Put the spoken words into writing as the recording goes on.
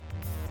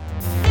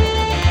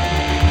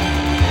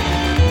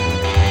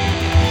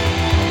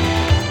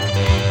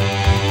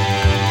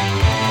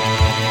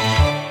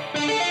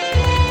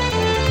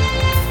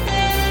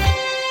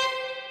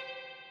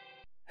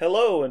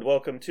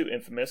welcome to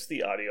Infamous,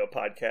 the audio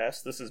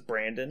podcast. This is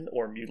Brandon,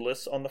 or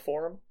Mutilus, on the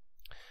forum.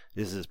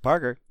 This is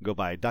Parker. Go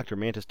by Dr.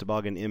 Mantis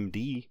Toboggan,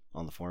 MD,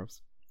 on the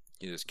forums.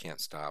 You just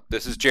can't stop.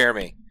 This is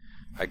Jeremy.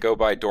 I go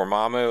by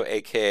Dormammu,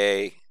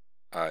 a.k.a.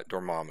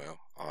 Dormammu,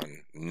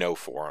 on no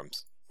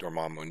forums.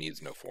 Dormammu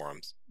needs no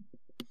forums.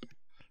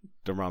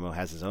 Dormammu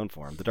has his own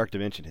forum. The Dark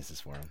Dimension is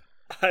his forum.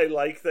 I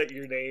like that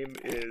your name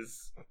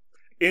is...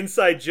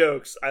 Inside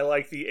jokes, I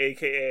like the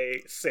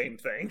AKA same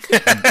thing.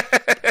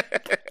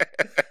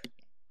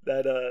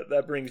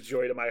 That brings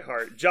joy to my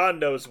heart. John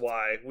knows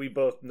why. We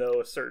both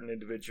know a certain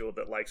individual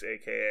that likes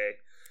AKA.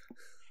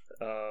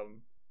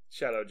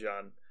 Shout out,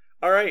 John.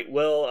 All right,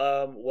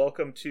 well,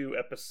 welcome to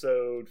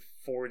episode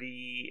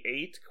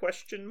 48,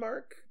 question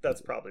mark?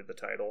 That's probably the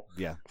title.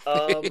 Yeah.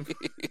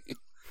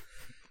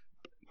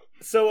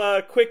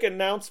 So, quick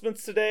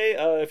announcements today.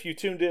 If you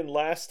tuned in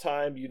last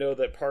time, you know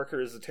that Parker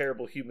is a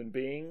terrible human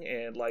being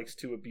and likes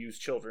to abuse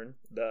children.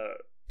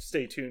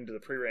 Stay tuned to the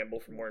pre-ramble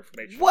for more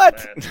information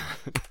What? on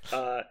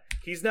that.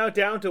 He's now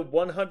down to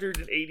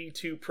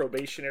 182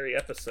 probationary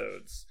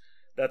episodes.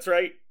 That's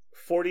right,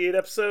 48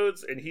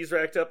 episodes, and he's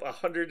racked up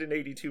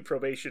 182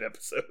 probation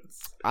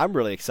episodes. I'm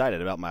really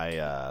excited about my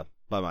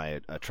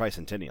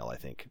tricentennial, I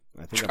think.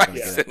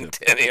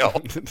 Tricentennial.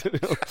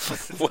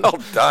 Well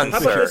done, How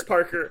sir. about this,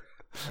 Parker?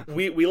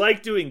 We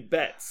like doing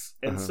bets,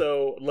 and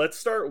so let's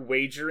start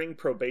wagering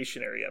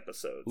probationary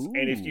episodes. Ooh.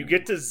 And if you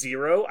get to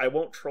 0, I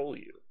won't troll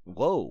you.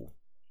 Whoa.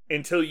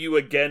 Until you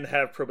again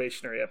have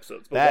probationary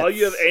episodes. But while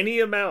you have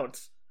any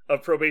amount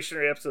of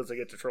probationary episodes, I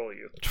get to troll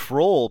you.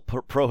 Troll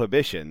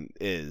prohibition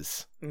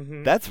is...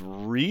 Mm-hmm. That's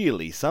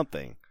really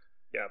something.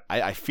 Yeah.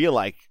 I feel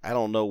like I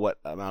don't know what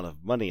amount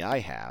of money I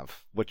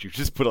have. What you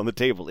just put on the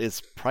table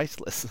is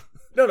priceless.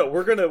 No,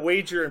 we're going to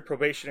wager in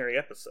probationary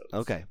episodes.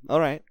 Okay, all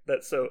right.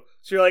 So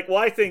you're like, well,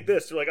 I think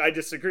this. You're like, I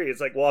disagree.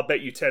 It's like, well, I'll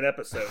bet you 10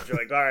 episodes. You're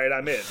like, all right,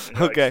 I'm in. And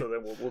you're Okay. like, so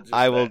then we'll just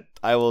I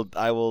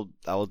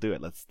will do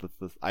it. Let's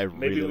I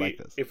really like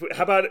this.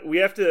 How about we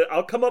have to?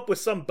 I'll come up with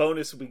some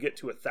bonus if we get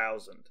to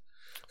 1,000.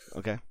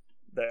 Okay.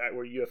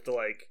 Where you have to,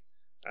 like,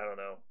 I don't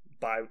know,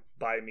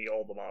 buy me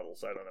all the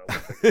models. I don't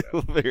know.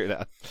 We'll figure it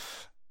out.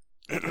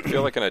 I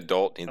feel like an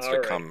adult needs All to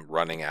right. come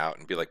running out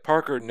and be like,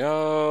 Parker,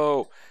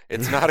 no,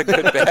 it's not a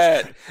good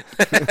bet.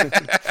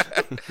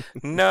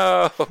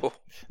 No.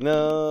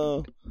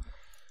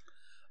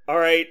 All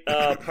right,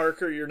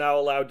 Parker, you're now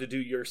allowed to do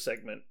your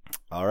segment.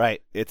 All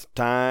right, it's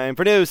time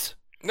for news.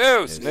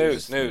 News.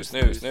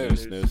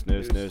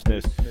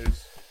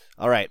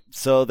 All right,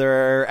 so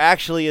there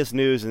actually is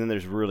news, and then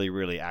there's really,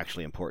 really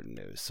actually important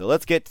news. So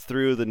let's get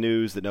through the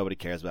news that nobody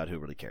cares about. Who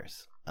really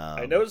cares?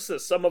 I noticed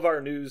that some of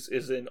our news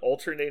is in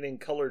alternating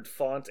colored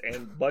font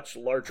and much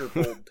larger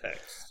bold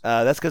text.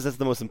 That's because that's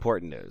the most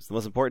important news. The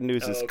most important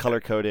news is okay.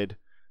 color-coded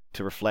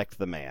to reflect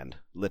the man,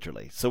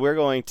 literally. So we're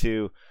going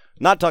to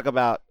not talk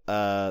about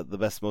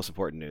the most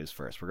important news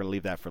first. We're going to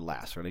leave that for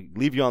last. We're going to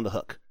leave you on the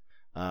hook.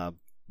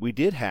 We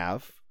did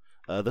have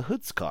the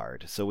Hood's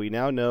card. So we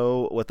now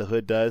know what the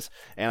Hood does.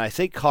 And I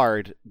say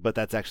card, but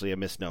that's actually a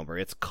misnomer.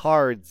 It's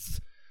cards.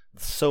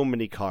 So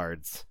many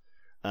cards.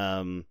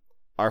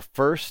 Our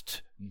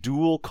first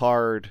dual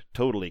card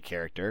totally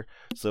character.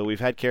 So we've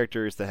had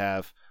characters that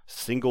have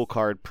single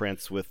card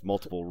prints with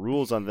multiple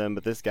rules on them,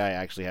 but this guy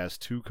actually has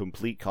 2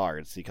 complete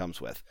cards he comes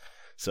with.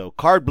 So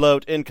card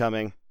bloat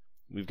incoming.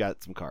 We've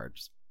got some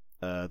cards.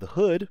 The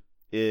Hood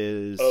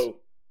is... Oh.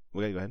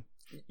 Okay, go ahead.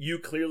 You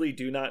clearly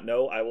do not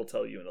know. I will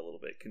tell you in a little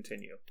bit.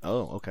 Continue.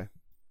 Oh, okay.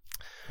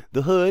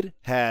 The Hood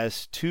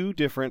has 2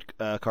 different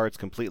cards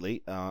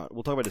completely.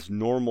 We'll talk about his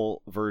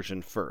normal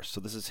version first.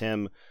 So this is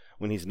him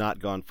when he's not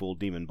gone full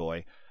Demon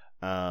Boy.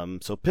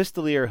 So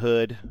Pistolier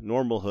Hood,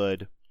 normal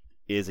Hood,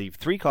 is a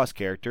 3-cost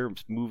character,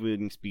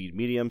 moving speed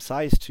medium,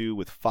 size 2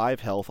 with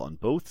 5 health on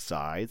both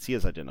sides. He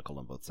is identical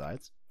on both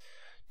sides.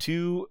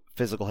 2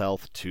 physical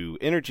health, 2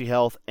 energy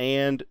health,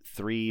 and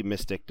 3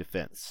 mystic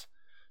defense.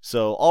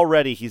 So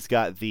already he's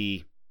got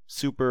the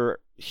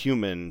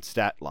superhuman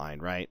stat line,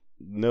 right?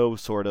 No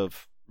sort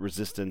of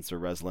resistance or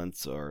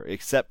resilience, or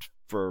except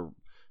for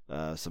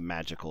some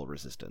magical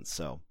resistance.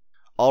 So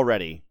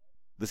already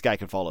this guy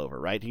can fall over,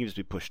 right? He can just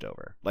be pushed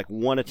over. Like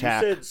one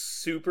attack. You said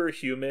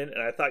superhuman,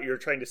 and I thought you were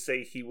trying to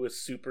say he was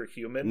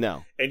superhuman.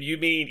 No. And you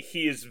mean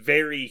he is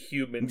very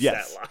human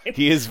Yes. stat line.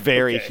 He is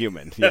very Okay.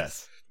 human.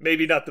 Yes.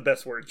 Maybe not the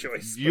best word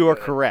choice. You are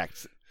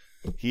correct.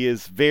 He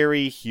is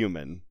very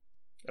human.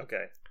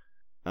 Okay.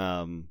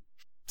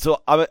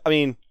 So I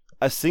mean,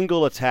 a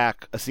single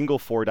attack, a single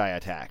 4-die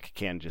attack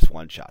can just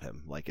one-shot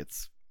him. Like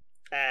it's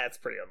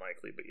pretty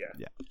unlikely, but yeah.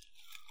 Yeah.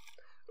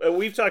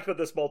 We've talked about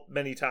this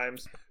many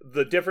times.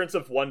 The difference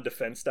of 1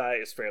 defense die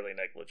is fairly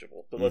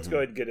negligible. But let's go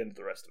ahead and get into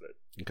the rest of it.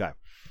 Okay.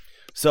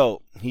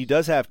 So he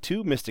does have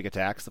 2 mystic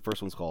attacks. The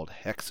first one's called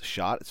Hex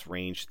Shot. It's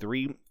range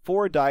 3.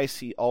 4 dice.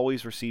 He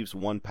always receives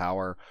 1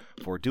 power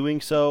for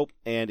doing so.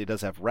 And it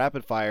does have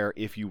rapid fire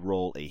if you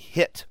roll a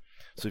hit.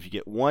 So if you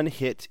get 1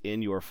 hit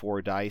in your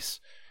 4 dice,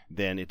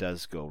 then it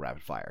does go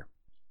rapid fire.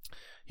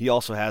 He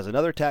also has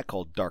another attack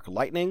called Dark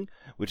Lightning,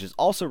 which is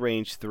also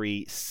range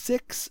 3,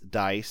 6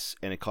 dice,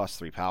 and it costs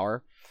 3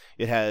 power.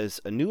 It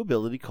has a new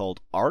ability called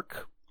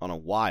Arc on a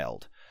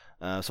Wild.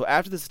 So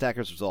after this attack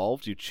is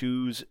resolved, you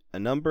choose a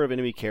number of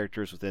enemy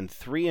characters within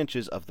 3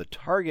 inches of the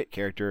target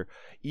character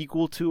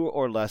equal to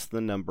or less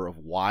than the number of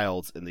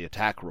wilds in the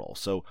attack roll.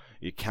 So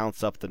it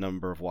counts up the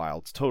number of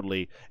wilds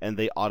totally, and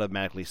they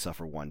automatically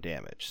suffer 1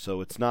 damage.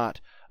 So it's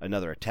not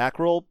another attack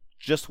roll,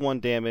 just 1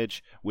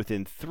 damage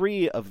within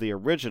 3 of the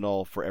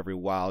original for every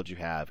wild you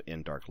have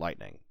in Dark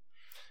Lightning.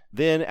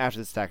 Then, after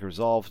this attack is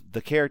resolved,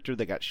 the character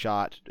that got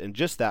shot, and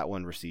just that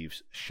one,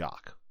 receives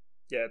shock.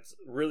 Yeah, it's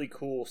really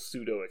cool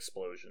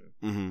pseudo-explosion.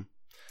 Mm-hmm.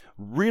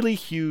 Really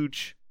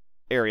huge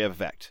area of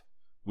effect.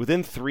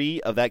 Within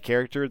 3 of that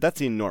character,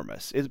 that's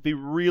enormous. It'd be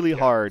really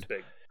hard.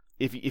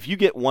 If you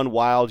get 1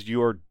 wild,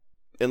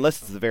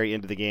 unless it's the very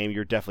end of the game,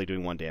 you're definitely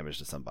doing 1 damage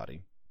to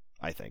somebody,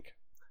 I think.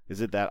 Is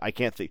it that? I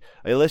can't think.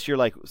 Unless you're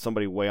like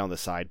somebody way on the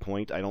side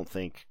point, I don't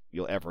think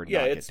you'll ever not get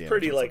damage. Yeah, it's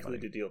pretty likely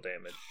to deal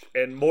damage.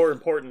 And more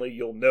importantly,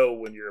 you'll know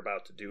when you're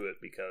about to do it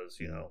because,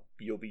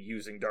 you'll be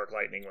using Dark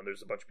Lightning when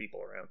there's a bunch of people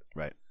around.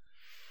 Right.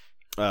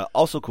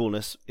 Also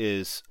coolness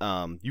is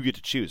you get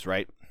to choose,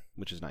 right?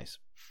 Which is nice.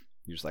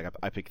 You're just like,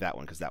 I pick that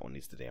one because that one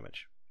needs the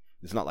damage.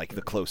 It's not like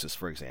the closest,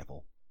 for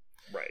example.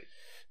 Right.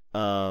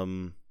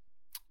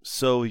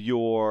 So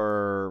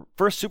your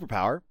first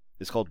superpower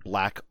is called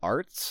Black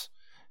Arts.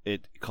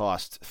 It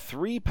costs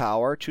 3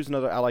 power. Choose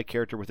another allied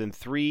character within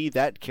 3.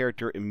 That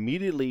character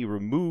immediately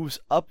removes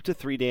up to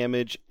 3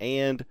 damage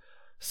and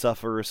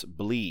suffers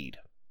bleed.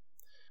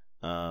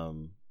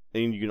 And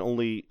you can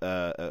only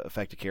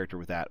affect a character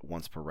with that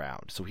once per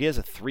round. So he has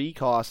a 3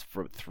 cost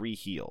for 3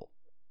 heal.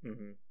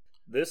 Mm-hmm.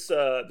 This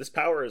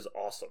power is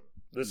awesome.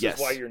 This is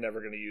why you're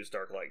never going to use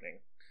Dark Lightning.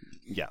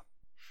 Yeah.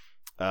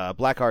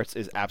 Black Arts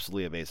is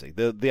absolutely amazing.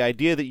 The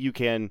idea that you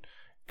can...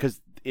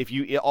 Because if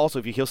you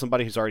heal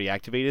somebody who's already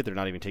activated, they're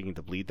not even taking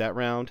the bleed that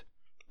round.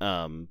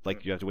 You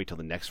have to wait till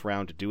the next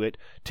round to do it.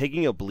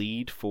 Taking a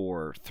bleed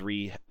for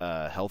 3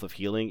 health of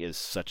healing is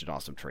such an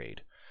awesome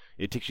trade.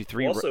 It takes you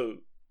 3. Also,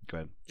 go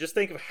ahead. Just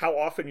think of how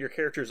often your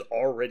characters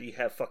already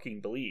have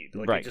fucking bleed.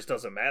 Like right. It just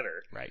doesn't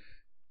matter. Right.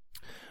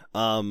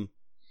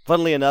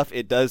 Funnily enough,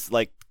 it makes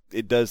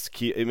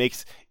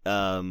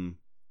the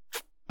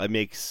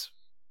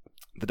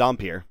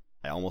Dhampir.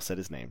 I almost said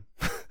his name.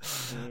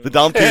 The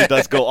Dhampir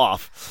does go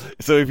off.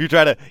 So if you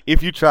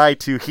try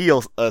to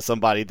heal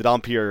somebody, the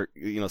Dhampir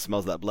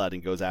smells that blood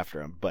and goes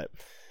after him. But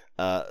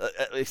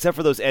except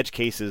for those edge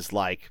cases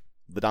like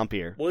the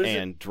Dhampir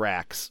and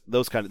Drax,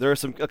 there are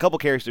a couple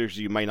characters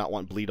you might not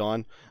want bleed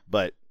on,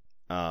 but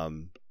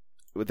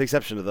with the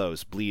exception of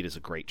those, bleed is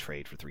a great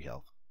trade for 3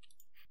 health.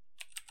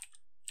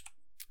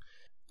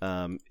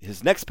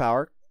 His next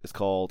power is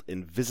called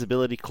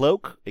Invisibility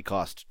Cloak. It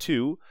costs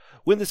 2.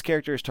 When this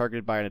character is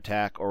targeted by an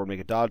attack or make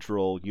a dodge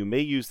roll, you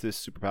may use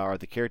this superpower.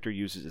 The character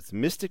uses its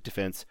Mystic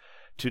Defense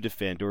to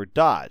defend or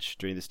dodge.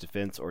 During this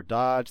defense or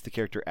dodge, the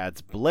character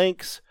adds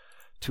blanks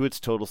to its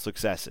total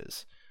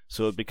successes.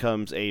 So it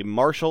becomes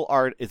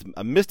it's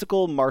a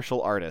mystical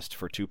martial artist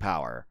for 2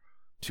 power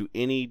to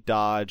any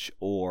dodge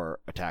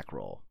or attack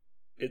roll.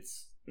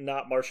 It's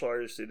not martial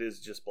artist, it is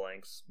just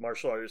blanks.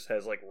 Martial artist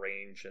has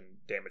range and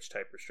damage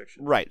type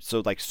restrictions. Right,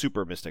 so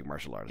super mystic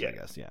martial artist, I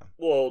guess, yeah.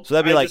 Well, so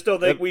I just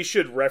don't think we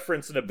should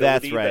reference an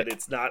ability that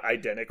it's not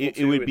identical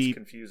to. It's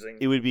confusing.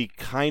 It would be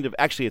kind of...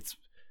 Actually,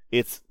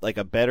 it's like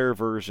a better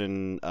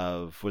version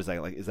of... What is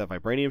that? Is that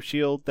Vibranium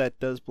Shield that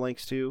does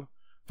blanks too?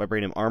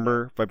 Vibranium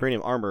Armor?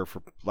 Vibranium Armor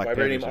for Black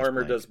Panther. Vibranium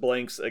Armor does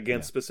blanks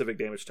against specific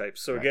damage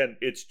types. So again,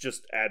 it's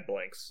just add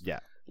blanks. Yeah.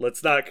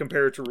 Let's not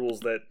compare it to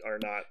rules that are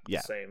not the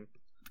same.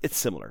 It's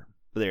similar.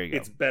 But there you go.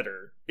 It's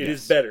better. It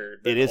is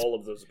better than all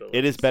of those abilities.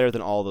 It is better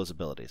than all those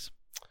abilities.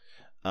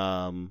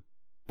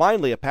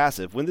 Finally, a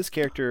passive. When this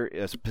character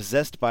is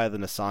possessed by the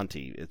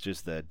Nasanti, it's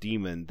just the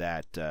demon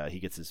that he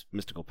gets his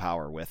mystical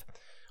power with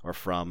or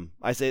from.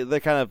 I say they're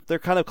kind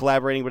of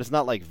collaborating, but it's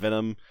not like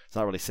Venom. It's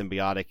not really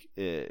symbiotic.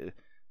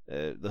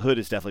 The Hood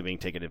is definitely being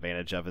taken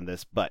advantage of in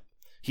this, but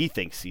he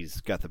thinks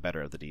he's got the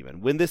better of the demon.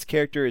 When this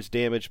character is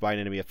damaged by an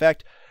enemy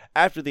effect,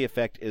 after the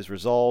effect is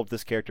resolved,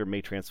 this character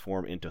may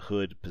transform into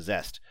Hood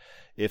Possessed.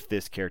 If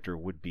this character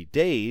would be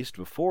dazed,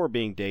 before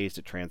being dazed,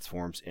 it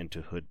transforms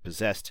into Hood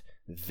Possessed,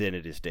 then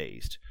it is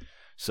dazed.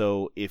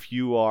 So if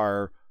you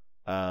are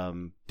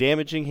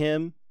damaging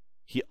him,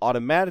 he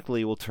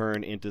automatically will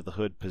turn into the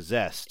Hood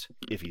Possessed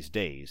if he's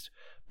dazed,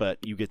 but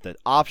you get the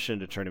option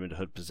to turn him into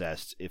Hood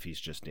Possessed if he's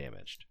just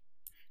damaged.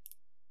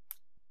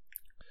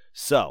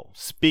 So,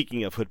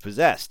 speaking of Hood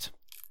Possessed,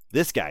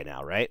 this guy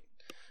now, right?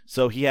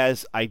 So he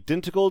has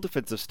identical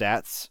defensive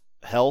stats,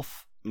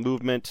 health,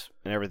 movement,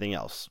 and everything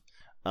else.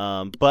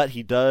 But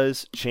he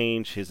does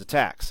change his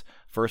attacks.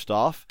 First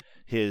off,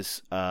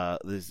 his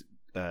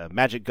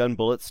magic gun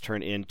bullets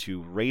turn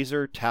into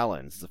Razor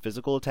Talons. It's a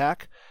physical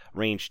attack.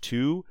 Range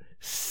 2,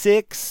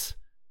 6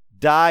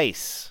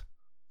 dice.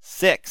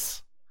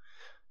 6.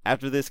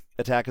 After this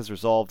attack is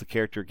resolved, the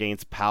character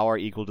gains power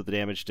equal to the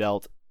damage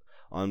dealt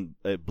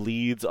it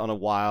bleeds on a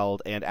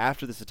wild, and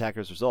after this attack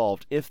is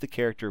resolved, if the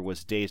character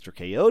was dazed or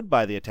KO'd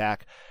by the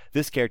attack,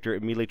 this character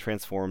immediately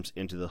transforms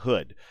into the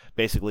Hood.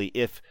 Basically,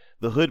 if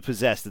the Hood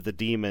possessed the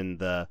demon,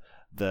 the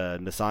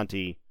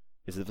Nasanti,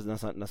 is it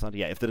Nasanti?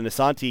 Yeah, if the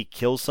Nasanti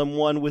kills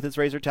someone with its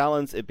razor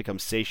talons, it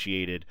becomes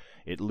satiated,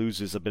 it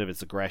loses a bit of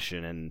its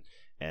aggression,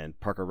 and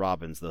Parker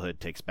Robbins, the Hood,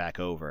 takes back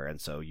over, and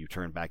so you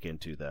turn back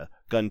into the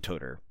gun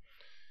toter.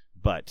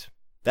 But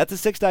that's a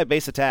 6-die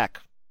base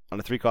attack on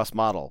a 3-cost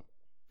model.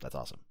 That's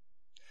awesome.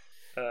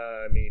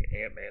 I mean,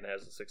 Ant-Man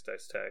has a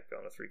 6-dice attack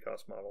on a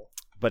 3-cost model.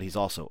 But he's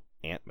also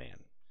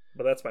Ant-Man.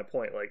 But that's my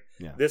point. Like,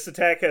 Yeah. This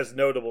attack has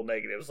notable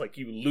negatives. Like,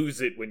 you lose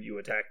it when you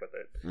attack with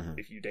it Mhm.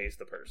 if you daze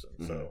the person.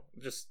 Mhm. So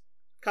just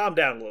calm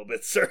down a little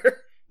bit,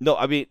 sir. No,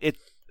 I mean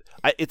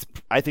I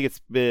think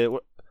it's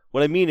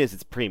what I mean is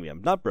it's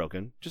premium, not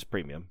broken, just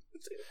premium.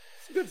 It's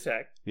a good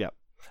attack. Yeah.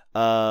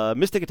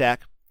 Mystic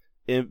attack,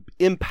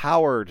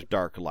 empowered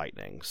Dark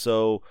Lightning.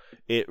 So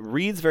it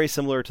reads very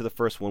similar to the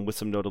first one with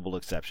some notable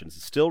exceptions.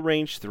 It's still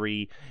range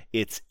 3.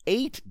 It's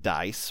 8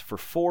 dice for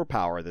 4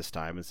 power this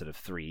time instead of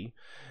 3.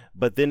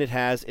 But then it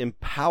has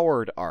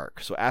empowered arc.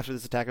 So after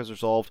this attack is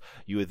resolved,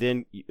 you would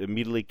then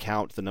immediately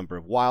count the number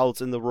of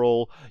wilds in the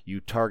roll.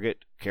 You target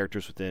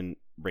characters within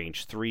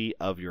range 3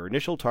 of your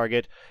initial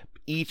target.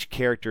 Each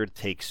character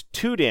takes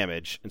 2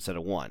 damage instead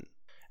of 1.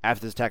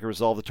 After this attack is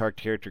resolved, the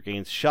target character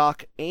gains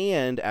shock,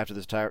 and after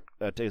this attack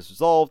is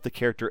resolved, the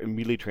character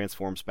immediately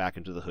transforms back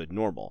into the Hood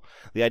normal.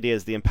 The idea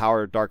is the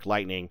empowered Dark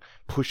Lightning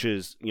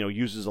uses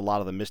a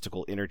lot of the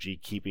mystical energy,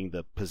 keeping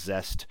the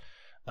possessed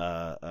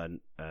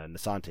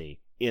Nasanti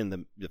in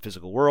the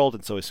physical world,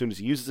 and so as soon as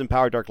he uses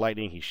empowered Dark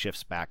Lightning, he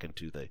shifts back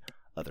into the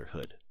other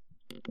Hood.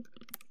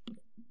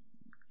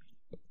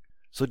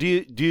 So are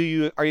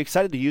you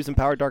excited to use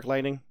empowered Dark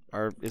Lightning,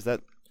 or is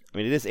that? I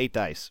mean, it is 8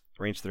 dice,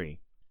 range 3.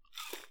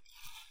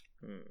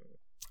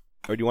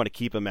 Or do you want to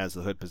keep him as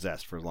the Hood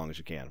possessed for as long as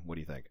you can? What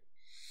do you think?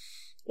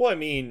 Well, I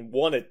mean,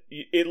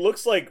 it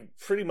looks like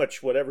pretty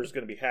much whatever's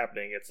going to be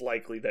happening, it's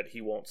likely that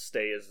he won't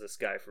stay as this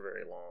guy for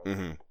very long.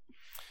 Mm-hmm.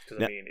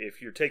 Because, I mean,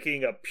 if you're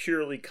taking a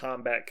purely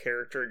combat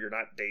character, you're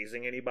not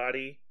dazing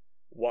anybody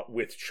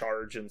with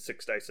charge and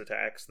 6-dice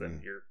attacks,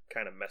 then you're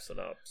kind of messing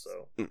up.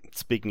 So,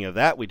 speaking of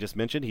that, we just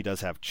mentioned he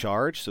does have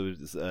charge, so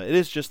it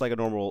is just like a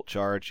normal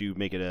charge. You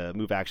make it a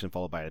move action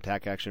followed by an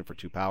attack action for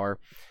 2 power.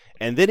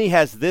 And then he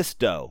has this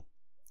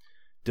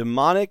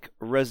Demonic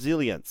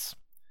Resilience.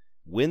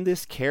 When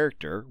this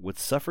character would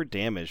suffer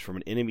damage from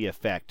an enemy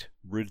effect,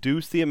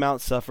 reduce the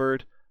amount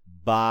suffered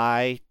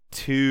by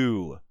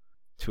 2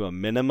 to a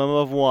minimum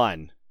of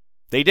 1.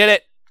 They did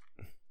it!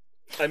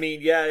 I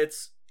mean, yeah,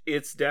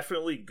 it's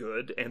definitely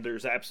good, and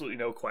there's absolutely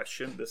no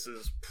question. This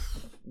is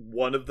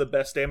one of the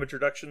best damage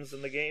reductions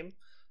in the game.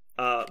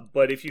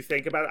 But if you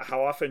think about it,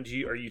 how often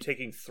are you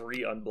taking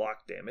 3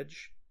 unblocked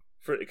damage?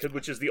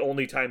 Which is the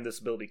only time this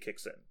ability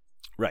kicks in.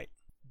 Right.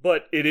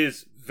 But it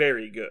is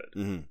very good.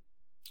 Mm-hmm.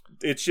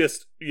 It's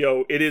just,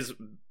 it is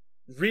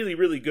really,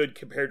 really good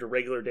compared to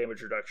regular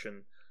damage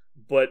reduction.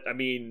 But, I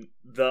mean,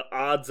 the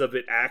odds of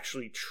it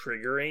actually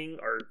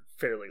triggering are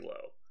fairly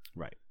low.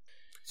 Right.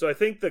 So I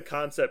think the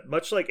concept,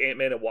 much like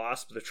Ant-Man and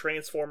Wasp, the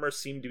Transformers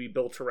seem to be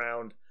built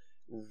around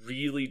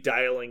really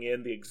dialing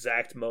in the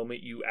exact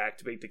moment you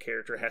activate the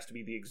character. It has to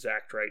be the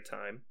exact right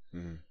time.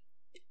 Mm-hmm.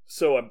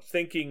 So I'm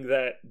thinking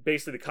that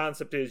basically the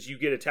concept is you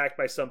get attacked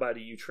by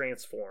somebody, you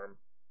transform,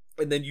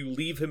 and then you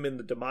leave him in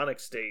the demonic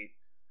state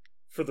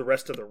for the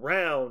rest of the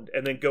round,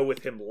 and then go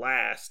with him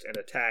last and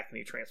attack, and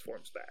he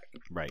transforms back.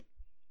 Right.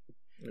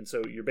 And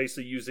so you're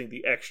basically using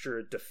the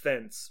extra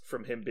defense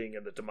from him being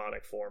in the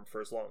demonic form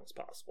for as long as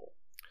possible.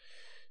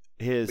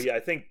 But yeah, I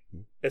think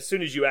as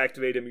soon as you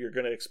activate him, you're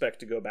going to expect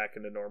to go back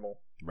into normal.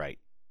 Right.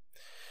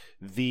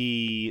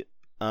 The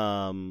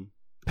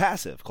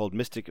passive, called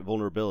Mystic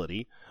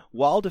Vulnerability,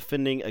 while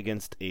defending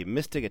against a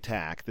Mystic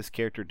attack, this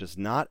character does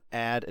not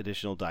add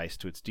additional dice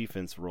to its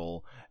defense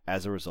roll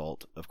as a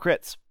result of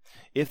crits.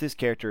 If this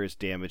character is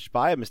damaged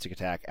by a Mystic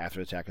attack after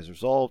the attack is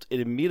resolved, it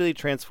immediately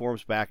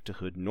transforms back to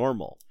Hood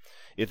normal.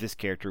 If this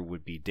character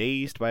would be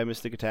dazed by a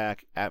Mystic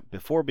attack,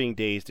 before being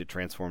dazed, it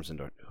transforms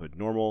into Hood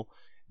normal,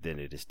 then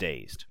it is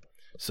dazed.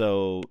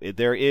 So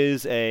there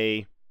is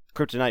a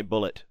kryptonite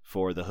bullet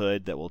for the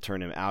Hood that will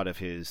turn him out of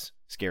his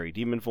scary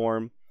demon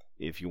form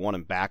if you want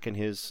him back in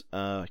his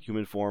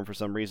human form for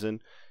some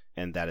reason,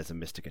 and that is a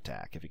Mystic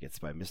attack. If he gets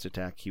by a Mystic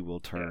attack, he will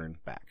turn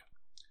back.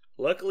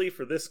 Luckily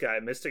for this guy,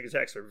 Mystic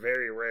attacks are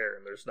very rare,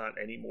 and there's not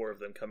any more of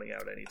them coming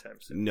out anytime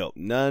soon. No,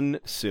 none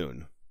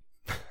soon.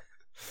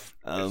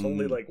 There's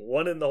only like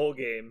 1 in the whole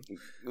game.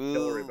 Don't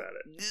worry about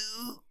it.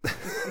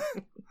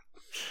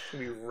 It's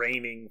gonna be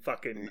raining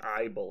fucking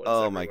eye bullets.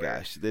 Oh everywhere. my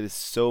gosh, there is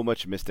so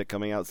much Mystic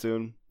coming out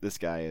soon. This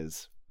guy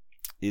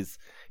he's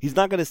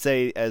not going to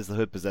stay as the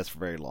Hood possessed for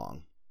very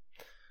long.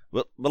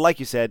 But like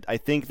you said, I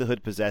think the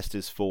Hood possessed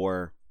is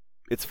for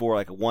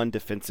like 1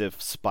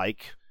 defensive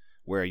spike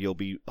where you'll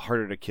be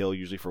harder to kill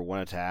usually for 1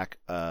 attack,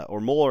 or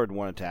more than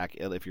 1 attack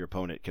if your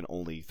opponent can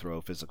only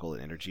throw physical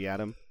and energy at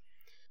him.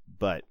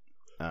 But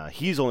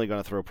he's only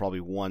going to throw probably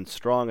one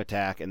strong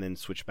attack and then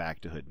switch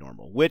back to Hood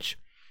normal, which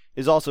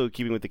is also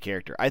keeping with the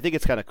character. I think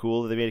it's kind of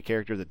cool that they made a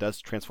character that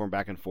does transform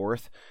back and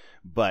forth,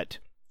 but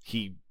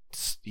he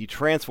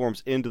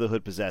transforms into the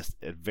Hood Possessed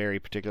at a very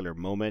particular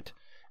moment,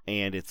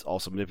 and it's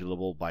also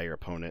manipulable by your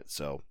opponent.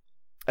 So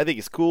I think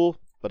he's cool,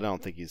 but I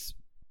don't think he's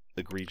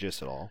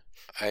egregious at all.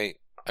 I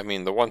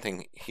mean, the one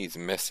thing he's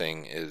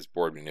missing is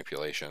board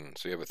manipulation.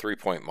 So you have a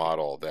 3-point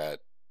model that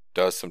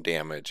does some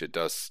damage, it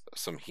does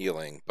some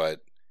healing,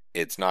 but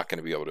it's not going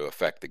to be able to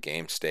affect the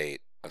game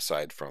state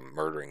aside from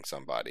murdering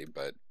somebody.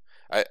 But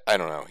I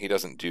don't know. He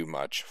doesn't do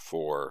much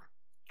for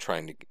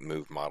trying to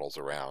move models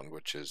around,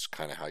 which is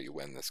kind of how you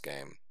win this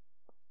game.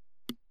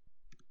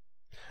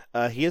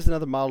 He has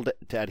another model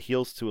to add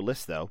heals to a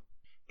list, though.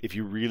 If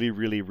you really,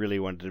 really, really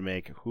wanted to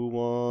make Who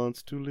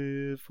Wants to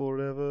Live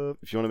Forever,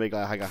 if you want to make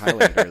like a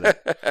Highlander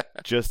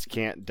that just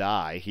can't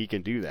die, he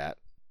can do that.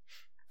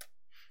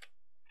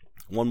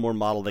 One more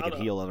model that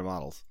can heal other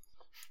models.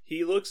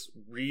 He looks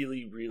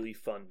really, really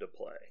fun to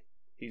play.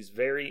 He's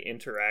very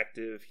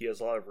interactive. He has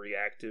a lot of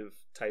reactive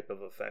type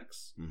of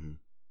effects. Mm-hmm.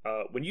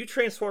 When you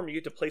transform, you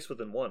get to place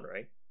within one,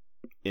 right?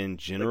 In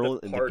general,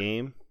 in the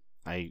game,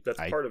 that's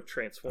part of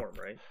transform,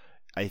 right?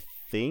 I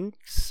think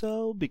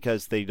so,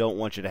 because they don't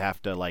want you to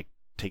have to like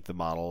take the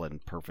model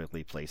and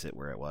perfectly place it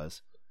where it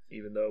was.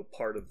 Even though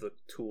part of the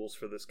tools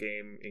for this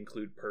game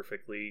include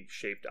perfectly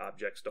shaped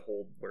objects to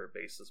hold where a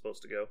base is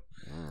supposed to go.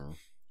 Oh.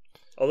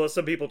 Although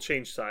some people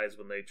change size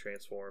when they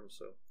transform,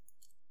 so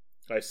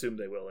I assume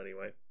they will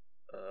anyway.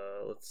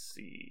 Let's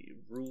see.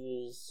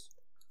 Rules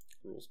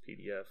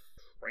PDF.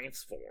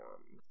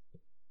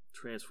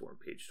 Transform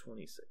page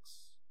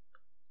 26.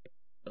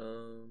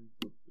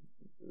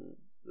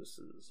 This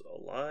is a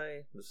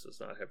lie. This does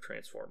not have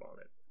transform on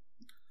it.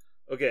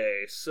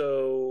 Okay,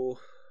 so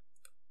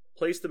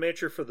place the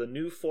miniature for the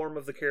new form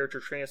of the character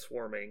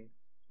transforming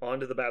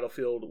onto the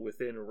battlefield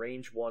within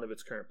range 1 of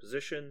its current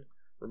position.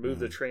 Remove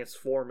the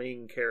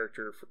transforming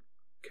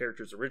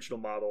character's original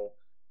model,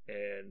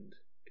 and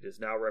it is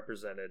now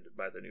represented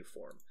by the new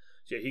form.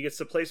 So yeah, he gets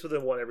to place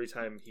within 1 every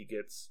time he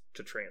gets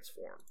to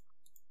transform.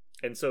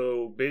 And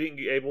so being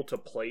able to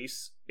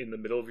place in the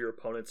middle of your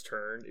opponent's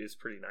turn is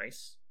pretty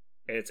nice.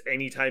 And it's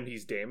anytime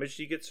he's damaged,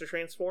 he gets to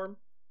transform.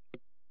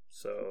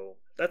 So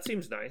that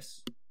seems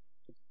nice.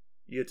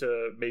 You get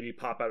to maybe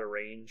pop out of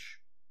range.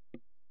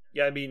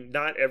 Yeah, I mean,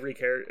 not every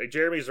character.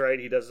 Jeremy's right.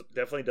 He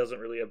definitely doesn't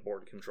really have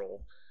board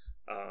control.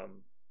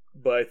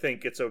 But I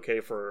think it's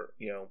okay for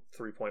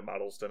 3-point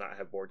models to not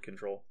have board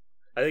control.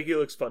 I think he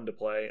looks fun to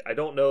play. I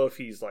don't know if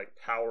he's like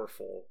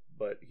powerful,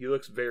 but he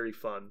looks very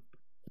fun.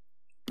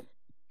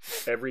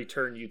 Every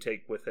turn you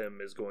take with him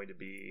is going to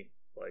be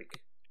like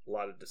a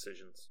lot of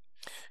decisions.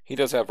 He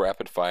does have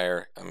rapid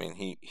fire. I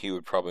mean, he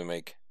would probably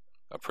make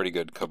a pretty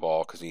good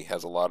Cabal because he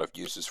has a lot of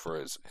uses for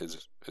his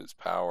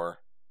power.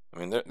 I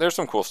mean, there's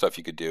some cool stuff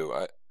you could do.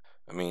 I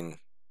mean,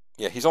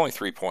 yeah, he's only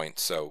 3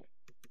 points, so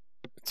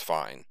it's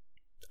fine.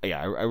 Yeah,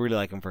 I really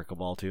like him for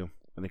Cabal too.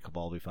 I think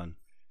Cabal will be fun.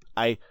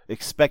 I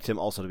expect him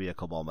also to be a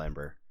Cabal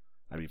member.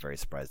 I'd be very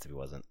surprised if he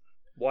wasn't.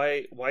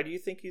 Why do you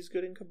think he's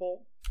good in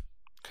Cabal?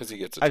 Because he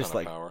gets a ton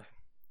of power.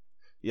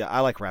 Yeah,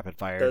 I like rapid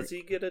fire. Does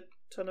he get a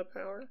ton of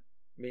power?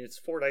 I mean, it's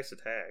 4 dice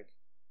attack.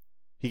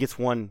 He gets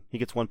one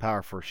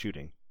power for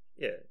shooting.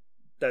 Yeah,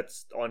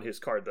 that's on his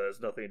card. That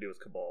has nothing to do with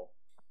Cabal.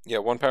 Yeah,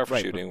 1 power for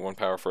shooting, 1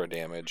 power for a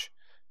damage.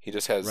 He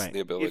just has the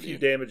ability. If you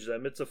damage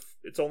them,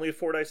 it's only a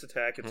 4 dice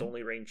attack. It's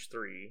only range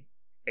 3,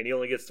 and he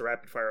only gets the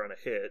rapid fire on a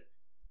hit.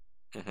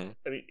 Mm-hmm.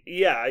 I mean,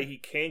 yeah, he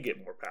can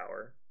get more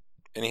power,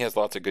 and he has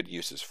lots of good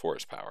uses for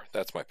his power.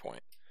 That's my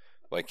point.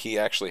 Like, he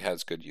actually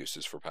has good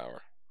uses for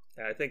power.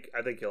 Yeah, I think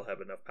he'll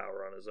have enough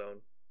power on his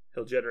own.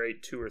 He'll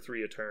generate 2 or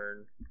 3 a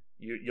turn.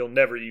 You'll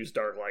never use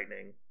Dark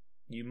Lightning.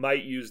 You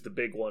might use the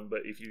big one, but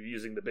if you're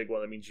using the big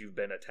one, that means you've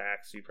been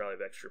attacked, so you probably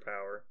have extra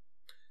power.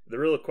 The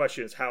real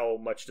question is how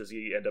much does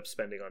he end up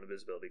spending on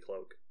Invisibility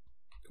Cloak?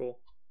 Cool.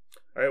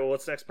 All right, well,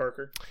 what's next,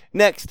 Parker?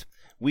 Next,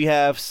 we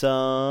have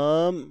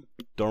some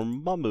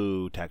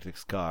Dormammu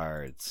Tactics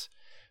cards.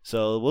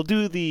 So we'll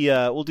do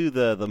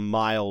the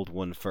mild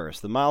one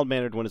first. The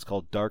mild-mannered one is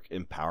called Dark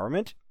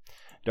Empowerment.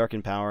 Dark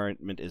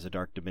Empowerment is a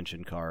Dark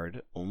Dimension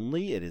card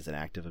only. It is an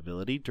active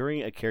ability.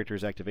 During a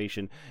character's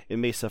activation, it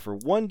may suffer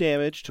 1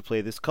 damage to play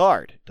this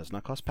card. It does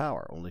not cost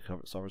power, only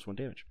suffers 1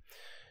 damage.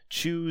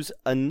 Choose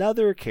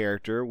another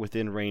character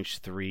within range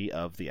 3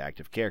 of the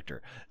active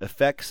character.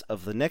 Effects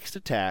of the next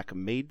attack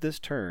made this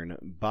turn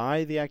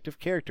by the active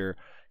character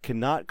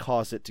cannot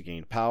cause it to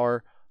gain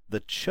power.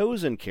 The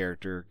chosen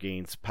character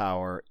gains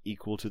power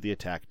equal to the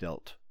attack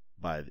dealt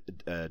by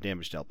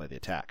damage dealt by the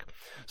attack.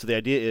 So the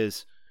idea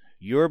is,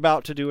 you're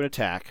about to do an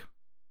attack.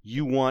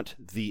 You want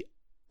the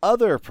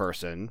other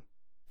person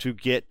to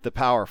get the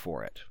power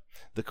for it.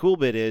 The cool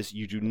bit is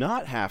you do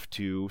not have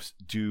to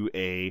do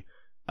a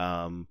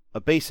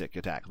basic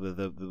attack,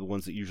 the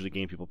ones that usually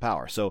gain people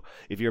power. So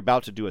if you're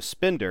about to do a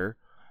spender,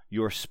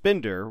 your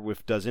spender,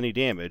 if does any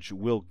damage,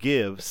 will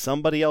give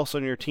somebody else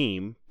on your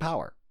team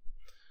power.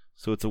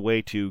 So it's a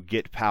way to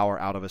get power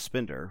out of a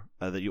spender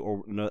that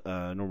you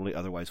normally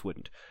otherwise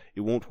wouldn't.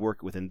 It won't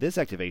work within this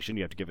activation.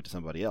 You have to give it to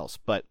somebody else.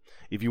 But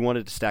if you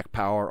wanted to stack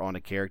power on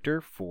a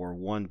character for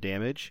 1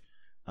 damage,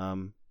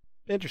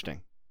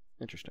 interesting.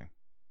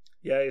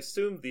 Yeah, I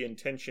assume the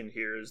intention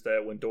here is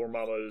that when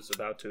Dormammu is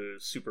about to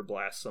super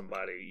blast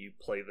somebody, you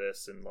play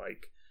this and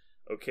like,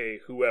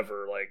 okay,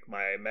 whoever, like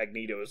my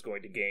Magneto is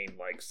going to gain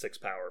like 6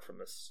 power from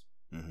this.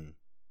 Mm-hmm.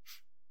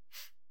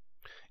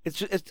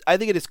 I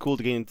think it is cool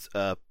to gain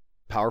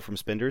power from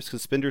spenders,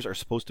 because spenders are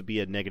supposed to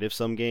be a negative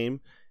sum game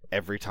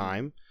every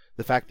time.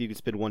 The fact that you can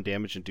spend 1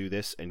 damage and do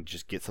this and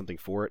just get something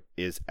for it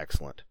is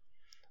excellent.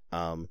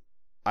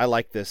 I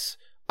like this.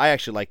 I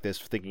actually like this,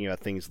 thinking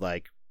about things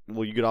like,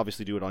 well, you could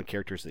obviously do it on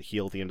characters that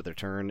heal at the end of their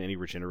turn. Any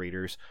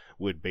regenerators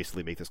would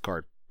basically make this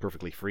card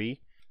perfectly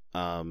free.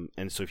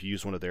 And so if you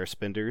use one of their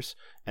spenders,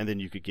 and then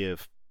you could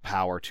give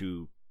power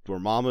to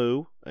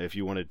Dormammu if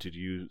you wanted to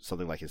use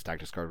something like his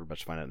tactics card, we're about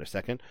to find out in a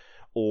second.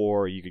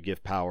 Or you could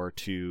give power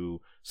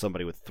to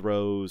somebody with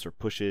throws or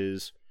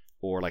pushes,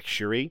 or like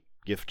Shuri,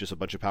 give just a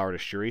bunch of power to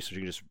Shuri, so you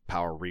can just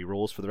power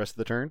rerolls for the rest of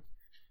the turn.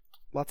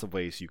 Lots of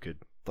ways you could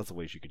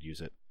use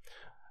it.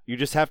 You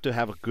just have to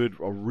have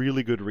a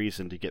really good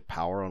reason to get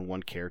power on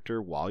one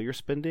character while you're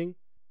spending.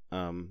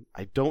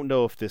 I don't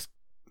know if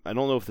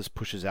this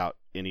pushes out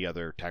any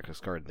other tactics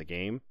card in the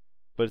game,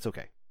 but it's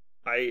okay.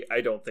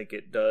 I don't think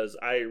it does.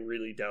 I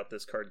really doubt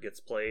this card gets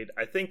played.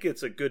 I think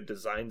it's a good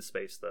design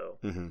space though.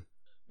 Mm-hmm.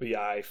 But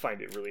yeah, I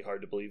find it really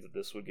hard to believe that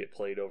this would get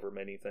played over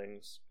many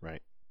things.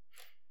 Right.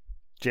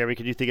 Jeremy,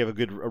 could you think of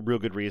a real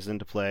good reason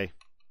to play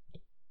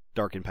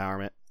Dark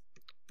Empowerment?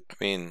 I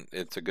mean,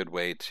 it's a good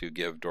way to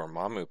give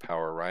Dormammu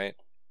power, right?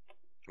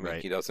 I mean,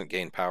 right. He doesn't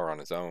gain power on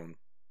his own.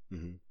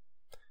 Mm-hmm.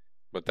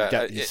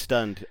 But he's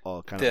stunned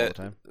all the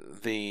time.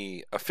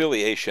 The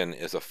affiliation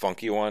is a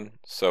funky one,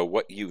 so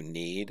what you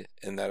need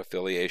in that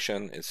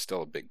affiliation is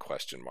still a big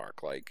question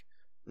mark. Like,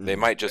 they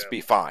might just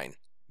be fine.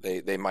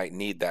 They might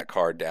need that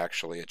card to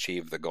actually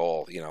achieve the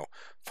goal.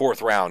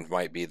 4th round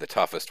might be the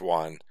toughest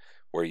one,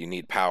 where you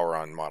need power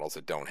on models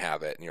that don't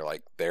have it, and you're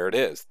like, there it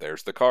is.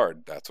 There's the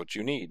card. That's what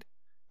you need.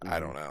 I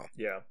don't know.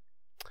 Yeah.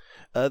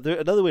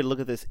 Another way to look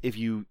at this, if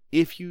you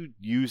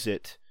use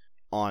it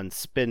on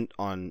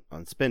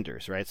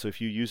spenders, right? So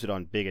if you use it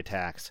on big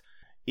attacks,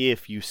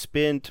 if you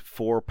spend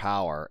 4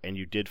 power and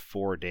you did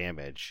 4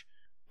 damage,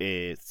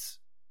 it's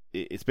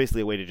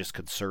basically a way to just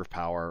conserve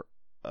power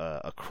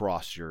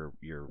across your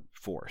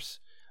force.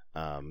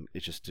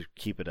 It's just to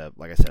keep it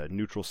like I said, a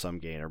neutral sum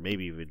game, or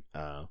maybe even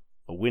a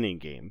winning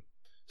game.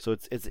 So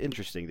it's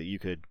interesting that you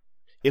could,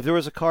 if there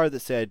was a card that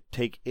said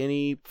take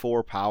any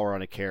 4 power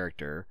on a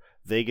character,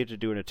 they get to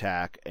do an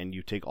attack, and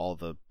you take all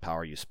the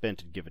power you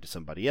spent and give it to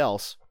somebody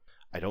else.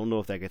 I don't know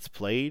if that gets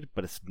played,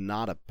 but it's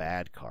not a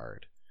bad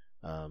card.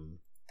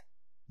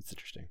 It's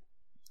interesting.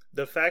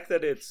 The fact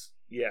that it's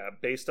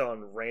based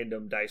on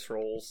random dice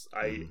rolls,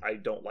 I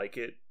don't like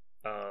it.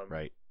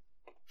 Right.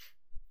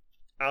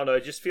 I don't know. I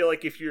just feel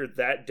like if you're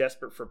that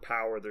desperate for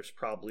power, there's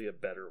probably a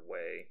better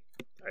way.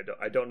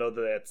 I don't know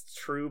that that's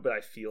true, but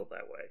I feel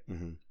that way.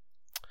 Mm-hmm.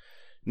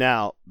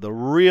 Now, the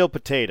real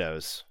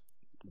potatoes,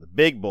 the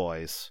big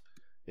boys,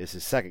 is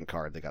his second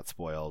card that got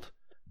spoiled.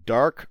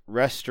 Dark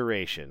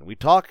Restoration. We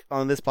talk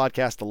on this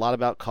podcast a lot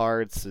about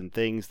cards and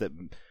things that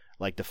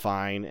like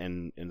define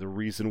and the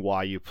reason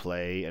why you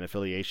play an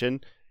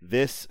affiliation.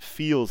 This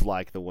feels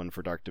like the one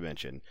for Dark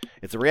Dimension.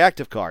 It's a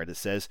reactive card that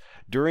says,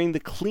 during the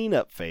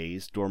cleanup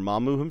phase,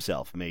 Dormammu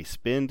himself may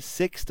spend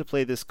 6 to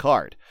play this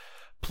card.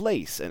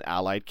 Place an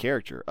allied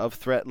character of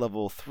threat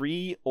level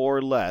 3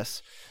 or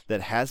less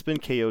that has been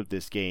KO'd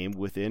this game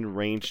within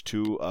range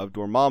 2 of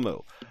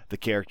Dormammu. The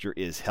character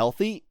is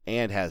healthy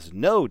and has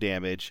no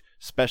damage,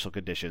 special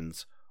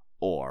conditions,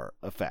 or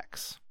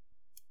effects.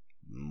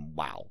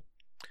 Wow.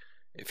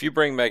 If you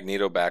bring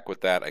Magneto back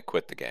with that, I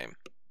quit the game.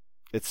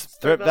 It's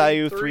threat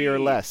value 3 or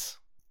less.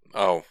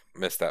 Oh,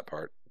 missed that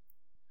part.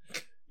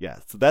 Yeah,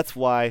 so that's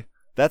why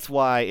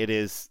it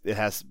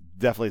has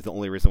definitely the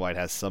only reason why it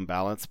has some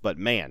balance, but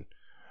man,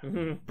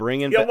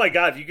 bringing oh my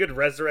god, if you could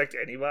resurrect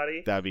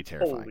anybody, that'd be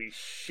terrifying. Holy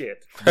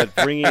shit. But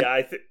bringing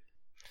I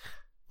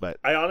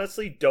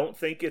honestly don't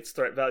think it's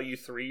threat value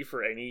 3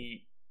 for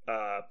any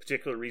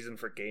particular reason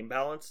for game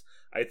balance.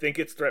 I think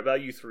it's threat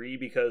value 3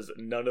 because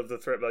none of the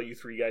threat value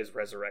 3 guys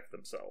resurrect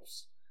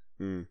themselves.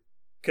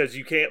 Because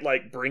you can't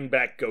bring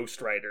back Ghost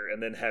Rider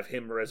and then have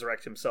him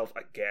resurrect himself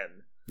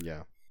again.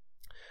 Yeah.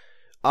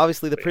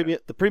 Obviously,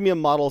 the premium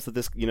models that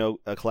this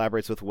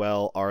collaborates with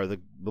well are the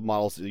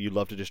models that you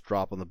love to just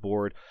drop on the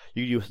board.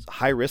 You use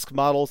high risk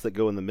models that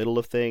go in the middle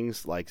of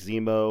things like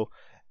Zemo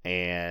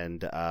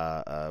and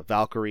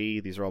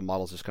Valkyrie. These are all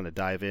models just kind of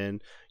dive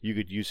in. You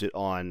could use it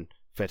on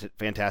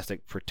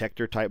fantastic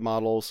protector type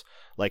models.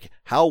 Like,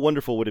 how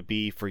wonderful would it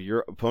be for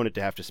your opponent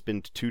to have to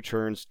spend 2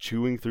 turns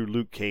chewing through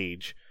Luke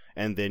Cage,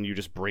 and then you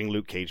just bring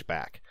Luke Cage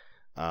back?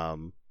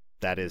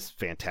 That is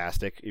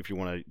fantastic if you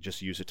want to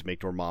just use it to make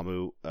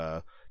Dormammu,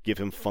 give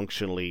him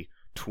functionally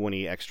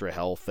 20 extra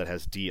health that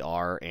has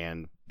DR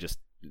and just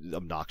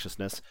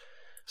obnoxiousness.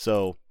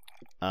 So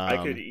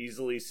I could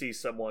easily see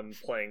someone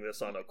playing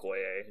this on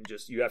Okoye and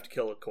just you have to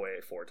kill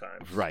Okoye 4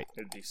 times. Right.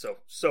 It'd be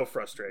so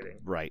frustrating.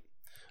 Right.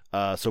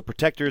 So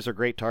protectors are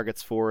great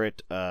targets for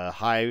it.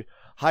 High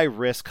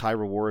risk, high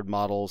reward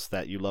models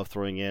that you love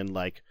throwing in,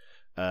 like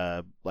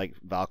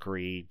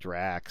Valkyrie,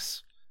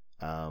 Drax,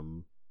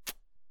 Hawkeye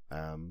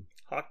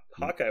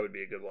would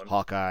be a good one.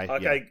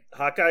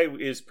 Hawkeye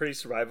is pretty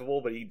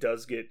survivable, but he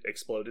does get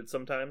exploded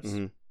sometimes.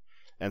 Mm-hmm.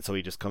 And so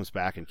he just comes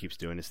back and keeps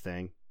doing his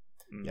thing.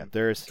 Mm. Yeah,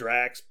 there's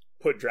Drax.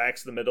 Put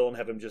Drax in the middle and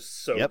have him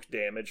just soak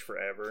damage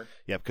forever.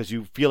 Yeah, because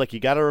you feel like you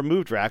got to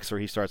remove Drax or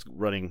he starts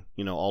running,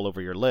 all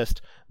over your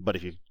list. But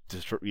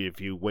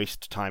if you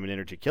waste time and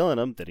energy killing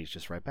him, then he's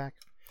just right back.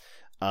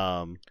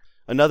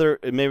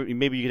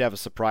 Maybe you could have a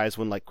surprise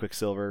one like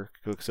Quicksilver.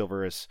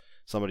 Quicksilver is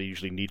somebody you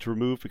usually need to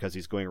remove because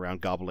he's going around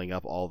gobbling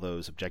up all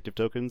those objective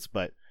tokens.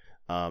 But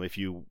if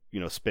you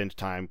spend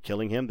time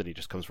killing him, then he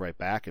just comes right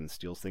back and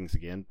steals things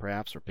again,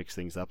 perhaps, or picks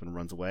things up and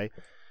runs away.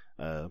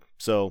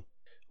 So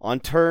on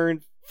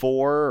turn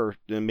 4 or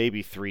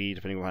maybe 3,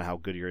 depending on how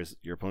good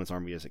your opponent's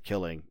army is at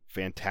killing,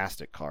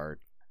 fantastic card.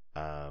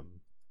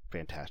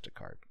 Fantastic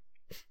card.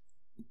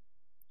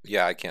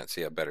 Yeah, I can't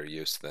see a better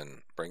use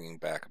than bringing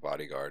back a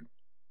bodyguard.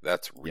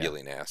 That's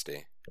really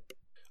nasty.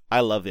 I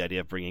love the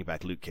idea of bringing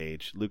back Luke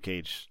Cage. Luke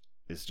Cage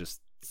is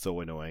just so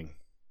annoying.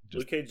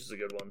 Luke Cage is a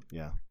good one.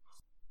 Yeah.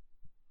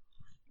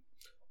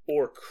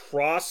 Or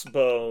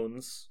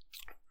Crossbones.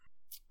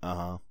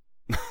 Uh-huh.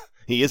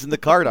 He is in the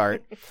card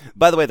art.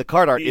 By the way, the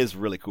card art is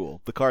really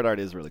cool. The card art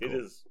is really cool.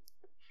 It is.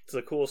 It's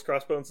the coolest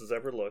Crossbones has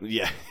ever looked.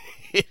 Yeah,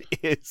 it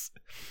is.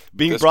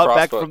 Being brought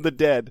back from the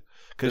dead.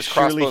 Because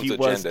surely he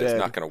was dead. Is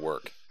not going to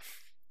work.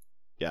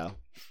 Yeah.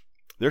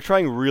 They're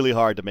trying really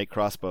hard to make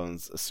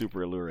Crossbones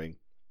super alluring.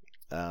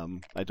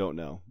 I don't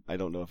know. I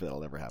don't know if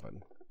that'll ever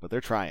happen. But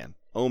they're trying.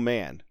 Oh,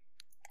 man.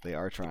 They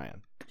are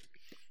trying.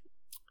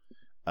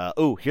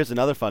 Here's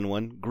another fun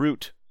one.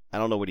 Groot. I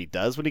don't know what he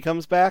does when he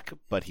comes back,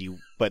 but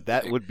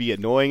that would be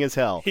annoying as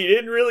hell. He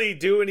didn't really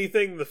do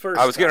anything the first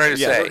time. I was getting ready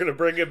to say. We're going to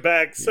bring him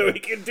back so he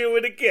can do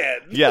it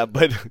again. Yeah,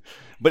 but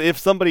if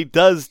somebody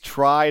does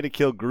try to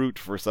kill Groot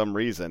for some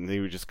reason,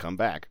 he would just come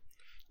back.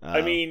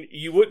 I mean,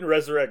 you wouldn't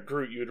resurrect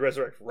Groot. You would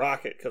resurrect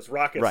Rocket, because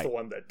Rocket's the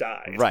one that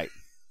died. Right.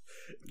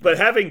 But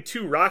having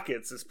 2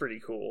 Rockets is pretty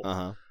cool.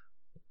 Uh-huh.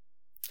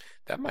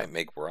 That might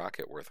make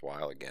Rocket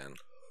worthwhile again.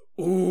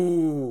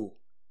 Ooh.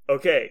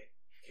 Okay,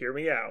 hear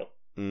me out.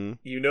 Mm.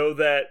 You know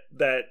that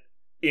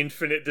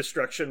infinite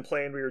destruction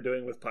plan we were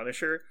doing with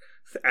Punisher?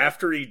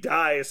 After he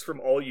dies from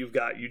All You've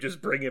Got, you just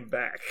bring him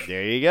back.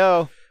 There you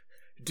go.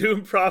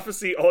 Doom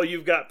Prophecy, All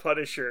You've Got,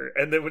 Punisher,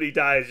 and then when he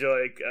dies,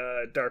 you're like,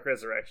 Dark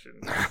Resurrection.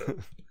 So,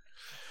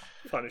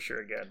 Punisher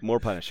again. More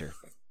Punisher.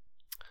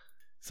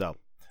 So,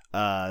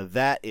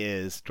 that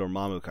is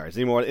Dormammu cards.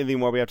 Anything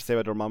more we have to say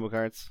about Dormammu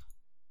cards?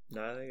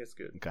 No, I think it's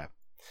good. Okay.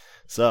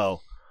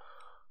 So,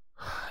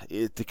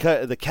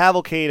 the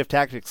cavalcade of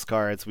tactics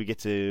cards, we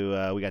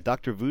got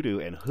Dr. Voodoo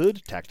and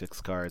Hood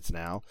tactics cards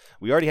now.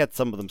 We already had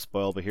some of them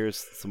spoiled, but here's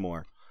some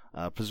more.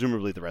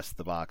 Presumably the rest of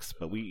the box,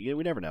 but we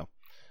never know.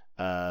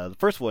 The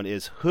first one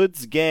is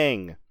Hood's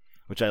Gang,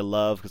 which I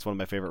love because one of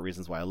my favorite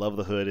reasons why I love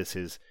the Hood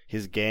is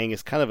his gang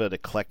is kind of an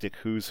eclectic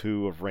who's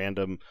who of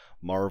random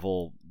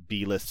Marvel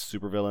B-list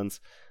supervillains.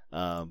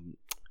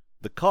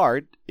 The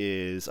card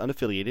is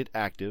unaffiliated,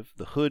 active.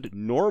 The Hood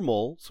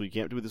normal, so you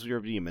can't do this with your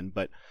demon,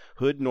 but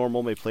Hood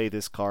normal may play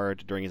this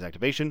card during his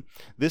activation.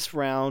 This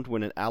round,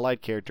 when an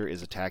allied character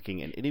is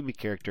attacking an enemy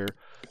character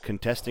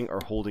contesting or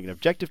holding an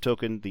objective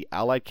token, the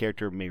allied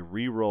character may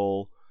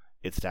re-roll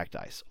its stacked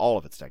dice. All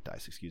of its stacked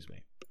dice, excuse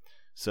me.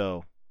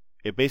 So,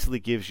 it basically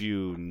gives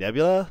you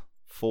Nebula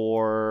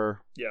for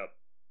an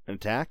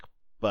attack,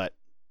 but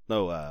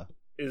no,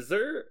 is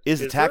attacking,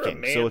 there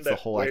a man so it's the that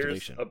whole wears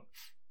activation.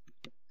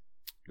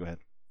 Go ahead.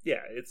 Yeah,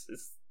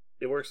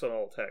 it works on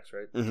all attacks,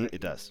 right? Mm-hmm, it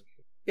does.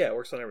 Yeah, it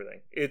works on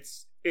everything.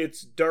 It's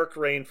Dark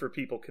Rain for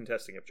people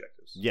contesting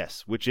objectives.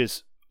 Yes, which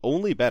is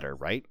only better,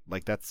 right?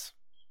 Like that's.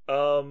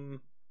 I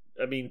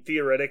mean,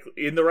 theoretically,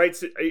 in the right,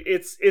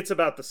 it's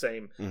about the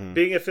same. Mm-hmm.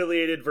 Being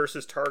affiliated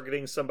versus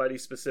targeting somebody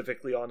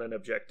specifically on an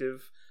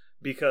objective,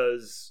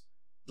 because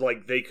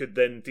like they could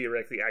then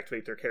theoretically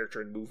activate their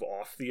character and move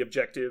off the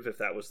objective if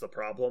that was the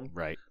problem.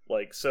 Right.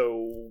 Like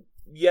so.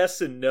 Yes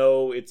and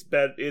no. It's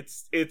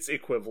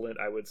equivalent,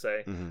 I would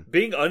say. Mm-hmm.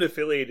 Being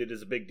unaffiliated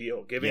is a big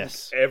deal. Giving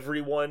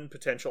everyone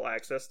potential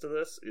access to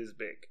this is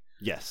big.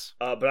 Yes.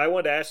 But I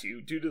wanted to ask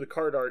you, due to the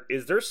card art,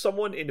 is there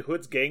someone in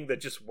Hood's gang that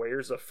just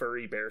wears a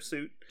furry bear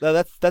suit? No,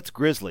 that's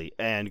Grizzly,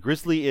 and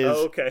Grizzly is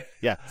okay.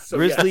 Yeah, so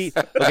Grizzly.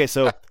 Yes. Okay,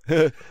 so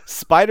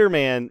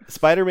Spider-Man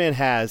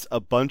has a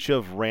bunch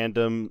of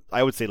random,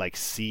 I would say like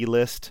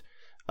C-list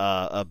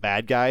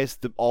bad guys,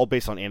 all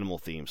based on animal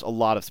themes. A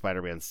lot of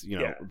Spider-Man's,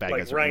 bad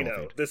like guys are Rhino.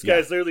 animal themed. This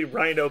guy's literally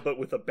Rhino, but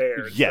with a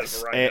bear. Yes,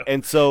 of a rhino.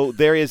 and so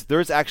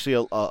there's actually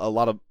a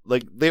lot of,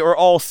 like, they were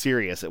all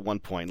serious at one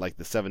point, like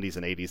the 70s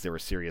and 80s. They were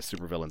serious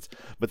supervillains,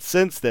 but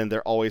since then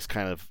they're always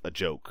kind of a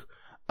joke.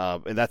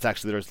 And that's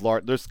actually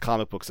there's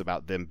comic books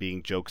about them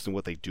being jokes and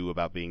what they do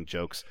about being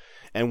jokes.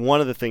 And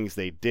one of the things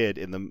they did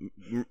in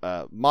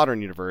the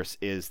modern universe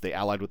is they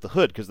allied with the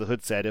Hood, because the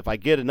Hood said, if I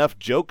get enough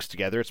jokes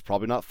together, it's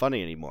probably not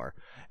funny anymore.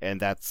 And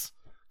that's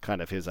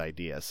kind of his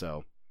idea.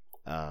 So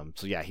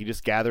yeah, he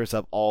just gathers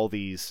up all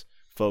these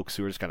folks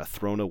who are just kind of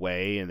thrown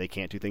away and they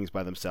can't do things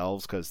by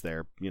themselves because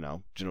they're,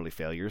 generally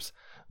failures.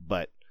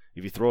 But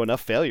if you throw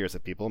enough failures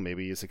at people,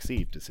 maybe you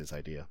succeed, is his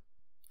idea.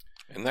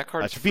 And that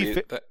card's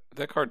free.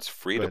 That card's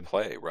free to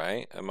play,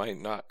 right? It might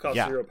not cost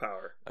 0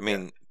 power. I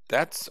mean,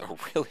 that's a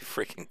really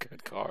freaking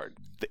good card.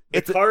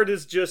 The card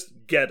is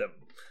just get him.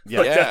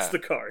 Yeah, that's the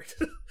card.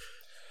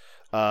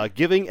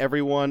 Giving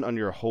everyone on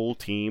your whole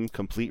team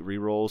complete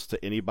rerolls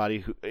to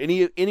anybody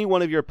any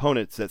one of your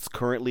opponents that's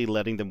currently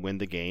letting them win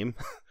the game.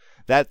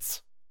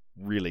 That's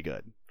really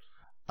good.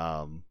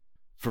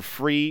 For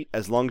free,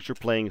 as long as you're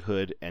playing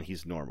Hood and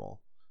he's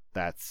normal.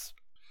 I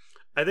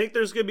think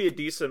there's going to be a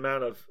decent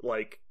amount of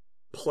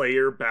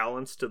player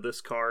balance to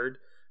this card,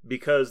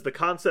 because the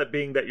concept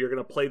being that you're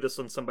going to play this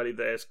on somebody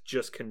that has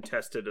just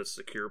contested a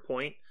secure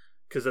point,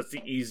 because that's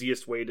the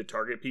easiest way to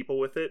target people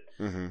with it.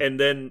 Mm-hmm. And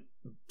then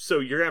so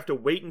you're going to have to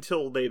wait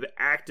until they've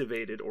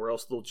activated, or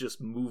else they'll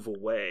just move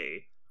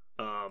away.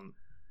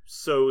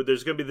 So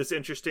there's going to be this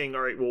interesting,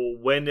 all right, well,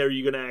 when are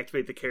you going to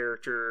activate the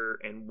character,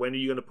 and when are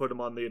you going to put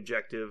them on the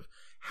objective?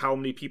 How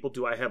many people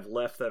do I have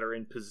left that are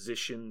in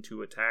position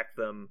to attack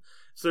them?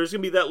 So there's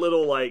going to be that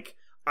little,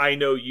 I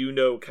know you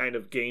know kind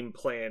of game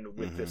plan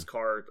with this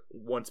card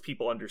once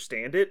people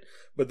understand it.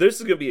 But this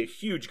is going to be a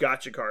huge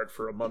gotcha card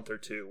for a month or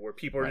two, where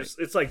people are just,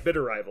 it's like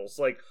bitter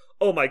rivals.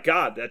 Oh my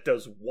god, that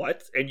does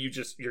what? And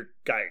your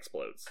guy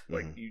explodes.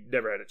 You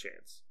never had a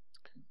chance.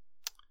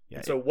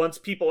 Yeah, so once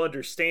people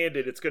understand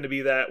it, it's going to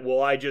be that,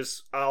 well,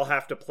 I'll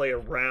have to play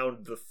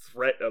around the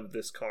threat of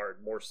this card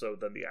more so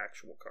than the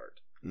actual card.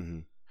 Mm-hmm.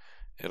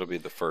 It'll be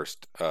the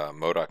first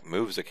MODOK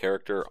moves a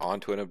character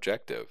onto an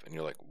objective, and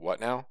you're like,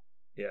 what now?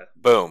 Yeah.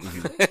 Boom.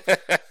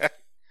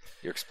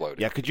 You're exploding.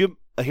 Yeah,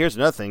 here's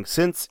another thing.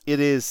 Since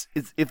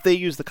if they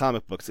use the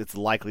comic books, it's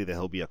likely that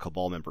he'll be a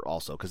Cabal member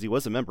also, because he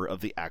was a member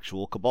of the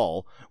actual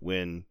Cabal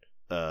when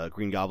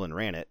Green Goblin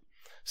ran it.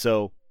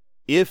 So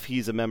if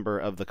he's a member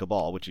of the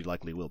Cabal, which he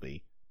likely will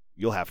be,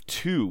 you'll have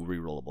 2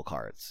 rerollable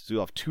cards. So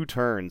you'll have 2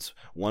 turns,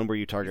 one where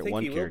you target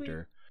one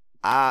character.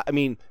 I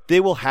mean, they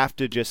will have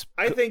to just...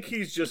 I think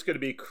he's just going to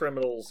be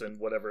criminals and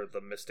whatever the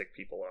mystic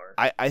people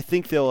are. I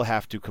think they'll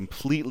have to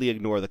completely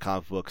ignore the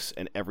comic books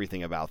and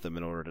everything about them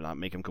in order to not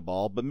make him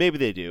Cabal, but maybe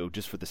they do,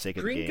 just for the sake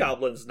of the game. Green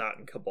Goblin's not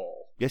in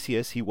Cabal. Yes, he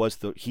is.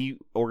 He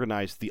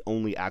organized the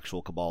only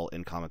actual Cabal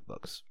in comic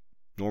books.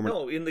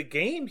 No, in the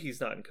game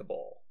he's not in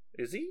Cabal.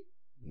 Is he?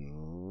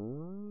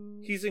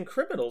 He's in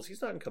Criminals.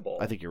 He's not in Cabal.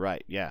 I think you're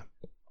right. Yeah,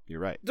 you're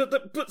right.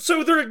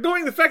 So they're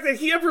ignoring the fact that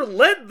he ever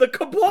led the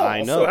Cabal.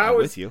 I know. So I'm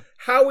with you.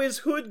 How is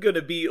Hood going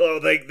to be? Oh,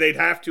 they'd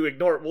have to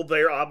ignore it. Well,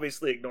 they're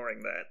obviously ignoring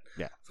that.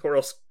 Yeah. Or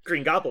else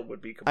Green Goblin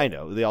would be Cabal. I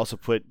know. They also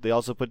put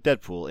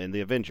Deadpool in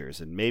the Avengers,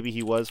 and maybe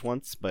he was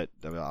once, but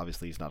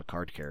obviously he's not a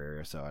card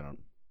carrier, so I don't.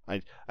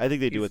 I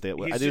think they do what they.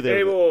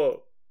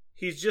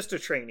 He's just a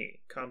trainee.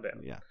 Calm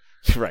down. Yeah.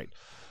 Right.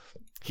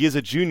 He is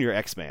a junior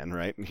X-Man,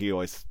 right? He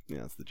always,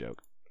 that's the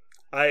joke.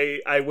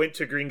 I went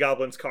to Green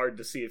Goblin's card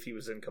to see if he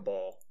was in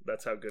Cabal.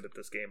 That's how good at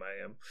this game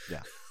I am.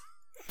 Yeah.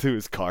 To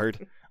his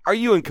card. Are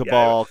you in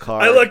Cabal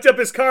card? I looked up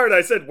his card.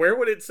 I said, where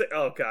would it say?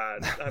 Oh,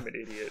 God. I'm an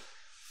idiot.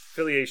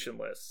 Affiliation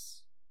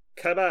lists.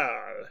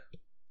 Cabal.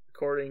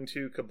 According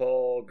to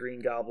Cabal, Green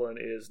Goblin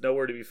is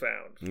nowhere to be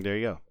found. There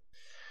you go.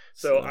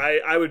 So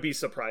I would be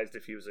surprised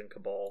if he was in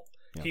Cabal.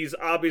 Yeah. He's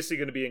obviously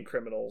going to be in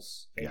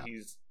Criminals, and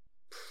he's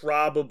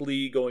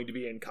probably going to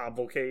be in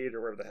Convocate,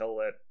 or whatever the hell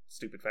that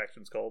stupid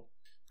faction's called.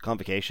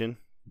 Convocation?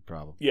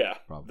 Probably. Yeah,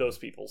 those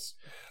peoples.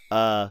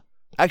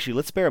 Actually,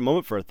 let's spare a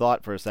moment for a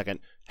thought for a second.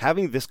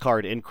 Having this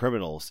card in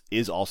Criminals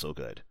is also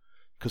good.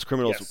 Because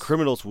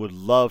criminals would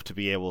love to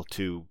be able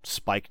to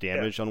spike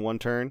damage on one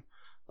turn.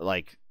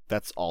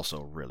 That's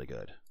also really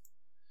good.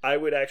 I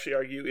would actually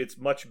argue it's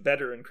much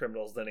better in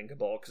Criminals than in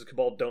Cabal, because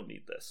Cabal don't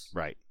need this.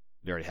 Right.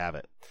 They already have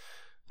it.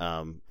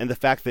 And the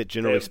fact that,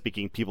 generally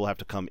speaking, people have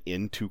to come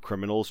into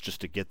Criminals just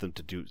to get them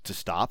to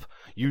stop.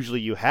 Usually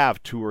you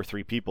have 2 or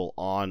 3 people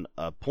on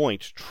a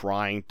point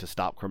trying to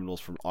stop Criminals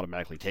from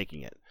automatically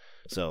taking it.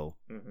 So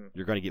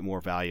you're going to get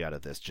more value out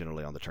of this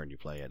generally on the turn you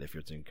play it if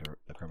you're in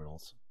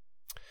Criminals.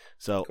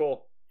 So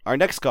cool. Our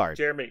next card.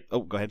 Jeremy.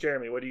 Oh, go ahead.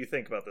 Jeremy, what do you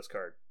think about this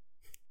card?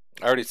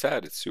 I already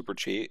said it's super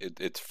cheap.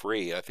 It's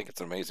free. I think it's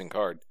an amazing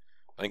card.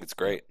 I think it's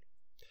great.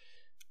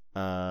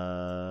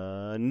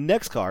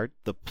 Next card,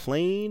 the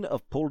Plane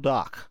of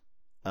Poldark.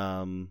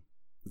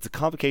 It's a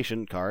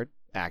Convocation card,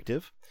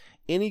 active.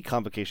 Any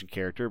Convocation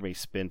character may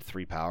spend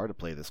 3 power to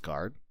play this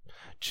card.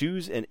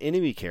 Choose an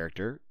enemy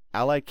character.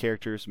 Allied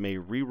characters may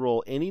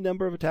reroll any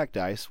number of attack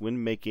dice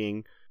when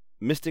making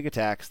mystic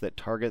attacks that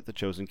target the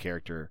chosen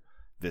character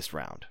this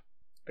round.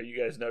 Are you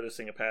guys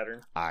noticing a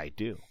pattern? I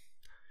do.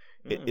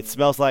 It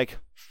smells like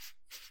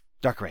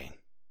Dark Rain.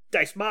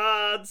 Dice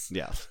mods!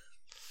 Yes.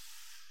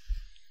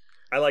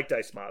 I like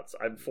dice mods.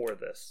 I'm for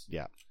this.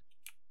 Yeah.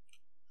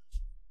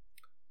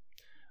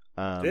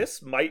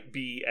 This might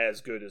be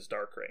as good as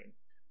Dark Reign.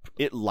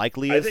 It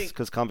likely I is, think-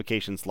 because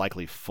Convocation's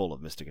likely full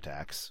of Mystic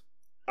attacks.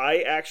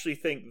 I actually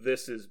think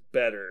this is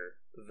better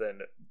than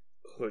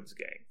Hood's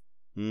Gang.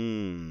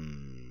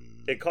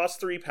 It costs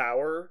 3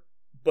 power,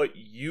 but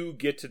you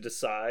get to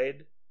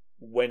decide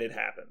when it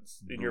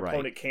happens, and your Right.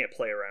 opponent can't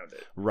play around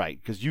it.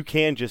 Right, because you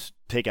can just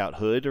take out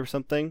Hood or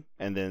something,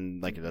 and then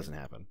it doesn't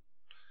happen.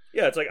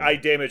 Yeah, it's like, I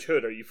damage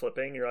Hood. Are you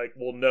flipping? You're like,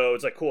 well, no.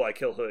 It's like, cool, I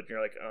kill Hood. And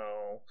you're like,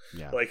 oh.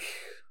 Yeah. Like,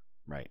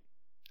 Right.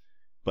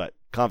 But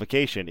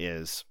Convocation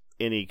is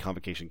any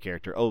Convocation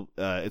character.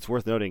 It's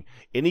worth noting,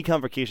 any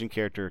Convocation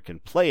character can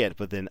play it,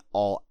 but then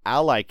all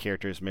ally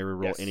characters may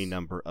reroll Yes. any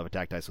number of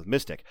attack dice with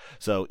Mystic.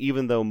 So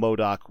even though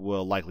MODOK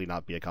will likely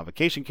not be a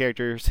Convocation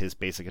character, his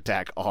basic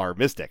attack are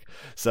Mystic.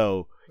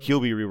 So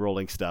he'll be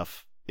rerolling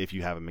stuff if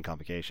you have him in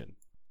Convocation.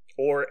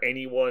 or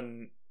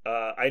anyone.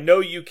 I know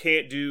you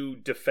can't do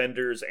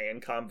Defenders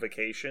and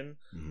Convocation,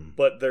 Mhm.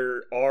 but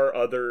there are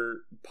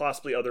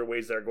possibly other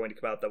ways that are going to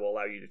come out that will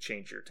allow you to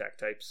change your attack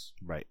types.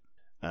 Right.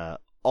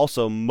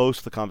 Also, most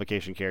of the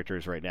Convocation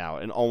characters right now,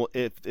 and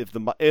if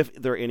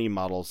there are any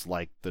models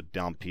like the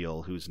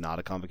Dampeel, who's not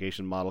a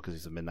Convocation model because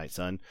he's a Midnight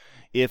Sun,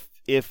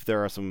 if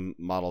there are some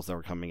models that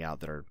are coming out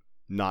that are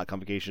not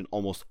Convocation,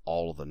 almost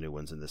all of the new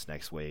ones in this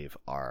next wave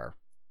are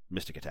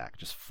Mystic Attack,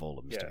 just full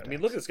of Mystic Yeah, attacks. I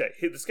mean, look at this guy.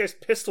 This guy's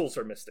pistols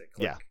are Mystic.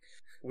 Like, Yeah.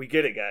 we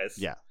get it, guys.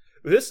 Yeah.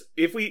 This,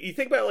 you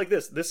think about it like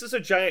this is a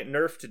giant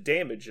nerf to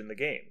damage in the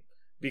game.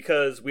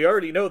 Because we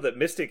already know that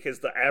Mystic is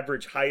the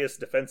average highest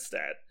defense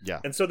stat.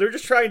 Yeah. And so they're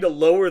just trying to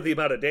lower the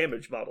amount of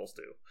damage models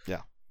do.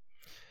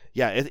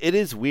 Yeah, it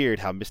is weird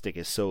how Mystic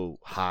is so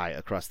high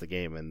across the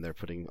game, and they're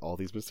putting all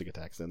these Mystic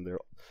attacks in.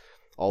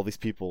 All these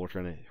people are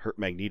trying to hurt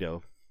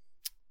Magneto.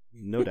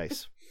 No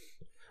dice.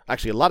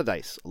 Actually, a lot of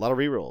dice, a lot of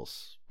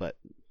rerolls, but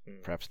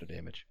perhaps no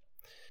damage.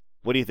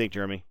 What do you think,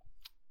 Jeremy?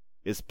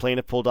 Is playing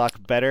a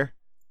Poldark better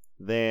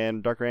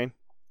than Dark Reign?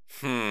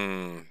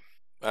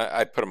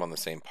 I'd put them on the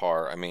same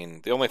par. I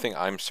mean, the only thing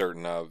I'm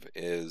certain of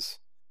is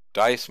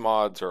dice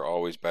mods are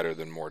always better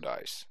than more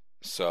dice.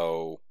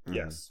 So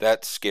Yes.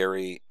 that's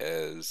scary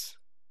as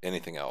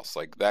anything else.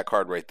 Like, that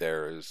card right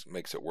there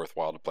makes it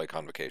worthwhile to play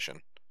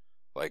Convocation.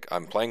 Like,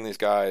 I'm playing these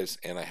guys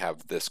and I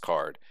have this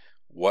card.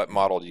 What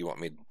model do you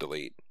want me to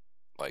delete?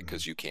 Like,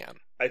 because you can.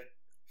 I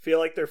feel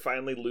like they're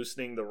finally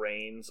loosening the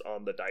reins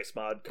on the dice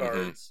mod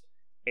cards,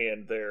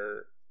 and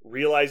they're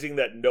realizing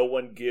that no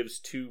one gives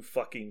 2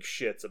 fucking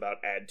shits about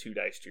add 2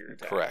 dice to your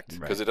attack. Correct.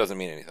 Because it doesn't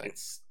mean anything.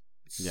 It's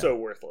so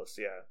worthless,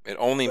 yeah. It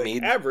only Like,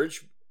 means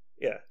average,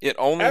 yeah. it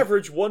only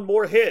Average 1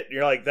 more hit.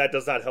 You're like, that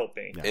does not help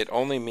me. Yeah. it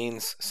only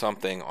means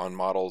something on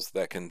models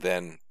that can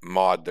then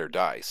mod their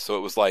dice. So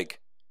it was like,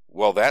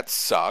 well, that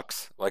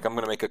sucks. Like, I'm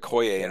going to make a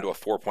Koye into a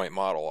 4-point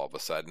model all of a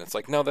sudden. It's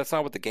like, no, that's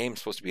not what the game's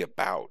supposed to be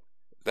about.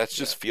 That's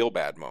just feel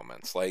bad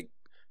moments. Like,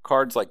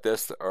 cards like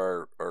this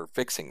are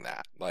fixing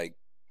that. Like,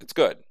 it's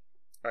good.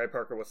 All right,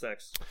 Parker, what's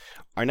next?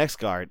 Our next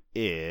card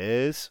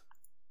is...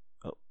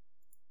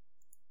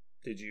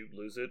 Did you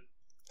lose it?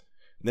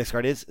 Next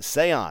card is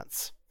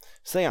Seance.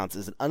 Seance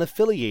is an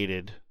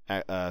unaffiliated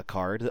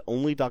card that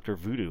only Dr.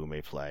 Voodoo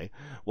may play.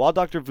 While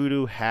Dr.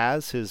 Voodoo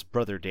has his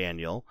brother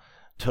Daniel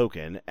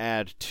token,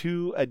 add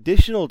 2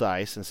 additional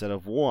dice instead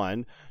of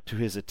 1 to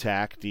his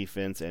attack,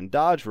 defense, and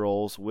dodge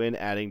rolls when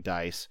adding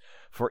dice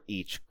for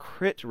each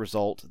crit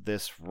result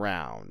this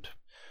round.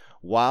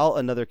 While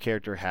another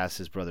character has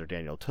his brother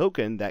Daniel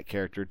token, that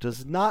character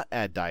does not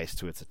add dice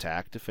to its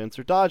attack, defense,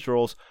 or dodge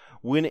rolls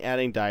when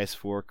adding dice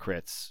for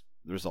crits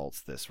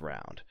results this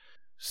round.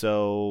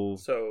 So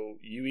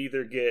you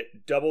either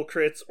get double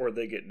crits or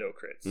they get no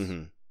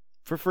crits.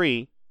 For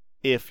free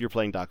if you're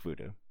playing Doc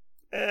Voodoo.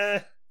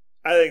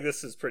 I think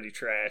this is pretty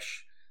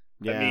trash.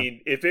 Yeah. I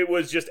mean, if it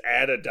was just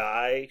add a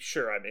die,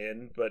 sure, I'm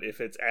in. But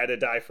if it's add a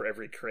die for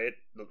every crit,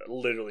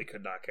 literally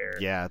could not care.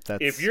 Yeah,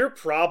 that's... If your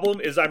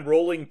problem is I'm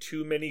rolling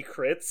too many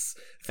crits,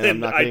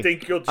 And then I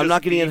think you'll just I'm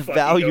not getting be enough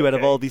fucking value out of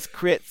okay. all these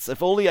crits.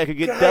 If only I could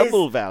get Guys,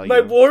 double value.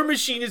 My War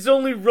Machine is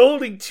only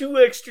rolling 2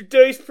 extra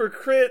dice per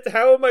crit.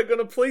 How am I going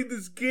to play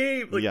this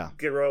game? Like, Yeah.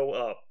 grow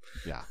up.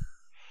 Yeah.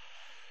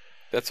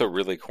 That's a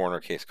really corner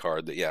case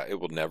card that, it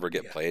will never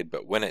get played.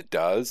 But when it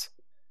does,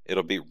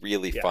 it'll be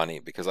really funny,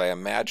 because I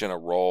imagine a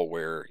role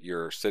where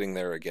you're sitting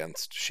there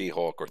against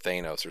She-Hulk or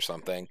Thanos or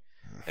something,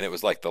 and it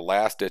was like the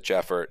last-ditch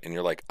effort, and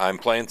you're like, I'm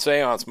playing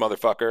Seance,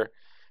 motherfucker.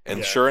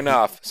 And sure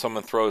enough,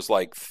 someone throws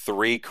like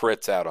 3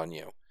 crits out on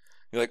you.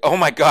 You're like, oh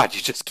my god,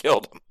 you just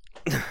killed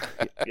him.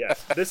 Yeah,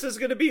 this is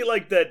going to be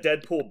like that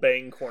Deadpool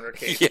Bane corner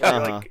case. Yeah.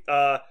 Where you're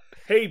like,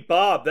 hey,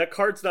 Bob, that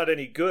card's not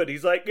any good.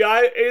 He's like, yeah,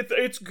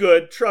 it's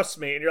good, trust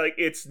me. And you're like,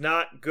 it's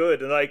not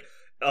good. And like,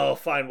 oh,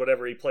 fine,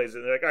 whatever, he plays it.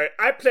 And they're like, all right,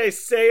 I play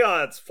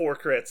Seance 4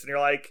 crits. And you're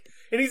like,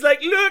 and he's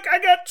like, look, I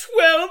got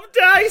 12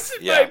 dice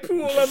in my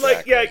pool. I'm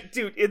like, yeah,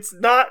 dude,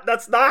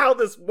 that's not how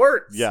this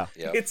works. Yeah.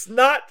 Yep. It's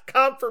not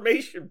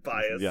confirmation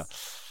bias. Yeah.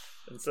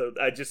 And so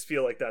I just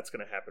feel like that's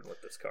going to happen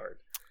with this card.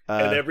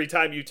 And every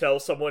time you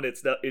tell someone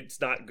it's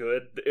not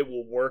good, it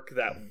will work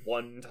that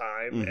one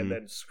time and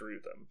then screw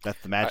them.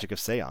 That's the magic of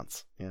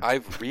Seance. Yeah.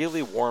 I've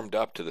really warmed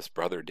up to this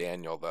Brother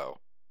Daniel, though.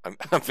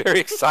 I'm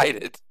very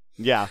excited.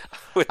 Yeah.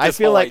 With this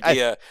whole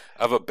idea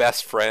of a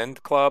best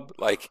friend club.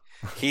 Like,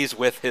 he's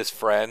with his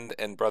friend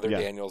and Brother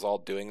Daniel's all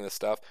doing this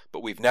stuff,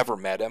 but we've never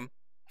met him.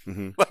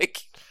 Mm-hmm.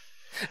 Like,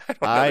 I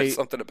don't know, there's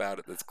something about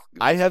it that's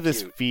I have cute.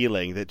 this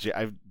feeling that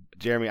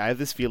Jeremy, I have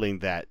this feeling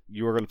that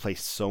you are going to play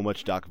so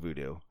much Doc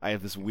Voodoo. I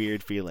have this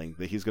weird feeling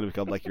that he's going to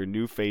become like your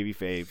new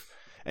fave,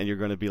 and you're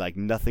going to be like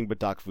nothing but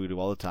Doc Voodoo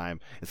all the time.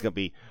 It's going to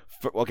be,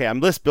 okay, I'm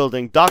list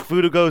building, Doc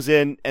Voodoo goes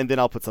in, and then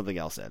I'll put something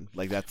else in.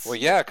 Like that's. Well,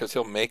 yeah, because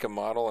he'll make a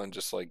model and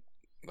just like,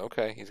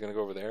 okay, he's going to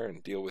go over there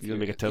and deal with you.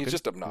 Make a token? He's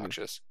just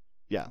obnoxious.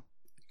 Yeah.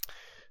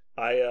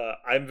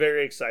 I'm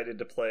very excited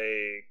to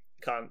play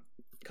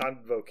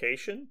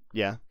Convocation.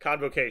 Yeah.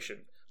 Convocation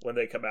when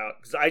they come out,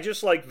 because I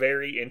just like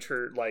very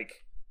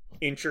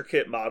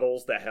intricate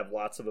models that have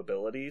lots of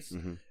abilities.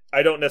 Mm-hmm.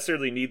 I don't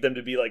necessarily need them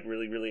to be like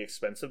really, really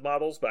expensive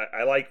models, but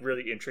I like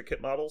really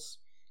intricate models.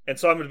 And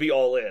so I'm going to be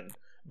all in.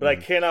 But I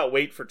cannot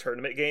wait for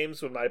tournament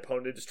games when my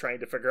opponent is trying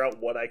to figure out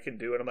what I can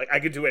do. And I'm like,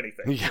 I can do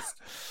anything. Yeah.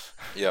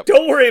 Yep.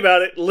 Don't worry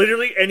about it.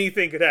 Literally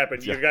anything could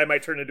happen. Your guy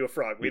might turn into a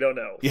frog. We don't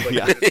know. Yeah. Like, you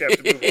just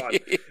have to move on.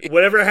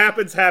 Whatever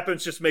happens.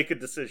 Just make a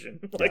decision.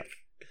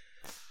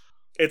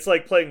 It's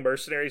like playing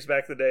Mercenaries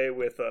back in the day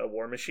with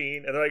War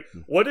Machine, and they're like,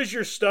 what does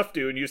your stuff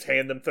do? And you just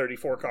hand them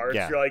 34 cards.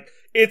 Yeah. You're like,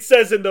 it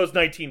says in those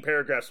 19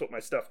 paragraphs what my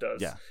stuff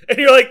does. Yeah. And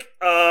you're like,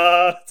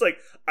 it's like,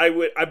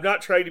 I'm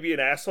not trying to be an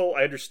asshole.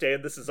 I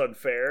understand this is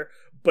unfair,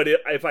 but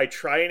if I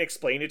try and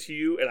explain it to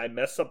you and I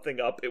mess something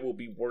up, it will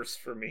be worse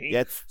for me.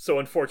 Yeah, so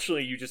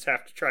unfortunately, you just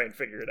have to try and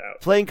figure it out.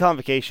 Playing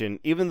Convocation,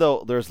 even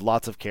though there's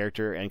lots of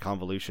character and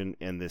convolution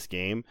in this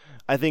game,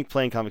 I think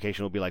playing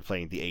Convocation will be like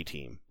playing the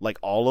A-Team. Like,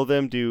 all of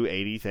them do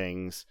 80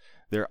 things.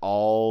 They're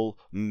all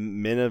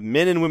men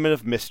and women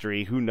of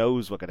mystery. Who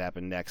knows what could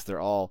happen next?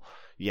 They're all,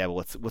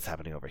 well, what's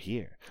happening over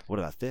here? What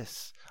about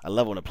this? I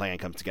love when a plan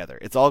comes together.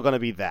 It's all going to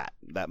be that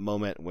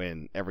moment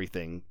when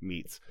everything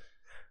meets.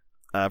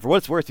 For what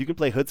it's worth, you can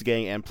play Hood's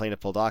Gang and Plaintiff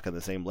Poldark on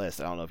the same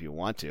list. I don't know if you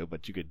want to,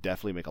 but you could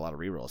definitely make a lot of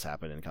rerolls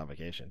happen in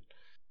Convocation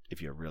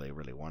if you really,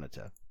 really wanted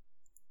to.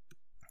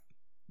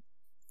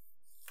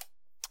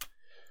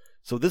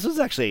 So this was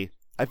actually,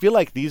 I feel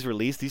like these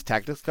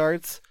tactics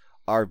cards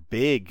are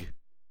big,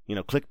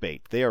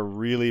 clickbait. They are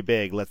really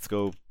big. Let's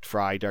go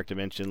try Dark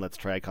Dimension. Let's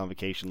try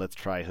Convocation. Let's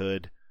try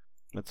Hood.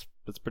 That's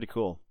pretty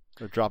cool.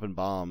 They're dropping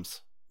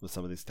bombs with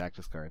some of these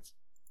tactics cards.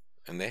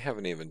 And they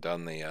haven't even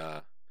done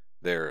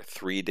their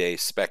 3-day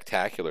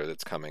spectacular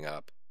that's coming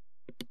up.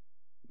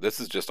 This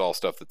is just all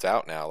stuff that's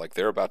out now. Like,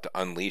 they're about to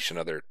unleash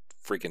another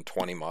freaking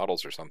 20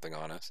 models or something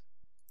on us.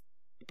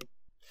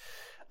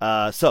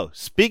 So,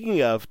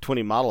 speaking of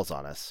 20 models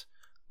on us,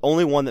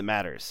 only one that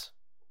matters.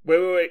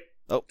 Wait.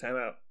 Oh. Time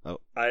out. Oh.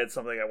 I had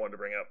something I wanted to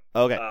bring up.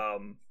 Okay.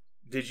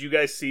 Did you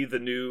guys see the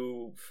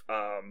new,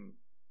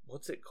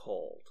 what's it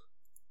called?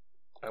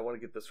 I want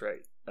to get this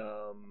right.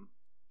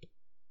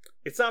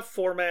 It's not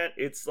format,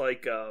 it's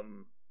like,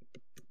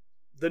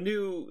 the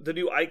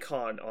new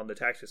icon on the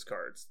tactics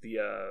cards, the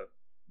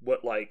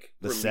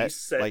release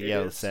set like,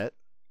 is. The set,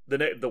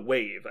 the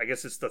wave. I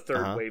guess it's the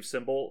third wave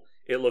symbol.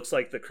 It looks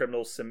like the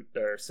criminal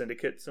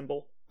syndicate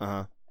symbol.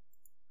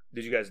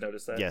 Did you guys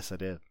notice that? Yes, I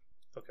did.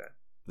 Okay,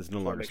 there's no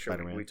longer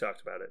Spider-Man. We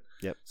talked about it.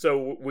 Yep.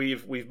 So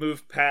we've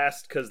moved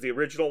past, because the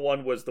original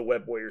one was the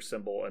Web Warrior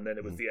symbol, and then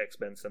it was the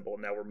X-Men symbol.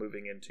 And now we're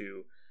moving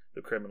into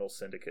the criminal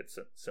syndicate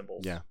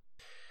symbols. Yeah.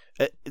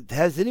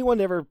 Has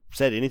anyone ever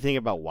said anything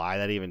about why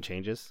that even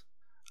changes?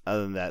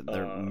 Other than that,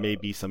 there may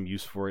be some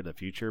use for it in the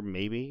future,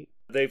 maybe?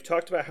 They've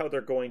talked about how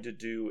they're going to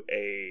do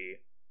a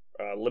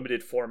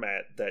limited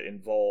format that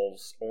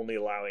involves only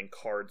allowing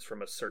cards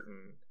from a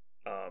certain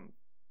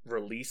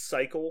release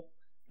cycle.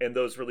 And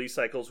those release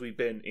cycles we've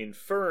been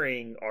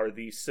inferring are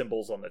these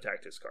symbols on the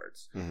tactics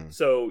cards. Mm-hmm.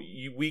 So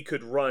we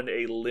could run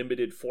a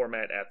limited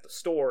format at the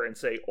store and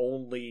say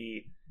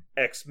only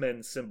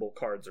X-Men symbol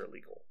cards are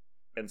legal.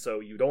 And so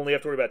you'd only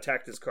have to worry about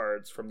tactics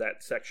cards from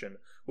that section,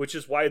 which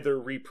is why they're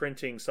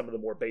reprinting some of the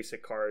more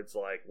basic cards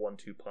like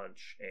 1-2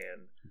 Punch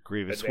and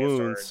Grievous Advanced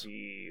Wounds,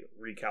 R&D,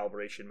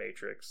 Recalibration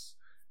Matrix,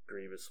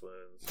 Grievous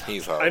Wounds.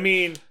 Evo. I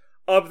mean,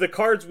 of the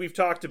cards we've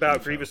talked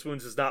about, Grievous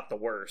Wounds is not the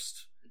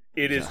worst.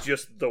 It is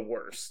just the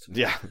worst.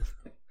 Yeah.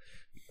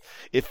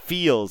 It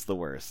feels the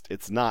worst.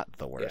 It's not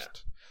the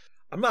worst. Yeah.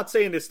 I'm not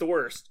saying it's the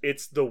worst.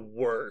 It's the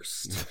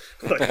worst.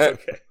 Like,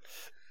 okay.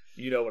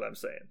 You know what I'm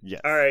saying.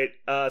 Yes. All right.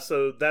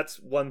 So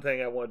that's one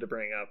thing I wanted to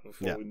bring up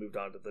before we moved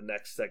on to the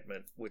next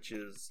segment, which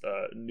is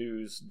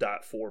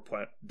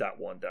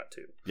news.4.1.2.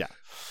 Yeah.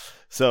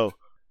 So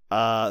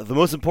the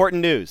most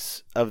important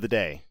news of the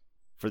day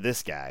for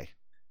this guy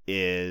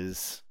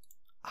is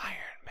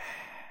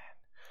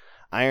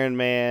Iron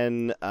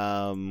Man,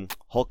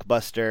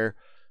 Hulkbuster,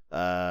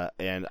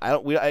 and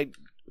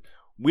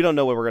we don't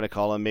know what we're going to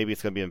call him. Maybe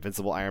it's going to be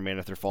Invincible Iron Man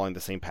if they're following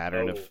the same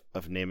pattern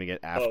of naming it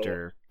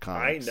after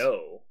comics. I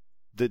know.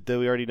 Did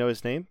we already know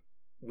his name?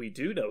 We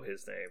do know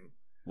his name.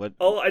 What?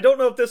 Oh, I don't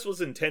know if this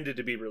was intended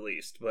to be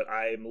released, but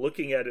I'm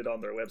looking at it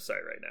on their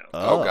website right now.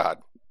 Oh God.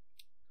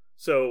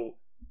 So,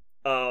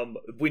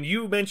 when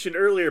you mentioned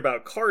earlier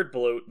about card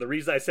bloat, the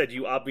reason I said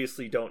you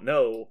obviously don't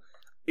know,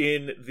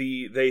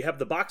 they have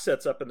the box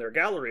sets up in their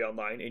gallery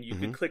online, and you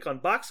can click on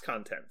box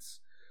contents.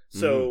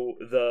 So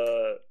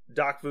the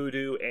Doc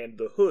Voodoo and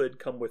the Hood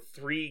come with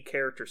 3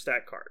 character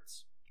stat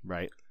cards.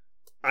 Right.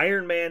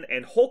 Iron Man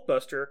and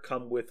Hulkbuster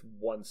come with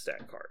 1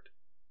 stat card.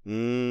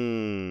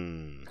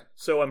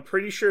 So I'm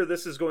pretty sure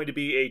this is going to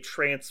be a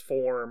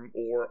transform,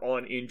 or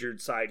on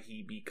injured side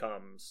he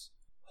becomes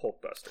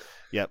Hulkbuster.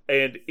 Yep.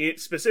 And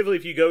it specifically,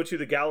 if you go to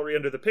the gallery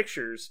under the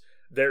pictures,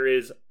 there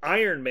is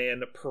Iron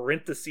Man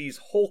parentheses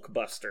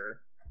Hulkbuster,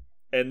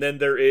 and then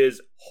there is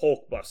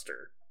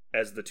Hulkbuster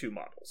as the 2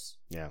 models.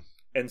 Yeah.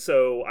 And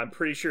so I'm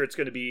pretty sure it's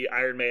going to be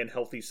Iron Man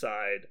healthy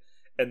side,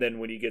 and then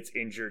when he gets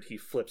injured, he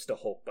flips to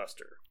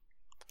Hulkbuster.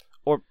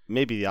 Or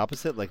maybe the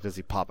opposite. Like, does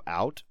he pop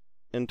out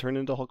and turn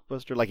into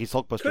Hulkbuster? Like, he's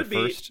Hulkbuster Could be.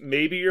 first.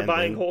 Maybe you're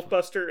buying then...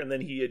 Hulkbuster, and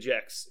then he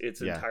ejects.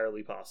 It's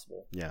entirely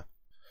possible. Yeah.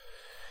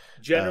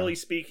 Generally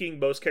speaking,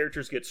 most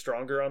characters get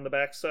stronger on the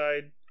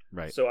backside.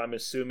 Right. So I'm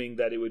assuming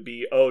that it would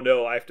be, oh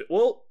no, I have to...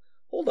 Well,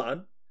 hold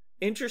on.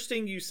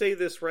 Interesting you say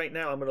this right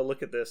now. I'm going to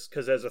look at this,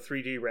 because as a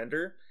 3D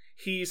render...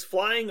 He's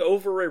flying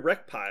over a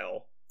wreck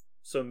pile,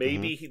 so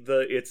maybe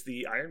it's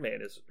the Iron Man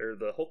or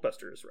the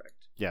Hulkbuster is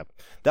wrecked. Yeah,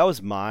 that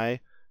was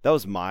my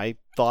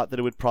thought that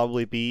it would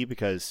probably be,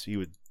 because he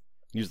would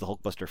use the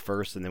Hulkbuster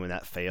first, and then when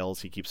that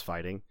fails, he keeps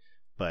fighting.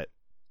 But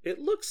it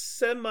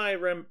looks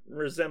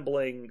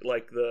resembling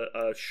like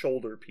the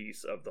shoulder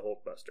piece of the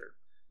Hulkbuster.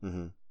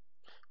 Mm-hmm.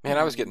 Man,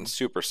 I was getting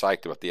super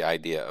psyched about the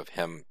idea of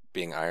him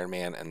being Iron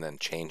Man and then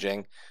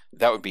changing.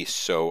 That would be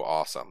so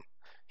awesome.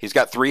 He's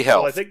got 3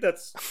 health. Well, I think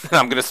that's...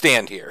 I'm going to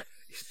stand here.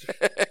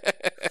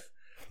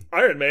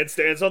 Iron Man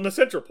stands on the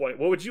central point.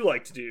 What would you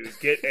like to do?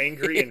 Get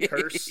angry and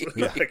curse?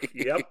 Like,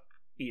 yep,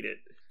 eat it.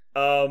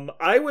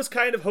 I was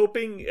kind of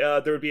hoping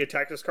there would be a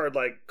tactics card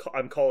like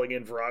I'm calling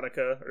in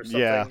Veronica or something.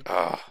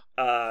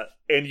 Yeah.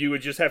 And you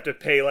would just have to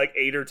pay like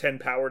 8 or 10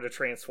 power to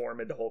transform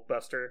into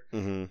Hulkbuster.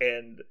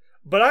 Mm-hmm.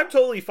 But I'm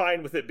totally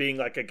fine with it being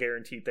like a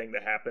guaranteed thing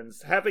that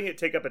happens. Having it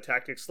take up a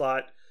tactics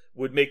slot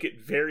would make it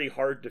very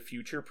hard to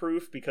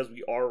future-proof, because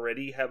we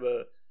already have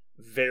a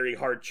very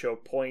hard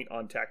choke point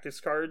on tactics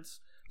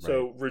cards.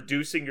 So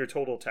reducing your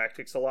total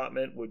tactics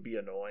allotment would be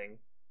annoying.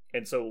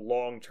 And so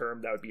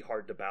long-term, that would be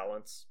hard to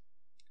balance.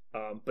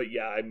 But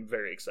yeah, I'm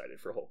very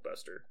excited for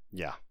Hulkbuster.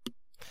 Yeah.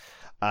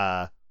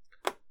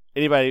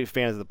 Anybody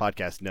fans of the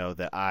podcast know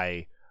that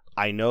I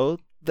know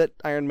that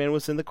Iron Man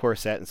was in the core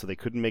set, and so they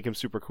couldn't make him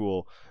super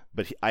cool,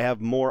 but I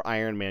have more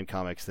Iron Man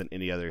comics than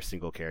any other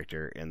single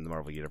character in the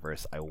Marvel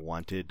Universe. I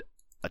wanted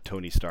a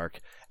Tony Stark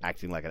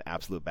acting like an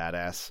absolute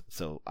badass,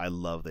 so I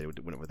love they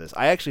went with this.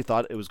 I actually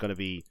thought it was going to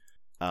be...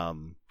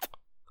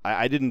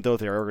 I didn't know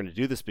they were going to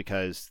do this,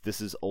 because this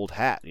is old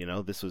hat, you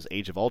know? This was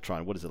Age of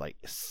Ultron. What is it, like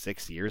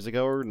 6 years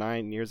ago or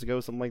 9 years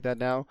ago, something like that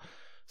now?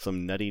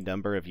 Some nutty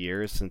number of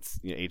years since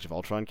Age of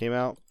Ultron came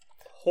out.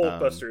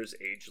 Hulkbuster is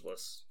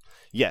ageless.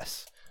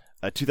 Yes.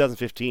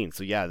 2015.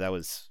 So yeah, that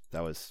was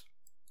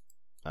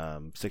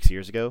 6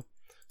 years ago.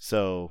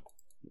 So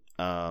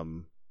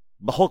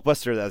but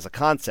Hulkbuster as a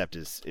concept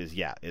is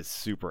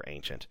super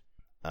ancient.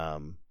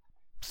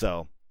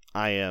 So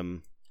I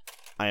am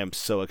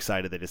so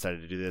excited they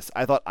decided to do this.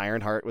 I thought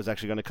Ironheart was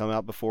actually going to come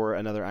out before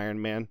another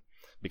Iron Man,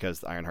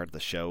 because Ironheart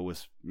the show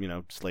was,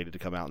 slated to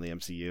come out in the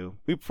MCU.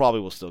 We probably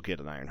will still get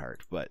an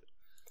Ironheart, but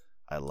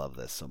I love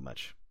this so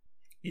much.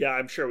 Yeah,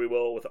 I'm sure we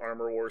will, with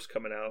Armor Wars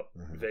coming out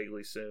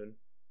vaguely soon.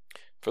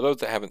 For those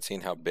that haven't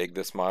seen how big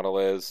this model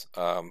is,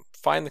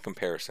 find the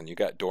comparison. You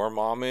got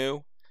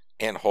Dormammu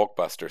and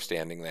Hulkbuster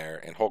standing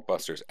there, and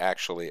Hulkbuster's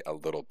actually a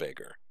little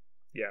bigger.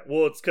 Yeah,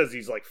 well, it's because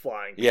he's like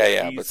flying.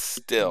 Yeah, he's but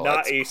still,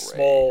 not that's a crazy.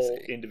 Small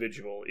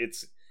individual.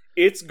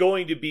 It's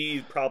going to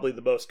be probably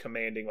the most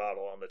commanding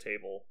model on the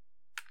table.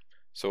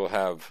 So we'll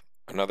have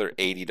another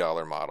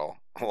 $80 model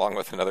along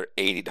with another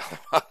 $80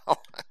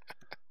 model.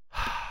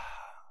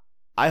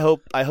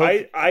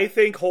 I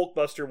think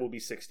Hulkbuster will be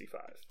 $65.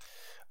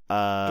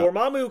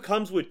 Dormammu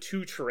comes with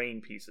 2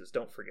 terrain pieces.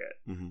 Don't forget.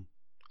 Mm-hmm.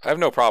 I have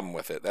no problem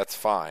with it. That's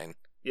fine.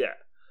 Yeah.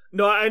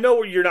 No, I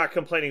know you're not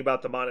complaining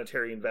about the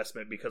monetary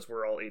investment, because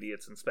we're all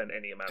idiots and spend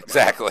any amount of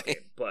money. Exactly.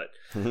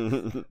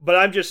 But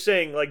I'm just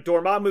saying, like,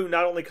 Dormammu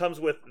not only comes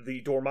with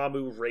the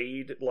Dormammu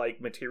raid like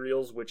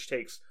materials, which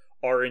takes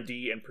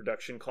R&D and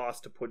production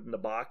costs to put in the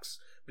box,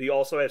 but he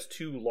also has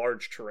 2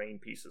 large terrain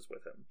pieces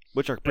with him,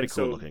 which are pretty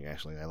cool looking.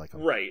 Actually, I like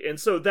them. Right, and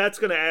so that's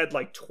going to add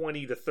like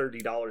 $20 to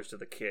 $30 to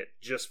the kit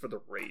just for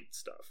the raid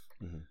stuff,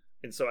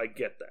 and so I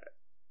get that.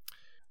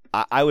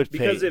 I would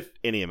pay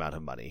any amount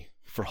of money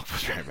for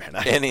Hulkbuster Man.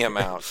 Any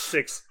amount.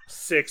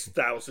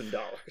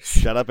 $6,000.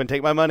 Shut up and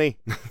take my money.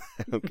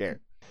 I don't care.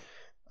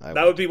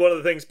 That would be one of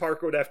the things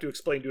Parker would have to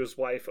explain to his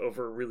wife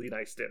over a really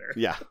nice dinner.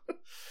 Yeah.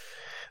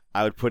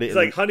 I would put it It's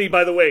like, honey,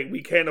 by the way,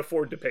 we can't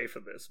afford to pay for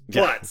this.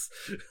 But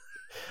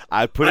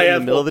I'd put it in the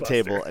middle of the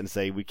table and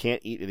say, we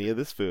can't eat any of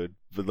this food,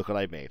 but look what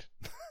I made.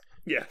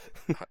 Yeah.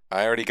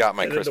 I already got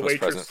my And then the Christmas waitress-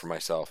 present for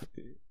myself.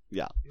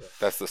 Yeah.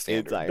 That's the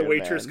standard. Iron The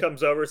waitress Man.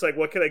 comes over. It's like,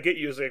 what can I get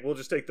you? It's like, we'll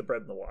just take the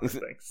bread and the water.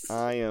 Thanks.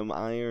 I am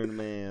Iron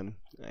Man.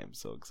 I am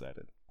so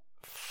excited.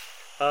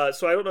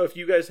 So I don't know if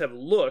you guys have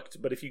looked,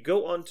 but if you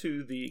go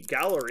onto the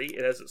gallery,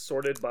 it has it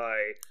sorted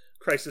by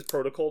Crisis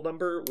Protocol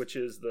number, which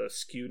is the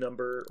SKU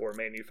number or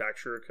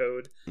manufacturer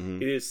code. Mhm.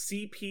 It is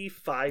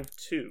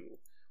CP52,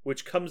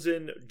 which comes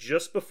in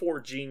just before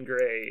Jean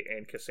Grey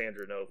and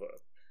Cassandra Nova.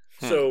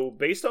 So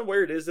based on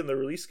where it is in the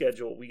release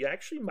schedule, we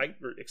actually might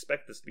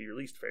expect this to be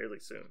released fairly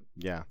soon.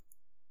 Yeah.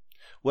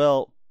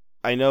 Well,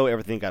 I know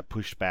everything got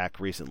pushed back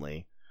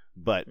recently,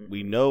 but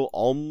we know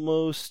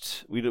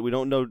almost we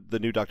don't know the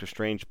new Doctor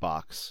Strange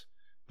box,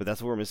 but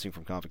that's what we're missing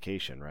from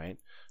Convocation, right?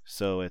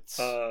 So it's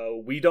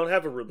We don't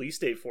have a release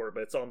date for it,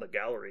 but it's on the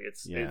gallery.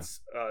 It's Yeah.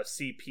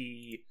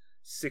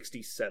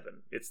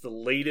 CP67. It's the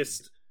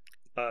latest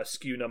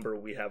SKU number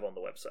we have on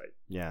the website.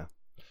 yeah.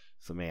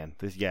 So man,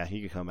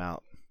 he could come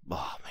out.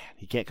 Oh man,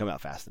 he can't come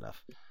out fast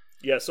enough.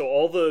 Yeah, so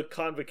all the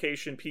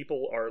Convocation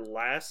people are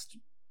last.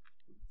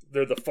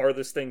 They're the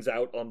farthest things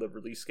out on the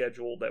release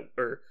schedule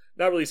or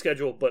not release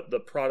schedule, but the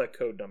product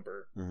code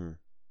number, Mm-hmm.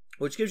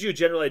 which gives you a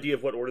general idea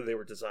of what order they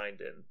were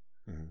designed in.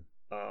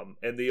 Mm-hmm.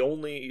 And the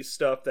only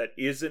stuff that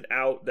isn't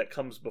out that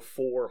comes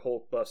before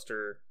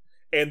Hulkbuster,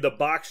 and the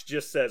box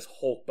just says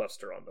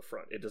Hulkbuster on the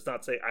front. It does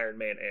not say Iron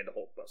Man and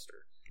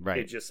Hulkbuster. Right.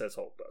 It just says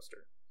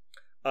Hulkbuster.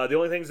 The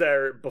only things that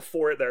are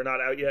before it that are not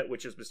out yet,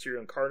 which is Mysterio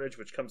and Carnage,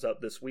 which comes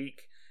out this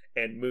week,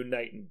 and Moon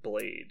Knight and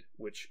Blade,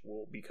 which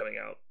will be coming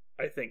out,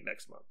 I think,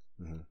 next month.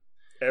 Mm-hmm.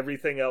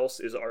 Everything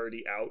else is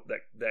already out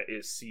that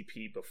is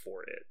CP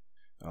before it.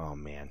 Oh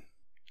man.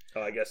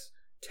 I guess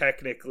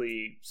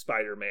technically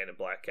Spider-Man and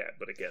Black Cat,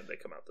 but again, they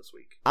come out this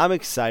week. I'm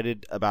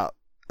excited about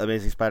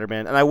Amazing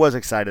Spider-Man, and I was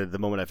excited the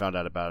moment I found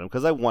out about him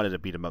because I wanted to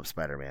beat him up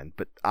Spider-Man.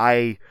 But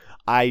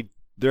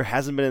there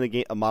hasn't been in the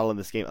game a model in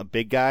this game, a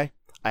big guy.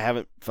 I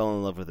haven't fallen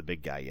in love with a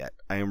big guy yet.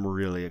 I am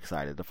really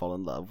excited to fall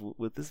in love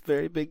with this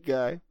very big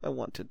guy. I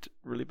want it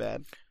really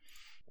bad.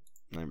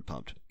 I'm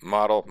pumped.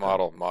 Model,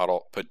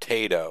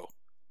 potato.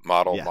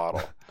 Model.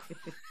 Yeah.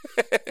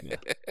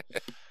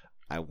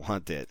 I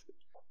want it.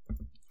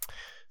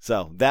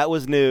 So that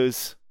was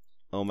news.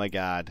 Oh my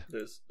god.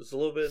 There's a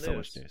little bit of So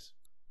news. much news.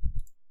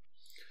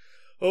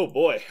 Oh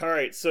boy. All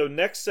right. So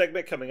next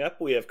segment coming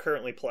up, we have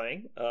currently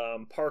playing.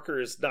 Parker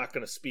is not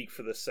going to speak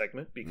for this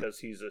segment because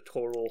he's a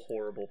total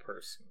horrible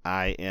person.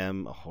 I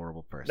am a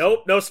horrible person.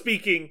 Nope. No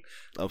speaking.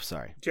 Oh,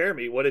 sorry.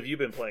 Jeremy, what have you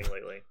been playing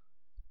lately?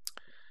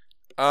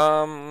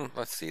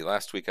 Let's see.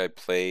 Last week I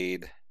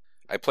played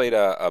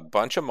a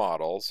bunch of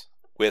models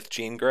with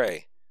Jean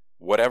Grey.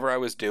 Whatever I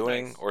was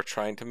doing Nice. or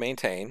trying to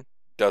maintain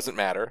doesn't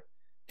matter.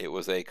 It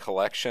was a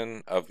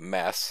collection of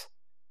mess,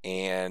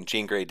 and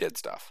Jean Grey did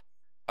stuff.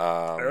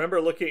 I remember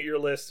looking at your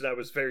list and I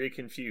was very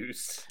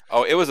confused.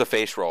 Oh, it was a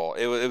face roll.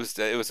 It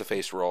was a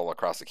face roll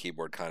across the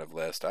keyboard kind of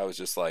list. I was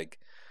just like,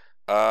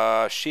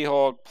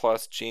 She-Hulk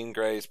plus Jean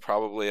Grey is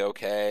probably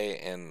okay,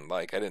 and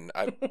like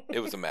it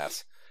was a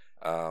mess.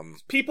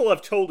 People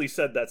have totally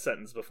said that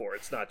sentence before.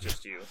 It's not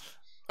just you.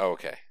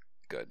 Okay,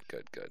 good.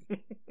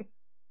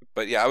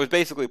 But yeah, I was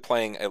basically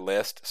playing a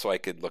list so I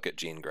could look at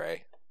Jean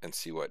Grey and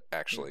see what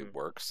actually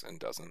works and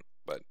doesn't.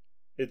 But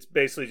It's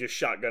basically just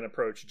shotgun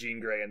approach, Jean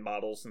Grey and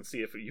models, and see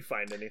if you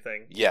find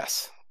anything.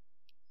 yes,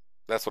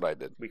 that's what I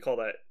did. We call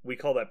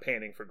that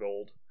panning for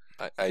gold.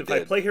 I If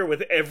did. I play here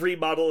with every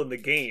model in the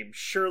game,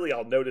 surely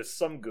I'll notice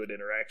some good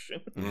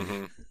interaction.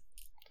 Mm-hmm.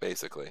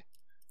 Basically.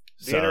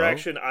 The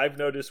interaction I've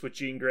noticed with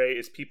Jean Grey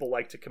is people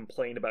like to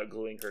complain about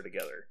gluing her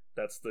together.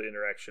 That's the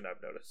interaction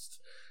I've noticed.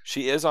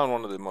 She is on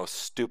one of the most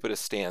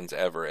stupidest stands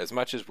ever. As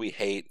much as we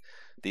hate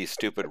these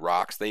stupid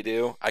rocks they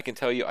do, I can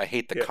tell you I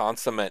hate the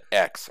consummate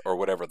X or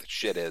whatever the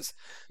shit is.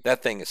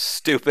 That thing is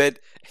stupid.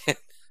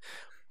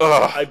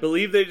 Ugh. I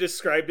believe they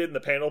described it in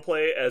the panel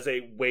play as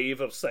a wave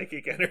of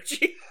psychic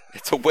energy.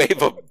 It's a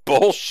wave of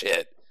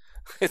bullshit.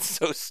 It's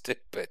so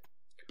stupid.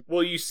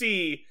 Well, you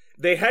see,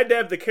 they had to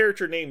have the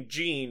character named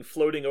Jean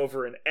floating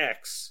over an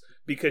X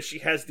because she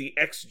has the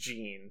X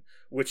gene,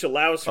 which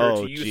allows her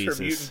to use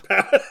her mutant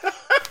power.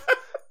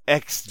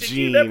 X Did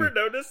gene. you never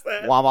notice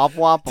that? Womp, womp,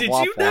 womp, Did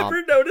womp, you womp.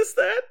 never notice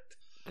that?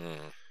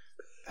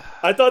 Mm.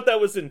 I thought that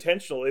was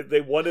intentional.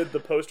 They wanted the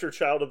poster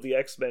child of the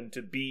X-Men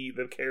to be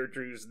the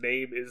character whose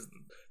name is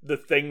the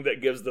thing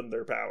that gives them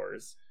their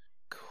powers.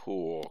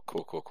 Cool.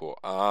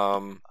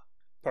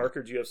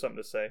 Parker, do you have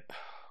something to say?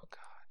 Oh god.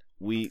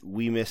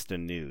 We missed a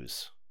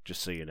news,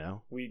 just so you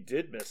know. We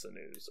did miss the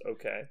news.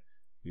 Okay.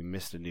 We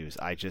missed a news.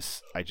 I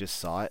just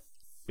saw it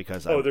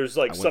because There's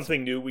like I went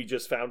something new we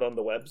just found on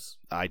the webs.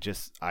 I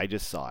just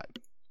saw it.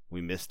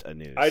 We missed a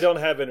news. I don't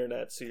have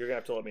internet, so you're gonna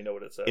have to let me know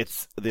what it says.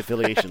 It's the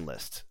affiliation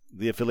list.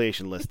 The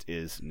affiliation list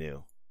is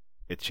new.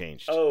 It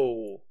changed.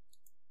 Oh,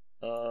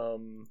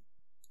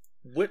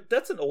 what?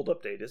 That's an old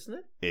update,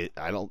 isn't it?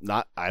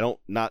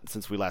 Not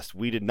since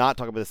we did not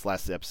talk about this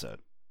last episode.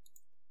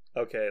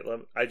 Okay,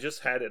 I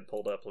just had it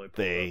pulled up. Let me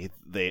pull it up.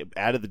 They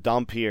added the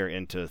Dompier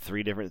into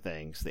 3 different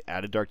things. They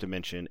added Dark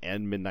Dimension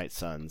and Midnight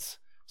Suns,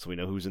 so we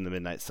know who's in the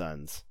Midnight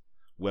Suns.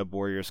 Web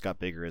Warriors got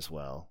bigger as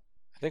well.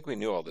 I think we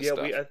knew all this Yeah,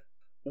 stuff.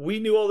 we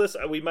knew all this.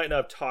 We might not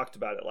have talked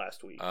about it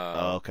last week.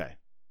 Oh,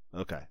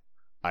 okay.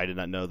 I did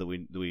not know that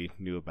we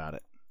knew about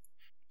it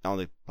on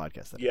the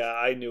podcast. Yeah,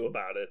 I knew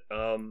about it.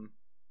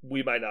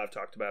 We might not have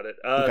talked about it.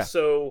 Okay.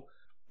 So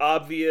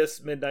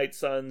obvious Midnight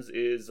Suns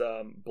is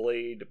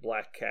Blade,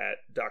 Black Cat,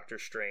 Doctor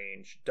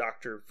Strange,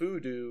 Doctor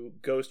Voodoo,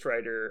 Ghost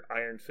Rider,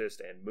 Iron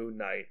Fist, and Moon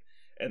Knight.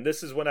 And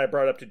this is when I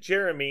brought up to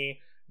Jeremy,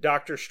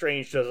 Doctor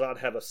Strange does not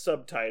have a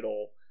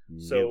subtitle,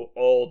 so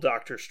all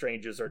Doctor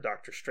Stranges are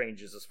Doctor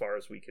Stranges as far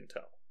as we can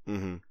tell.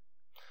 Mm-hmm.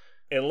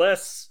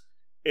 Unless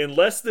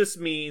this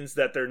means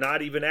that they're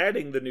not even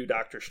adding the new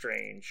Doctor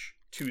Strange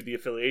to the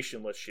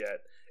affiliation list yet,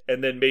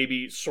 and then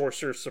maybe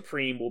Sorcerer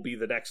Supreme will be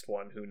the next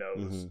one, who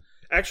knows. Mm-hmm.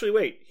 Actually,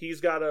 wait,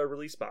 he's got a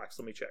release box.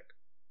 Let me check.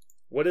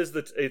 What is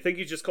I think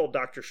he's just called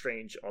Doctor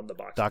Strange on the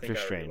box. Doctor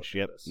Strange,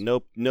 yep. This.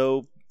 No.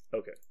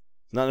 Okay.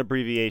 Not an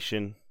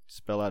abbreviation.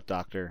 Spell out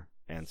Doctor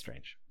and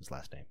Strange, his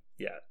last name.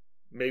 Yeah.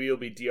 Maybe it'll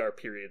be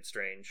Dr.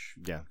 Strange.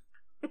 Yeah.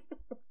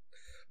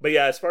 But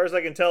yeah, as far as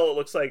I can tell, it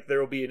looks like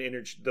there'll be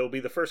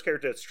the first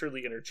character that's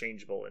truly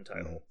interchangeable in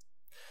title.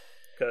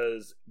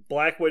 Because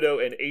Black Widow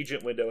and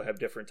Agent Widow have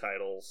different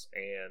titles,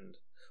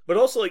 but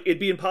also like it'd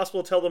be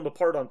impossible to tell them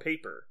apart on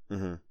paper.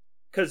 Mm-hmm.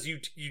 Because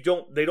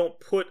they don't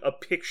put a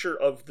picture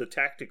of the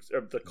tactics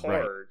of the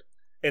card, right.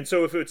 And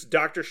so if it's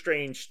Doctor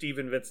Strange,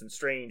 Stephen Vincent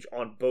Strange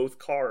on both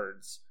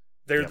cards,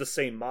 they're the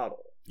same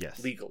model,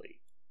 yes, legally,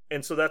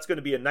 and so that's going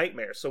to be a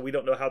nightmare. So we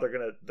don't know how they're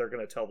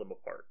gonna tell them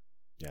apart.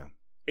 Yeah,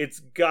 it's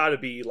got to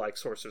be like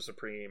Sorcerer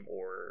Supreme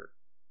or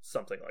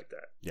something like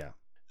that. Yeah,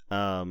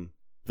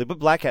 they put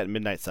Black Cat in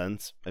Midnight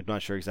Suns. I'm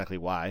not sure exactly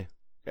why.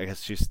 I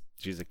guess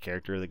she's a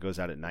character that goes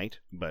out at night,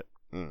 but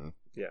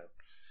yeah.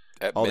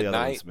 At all midnight? The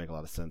other ones make a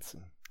lot of sense.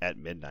 At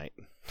midnight.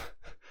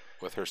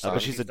 With her son.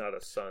 But she's not a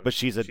son. But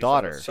she's a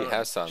daughter. She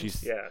has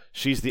sons.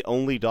 She's the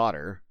only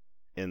daughter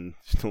in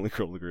the only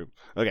girl in the group.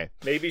 Okay.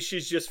 Maybe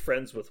she's just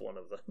friends with one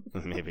of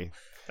them. Maybe.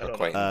 I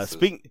don't know.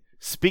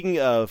 Speaking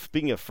of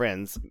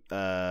friends,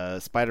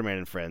 Spider-Man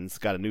and Friends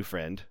got a new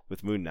friend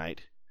with Moon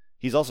Knight.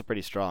 He's also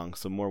pretty strong,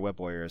 so more Web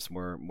Warriors,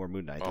 more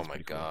Moon Knight. Oh my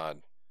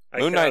god.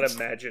 Cool. I cannot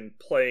imagine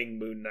playing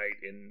Moon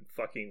Knight in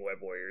fucking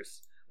Web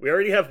Warriors. We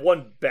already have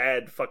one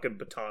bad fucking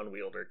baton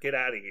wielder. Get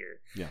out of here.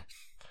 Yeah.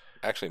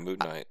 Actually, Moon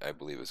Knight, I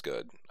believe, is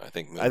good. I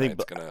think Moon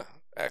Knight's going to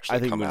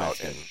actually come out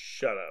and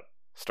shut up.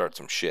 Start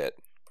some shit.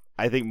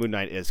 I think Moon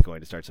Knight is going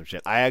to start some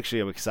shit. I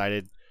actually am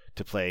excited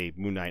to play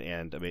Moon Knight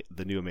and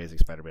the new Amazing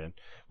Spider-Man.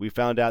 We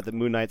found out that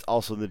Moon Knight's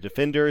also in the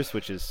Defenders,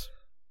 which is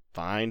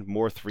fine.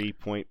 More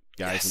 3-point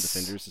guys in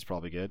Defenders is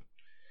probably good.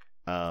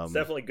 It's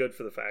definitely good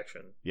for the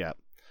faction. Yeah.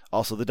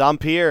 Also, the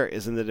Dhampir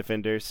is in the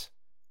Defenders.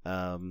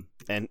 And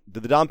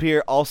the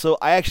Dhampir also,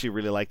 I actually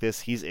really like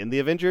this. He's in the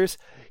Avengers.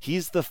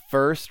 He's the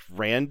first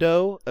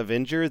rando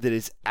Avenger that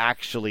is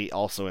actually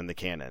also in the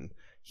canon.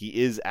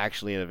 He is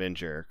actually an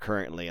Avenger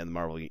currently in the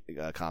Marvel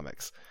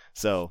comics.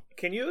 So,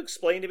 can you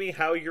explain to me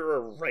how you're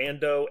a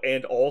rando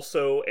and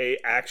also a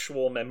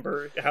actual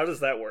member? How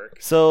does that work?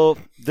 So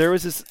there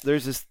was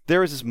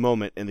this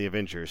moment in the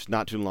Avengers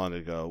not too long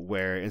ago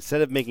where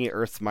instead of making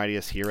Earth's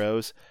mightiest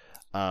heroes,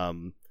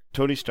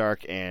 Tony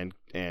Stark and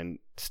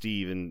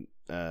Steve and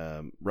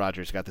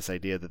Rogers got this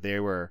idea that they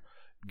were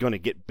going to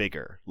get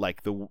bigger.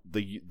 Like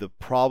the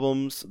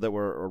problems that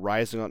were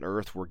arising on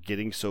Earth were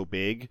getting so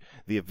big,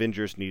 the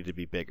Avengers needed to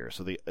be bigger.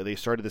 So they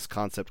started this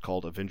concept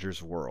called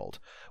Avengers World,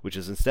 which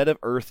is instead of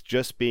Earth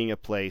just being a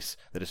place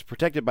that is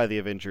protected by the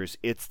Avengers,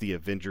 it's the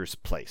Avengers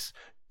place.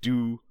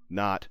 Do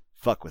not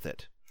fuck with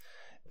it.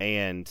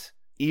 And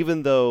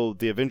even though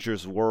the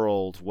Avengers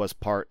World was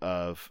part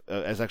of,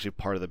 as actually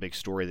part of the big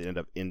story that ended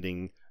up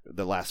ending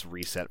the last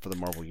reset for the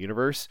Marvel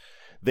Universe,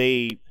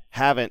 they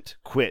haven't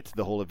quit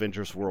the whole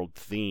Avengers World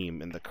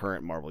theme in the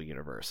current Marvel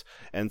Universe.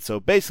 And so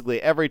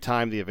basically every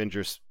time the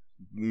Avengers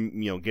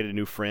get a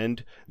new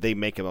friend, they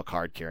make him a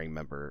card-carrying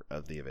member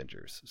of the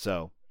Avengers.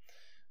 So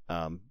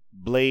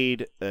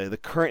Blade, the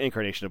current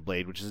incarnation of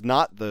Blade, which is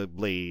not the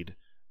Blade...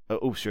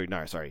 Ghost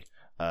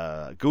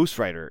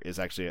Rider is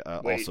actually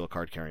also a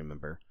card-carrying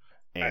member.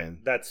 And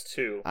that's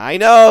 2. I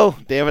know!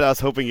 Damn it, I was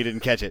hoping you didn't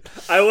catch it.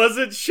 I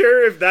wasn't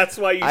sure if that's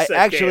why you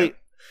said damn.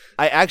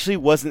 I actually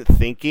wasn't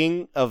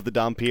thinking of the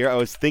Dhampir. I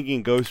was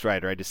thinking Ghost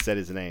Rider. I just said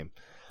his name.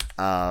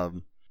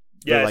 You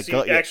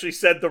actually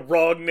said the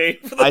wrong name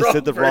for the I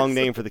said the wrong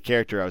name for the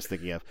character I was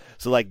thinking of.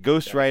 So,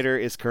 Ghost Rider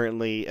is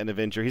currently an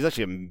Avenger. He's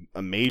actually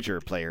a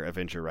major player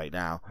Avenger right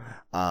now.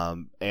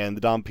 And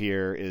the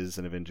Dhampir is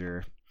an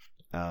Avenger.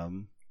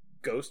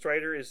 Ghost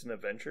Rider is an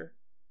Avenger?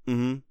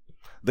 Mm-hmm.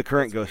 The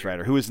current Ghost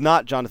Rider, who is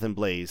not Jonathan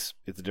Blaze.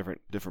 It's a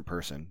different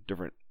person.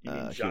 Different. You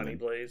mean Johnny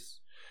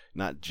Blaze?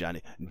 Not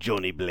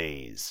Johnny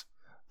Blaze.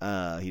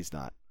 He's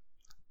not.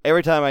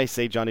 Every time I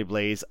say Johnny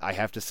Blaze, I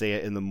have to say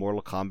it in the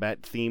Mortal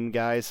Kombat theme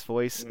guy's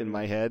voice in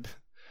my head.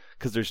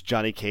 Because there's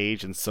Johnny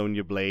Cage and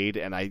Sonya Blade,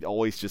 and I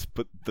always just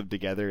put them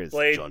together as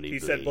Blade. Johnny He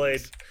Blaze. said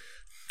Blade.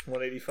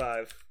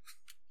 185.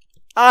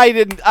 I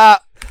didn't.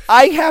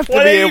 I have to be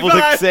able to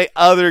 185. say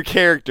other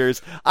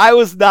characters. I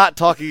was not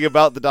talking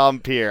about the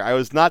Dompier. I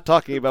was not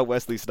talking about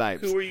Wesley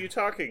Snipes. Who were you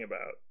talking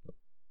about?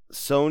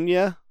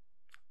 Sonya.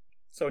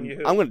 Sonya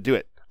who? I'm going to do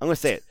it. I'm going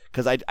to say it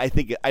because I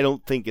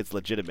don't think it's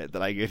legitimate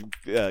that I get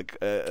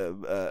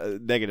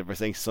negative for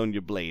saying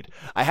Sonya Blade.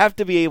 I have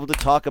to be able to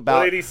talk about.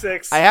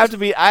 186. I have to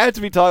be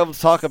able to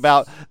talk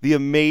about the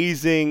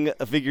amazing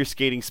figure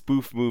skating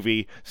spoof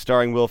movie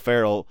starring Will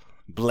Ferrell,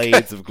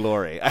 Blades of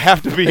Glory. I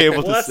have to be able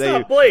Well, to that's say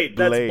not Blade.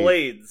 That's Blade.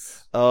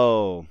 Blades.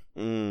 Oh,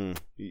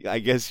 I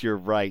guess you're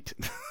right.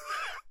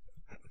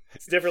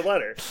 It's a different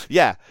letter.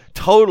 Yeah,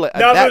 totally.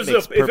 Now, that if makes it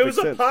was perfect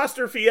sense.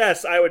 apostrophe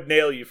S, I would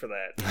nail you for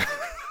that.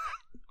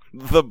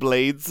 The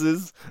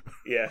Bladeses.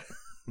 Yeah.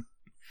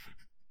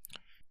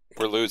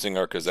 We're losing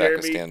our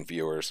Jeremy- Kazakhstan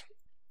viewers.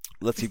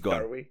 Let's keep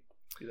Are going. we?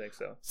 You think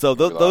so? So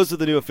We lost. those are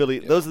the new Yeah.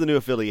 Those are the new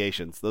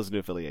affiliations. Those are new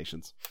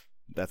affiliations.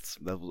 That's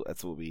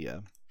what we.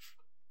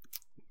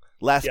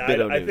 Last Yeah, bit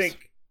of I news.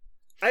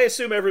 I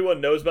assume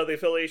everyone knows about the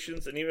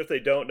affiliations, and even if they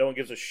don't, no one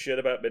gives a shit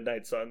about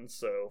Midnight Suns,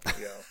 so,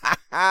 you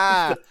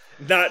know.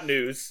 Not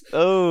news.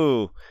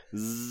 Oh,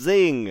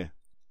 zing!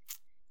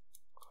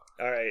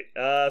 All right.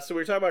 So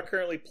we were talking about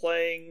currently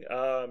playing.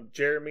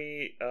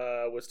 Jeremy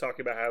was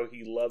talking about how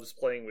he loves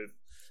playing with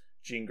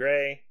Jean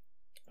Grey.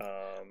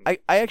 I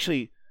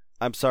actually,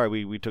 I'm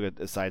sorry, we took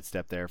a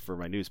sidestep there for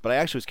my news, but I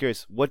actually was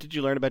curious. What did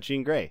you learn about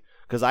Jean Grey?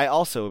 Because I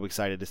also am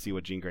excited to see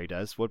what Jean Grey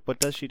does. What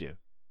does she do?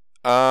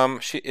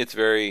 It's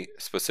very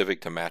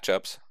specific to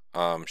matchups.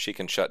 She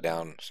can shut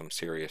down some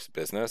serious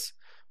business,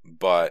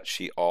 but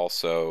she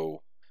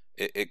also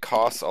it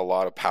costs a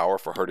lot of power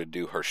for her to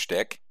do her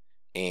shtick,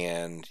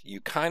 and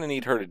you kind of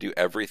need her to do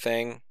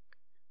everything.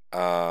 We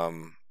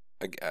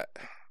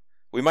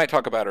might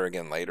talk about her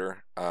again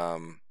later.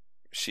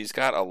 She's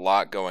got a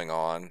lot going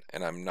on,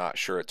 and I'm not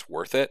sure it's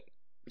worth it.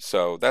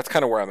 So that's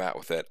kind of where I'm at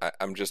with it.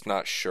 I'm just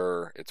not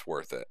sure it's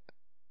worth it.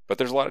 But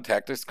there's a lot of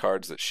tactics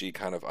cards that she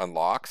kind of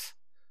unlocks.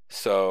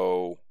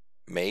 So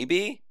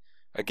maybe,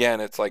 again,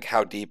 it's like,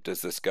 how deep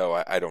does this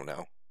go? I don't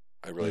know.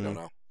 I really don't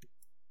know.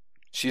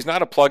 She's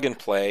not a plug and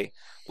play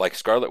like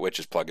Scarlet Witch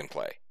is plug and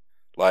play.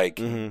 Like,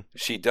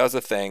 she does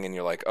a thing and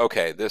you're like,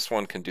 okay, this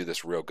one can do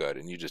this real good,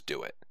 and you just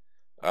do it.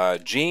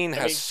 Jean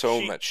has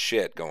much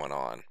shit going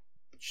on.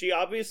 She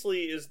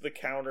obviously is the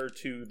counter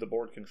to the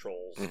board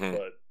controls, Mhm.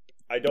 but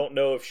I don't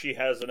know if she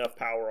has enough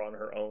power on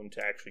her own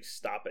to actually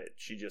stop it.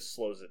 She just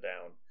slows it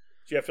down.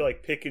 So you have to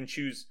like pick and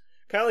choose.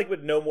 Kind of like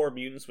with No More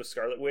Mutants with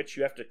Scarlet Witch,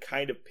 you have to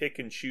kind of pick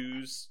and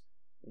choose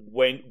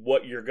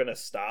what you're gonna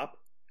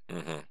stop.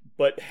 Mm-hmm.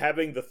 But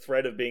having the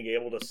threat of being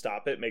able to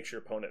stop it makes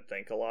your opponent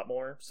think a lot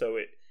more. So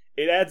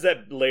it adds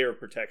that layer of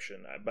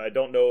protection. But I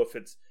don't know if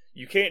it's...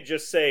 You can't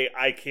just say,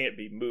 I can't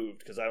be moved,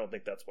 because I don't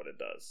think that's what it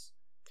does.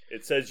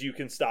 It says you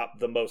can stop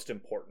the most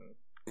important.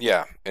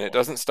 Yeah, and it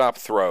doesn't stop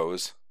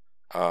throws.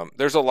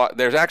 There's a lot.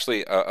 There's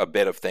actually a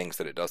bit of things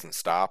that it doesn't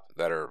stop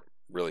that are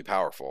really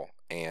powerful,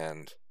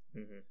 and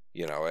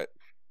you know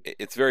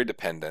it's very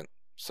dependent.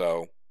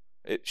 So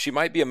she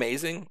might be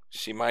amazing.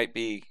 She might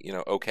be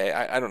okay.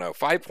 I don't know.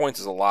 5 points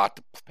is a lot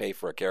to pay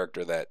for a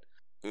character that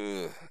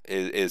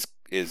is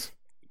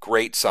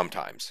great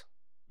sometimes.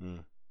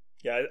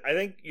 Yeah, I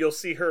think you'll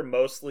see her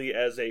mostly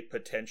as a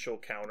potential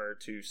counter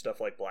to stuff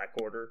like Black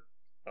Order.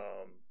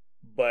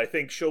 But I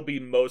think she'll be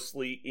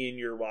mostly in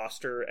your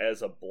roster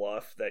as a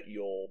bluff that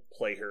you'll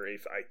play her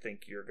if I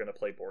think you're going to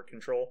play board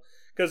control.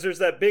 Because there's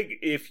that big,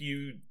 if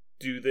you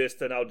do this,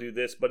 then I'll do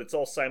this, but it's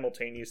all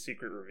simultaneous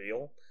secret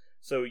reveal.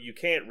 So you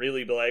can't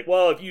really be like,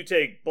 well, if you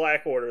take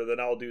Black Order,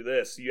 then I'll do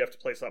this. You have to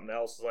play something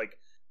else. It's like,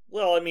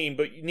 well, I mean,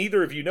 but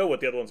neither of you know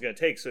what the other one's going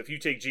to take. So if you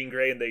take Jean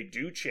Grey and they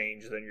do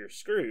change, then you're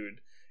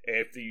screwed. And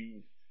if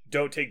you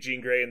don't take Jean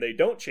Grey and they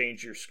don't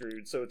change, you're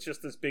screwed. So it's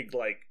just this big,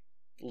 like,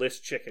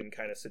 list chicken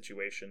kind of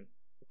situation.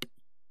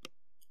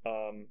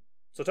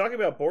 So talking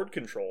about board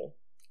control,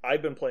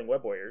 I've been playing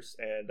Web Warriors,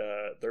 and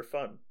they're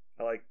fun.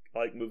 I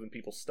like moving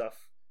people's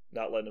stuff,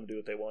 not letting them do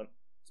what they want.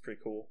 It's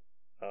pretty cool.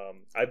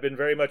 I've been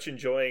very much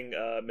enjoying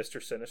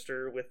Mr.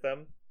 Sinister with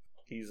them.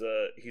 He's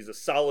a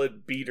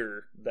solid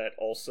beater that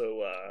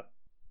also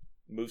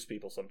moves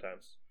people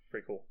sometimes.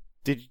 Pretty cool.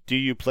 Do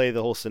you play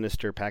the whole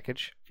Sinister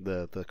package,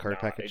 the card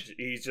package?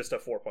 He's just a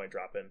 4-point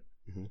drop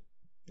in.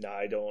 No,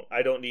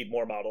 I don't need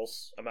more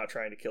models. I'm not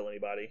trying to kill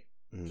anybody.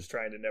 I'm just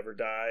trying to never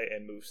die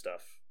and move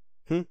stuff.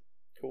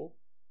 Cool.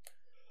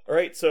 All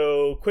right,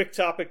 so quick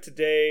topic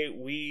today.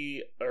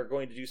 We are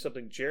going to do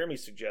something Jeremy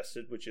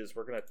suggested, which is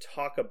we're going to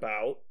talk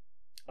about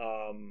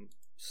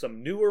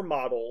some newer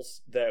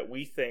models that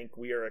we think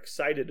we are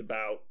excited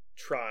about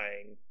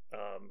trying,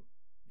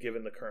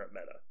 given the current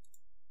meta.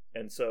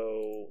 And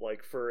so,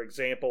 like, for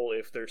example,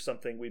 if there's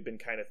something we've been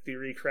kind of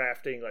theory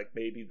crafting, like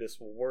maybe this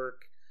will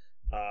work,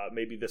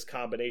 maybe this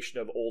combination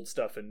of old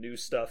stuff and new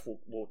stuff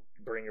will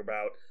bring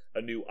about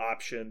a new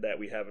option that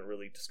we haven't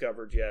really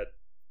discovered yet.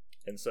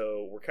 And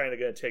so we're kind of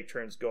going to take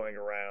turns going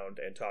around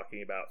and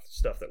talking about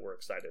stuff that we're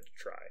excited to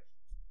try.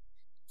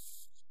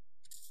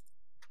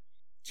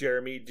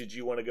 Jeremy, did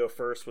you want to go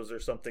first? Was there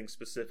something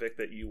specific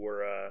that you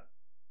were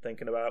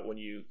thinking about when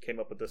you came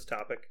up with this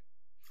topic?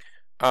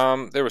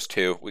 There was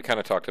two. We kind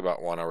of talked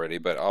about one already,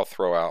 but I'll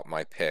throw out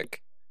my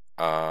pick.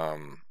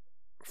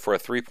 For a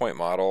 3-point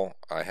model,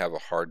 I have a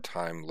hard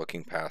time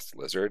looking past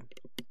Lizard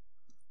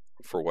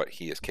for what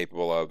he is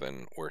capable of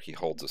and where he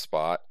holds a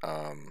spot.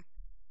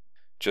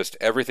 Just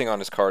everything on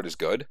his card is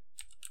good,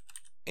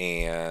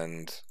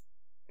 and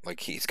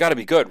like he's got to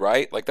be good,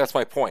 right? Like that's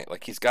my point.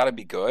 Like he's got to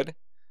be good,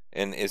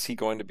 and is he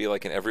going to be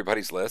like in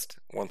everybody's list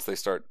once they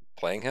start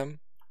playing him?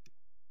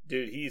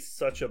 Dude, he's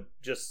such a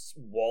just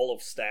wall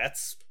of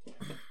stats.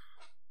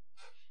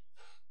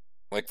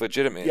 Like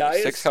legitimate, Yeah,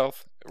 6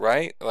 health,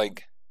 right?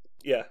 Like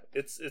yeah,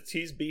 it's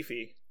he's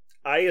beefy.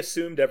 I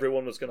assumed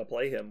everyone was going to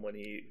play him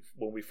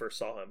when we first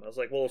saw him. I was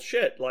like, well,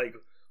 shit, like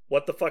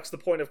what the fuck's the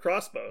point of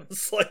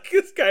Crossbones? Like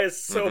this guy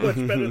is so much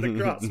better than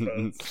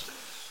Crossbones.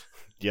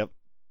 Yep.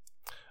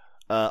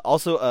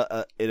 Also,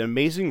 an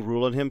amazing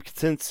rule on him,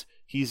 since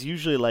he's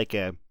usually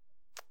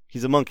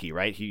he's a monkey,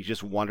 right? He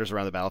just wanders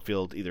around the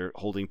battlefield, either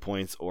holding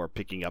points or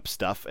picking up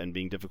stuff and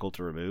being difficult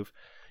to remove.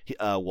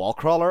 Wall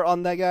crawler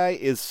on that guy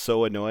is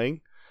so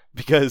annoying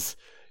because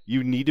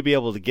you need to be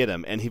able to get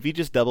him, and if he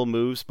just double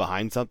moves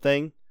behind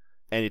something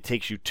and it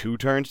takes you 2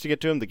 turns to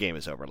get to him, the game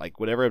is over. Like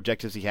whatever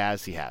objectives he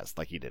has,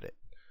 like he did it.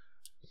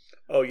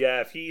 Oh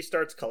yeah, if he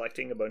starts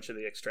collecting a bunch of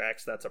the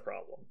extracts, that's a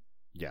problem.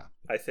 Yeah.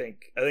 I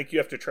think you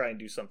have to try and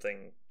do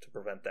something to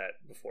prevent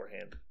that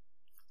beforehand.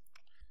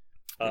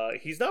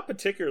 He's not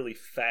particularly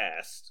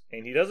fast,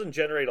 and he doesn't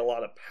generate a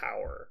lot of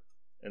power.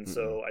 And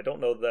so I don't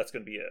know that that's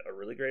going to be a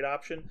really great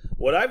option.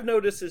 What I've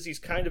noticed is he's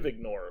kind of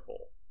ignorable.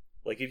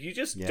 Like, if you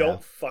just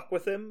don't fuck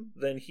with him,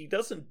 then he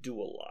doesn't do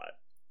a lot.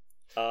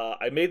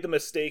 I made the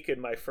mistake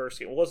in my first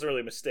game. It wasn't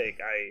really a mistake.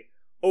 I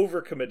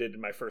overcommitted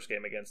in my first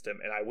game against him,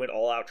 and I went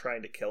all out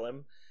trying to kill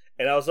him.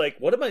 And I was like,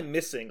 what am I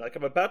missing? Like,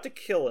 I'm about to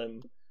kill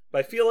him, but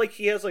I feel like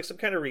he has, like, some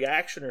kind of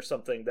reaction or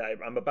something that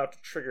I'm about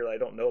to trigger that I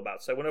don't know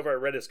about. So whenever I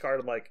read his card,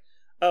 I'm like,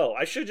 oh,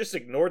 I should have just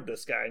ignored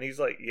this guy. And he's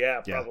like,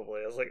 yeah,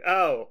 probably. I was like,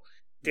 oh,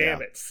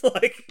 damn it.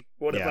 Like,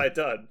 what have I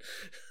done?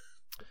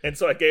 And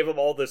so I gave him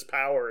all this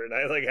power, and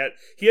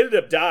he ended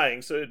up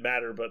dying, so it didn't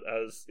matter, but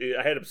I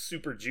had him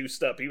super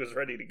juiced up. He was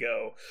ready to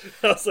go.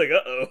 I was like,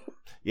 uh-oh.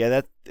 Yeah,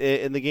 that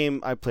in the game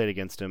I played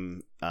against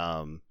him,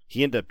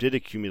 he did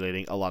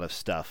accumulating a lot of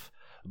stuff,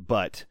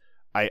 but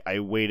I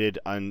waited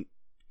on,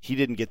 he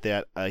didn't get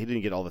that, he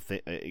didn't get all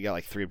the he got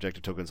like 3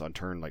 objective tokens on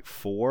turn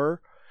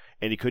 4,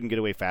 and he couldn't get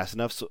away fast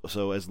enough,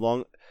 so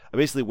I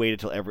basically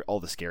waited till all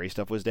the scary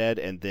stuff was dead,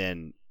 and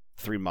then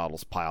 3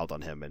 models piled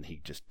on him, and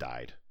he just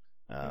died.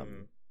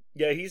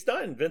 Yeah, he's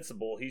not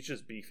invincible. He's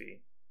just beefy.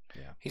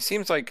 Yeah, he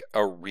seems like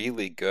a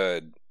really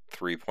good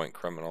 3-point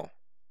criminal.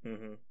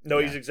 Mm-hmm. No,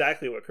 he's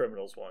exactly what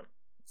criminals want.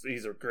 So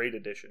he's a great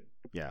addition.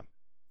 Yeah.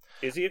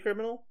 Is he a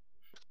criminal?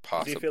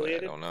 Possibly. Is he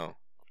affiliated? I don't know.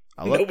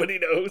 Nobody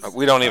knows.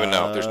 We don't even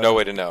know. There's no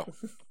way to know.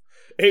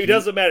 It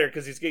doesn't matter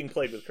because he's getting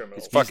played with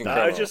criminals. He's fucking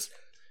criminal.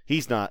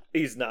 He's not.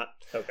 He's not.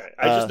 Okay.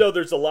 I just know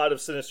there's a lot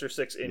of Sinister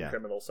Six in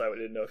criminals, so I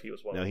didn't know if he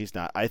was one. No, he's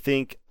not. I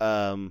think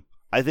putting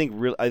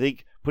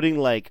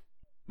like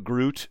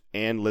Groot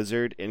and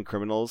Lizard in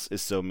criminals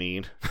is so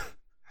mean.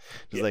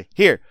 Just like,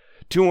 here,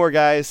 2 more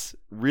guys,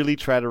 really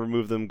try to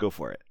remove them, go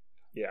for it.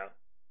 Yeah.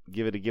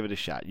 Give it a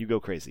shot. You go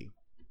crazy.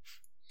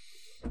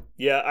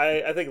 Yeah,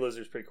 I think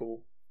Lizard's pretty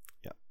cool.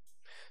 Yeah.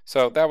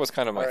 So that was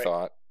kind of my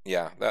thought.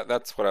 Yeah,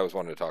 that's what I was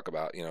wanting to talk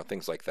about,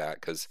 things like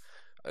that, because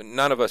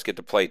none of us get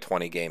to play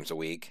 20 games a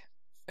week,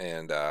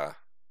 and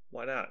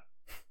why not?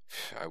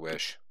 I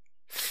wish.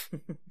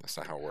 That's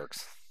not how it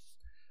works.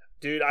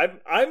 Dude,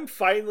 I'm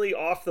finally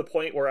off the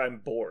point where I'm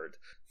bored.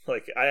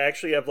 Like, I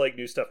actually have like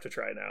new stuff to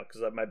try now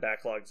because my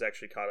backlog's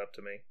actually caught up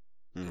to me.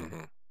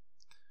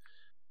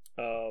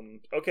 Mm-hmm.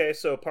 Okay,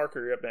 so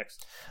Parker, you're up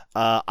next.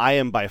 I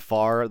am by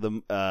far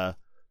the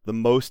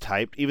most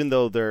hyped, even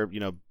though they're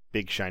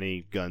big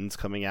shiny guns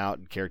coming out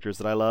and characters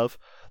that I love.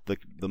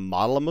 The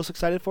model I'm most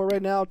excited for right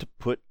now to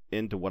put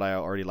into what I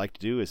already like to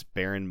do is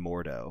Baron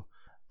Mordo.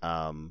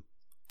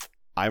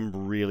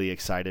 I'm really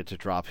excited to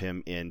drop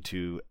him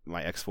into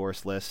my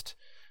X-Force list.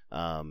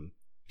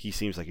 He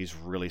seems like he's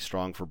really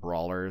strong for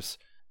brawlers,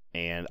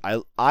 and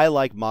I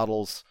like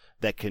models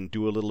that can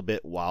do a little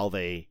bit while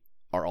they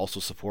are also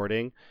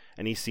supporting,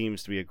 and he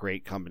seems to be a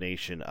great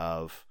combination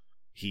of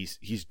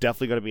he's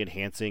definitely going to be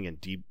enhancing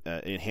and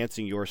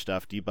enhancing your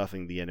stuff,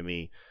 debuffing the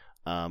enemy,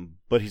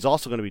 but he's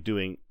also going to be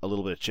doing a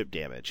little bit of chip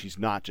damage. He's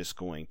not just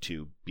going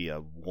to be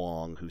a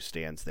Wong who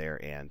stands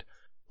there and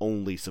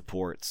only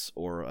supports,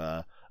 or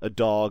a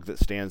dog that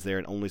stands there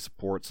and only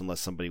supports unless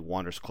somebody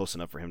wanders close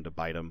enough for him to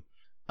bite him.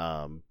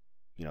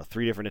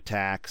 3 different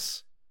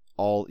attacks,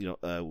 all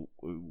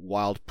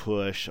wild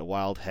push, a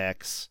wild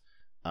hex.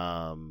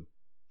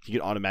 He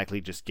can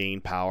automatically just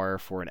gain power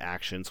for an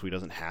action, so he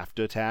doesn't have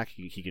to attack.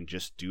 He can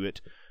just do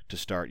it to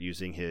start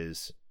using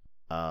his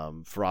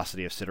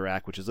Ferocity of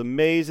Sidorak, which is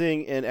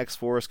amazing in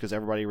X-Force because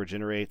everybody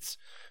regenerates.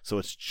 So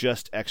it's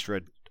just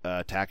extra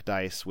attack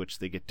dice, which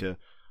they get to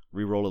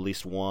reroll at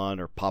least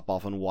 1 or pop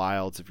off on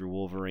wilds if you're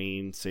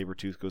Wolverine.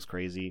 Sabretooth goes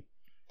crazy.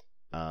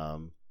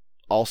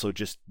 Also,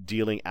 just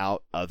dealing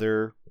out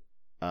other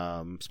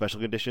special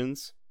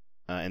conditions,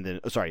 and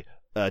then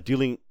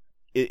dealing.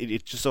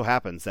 It just so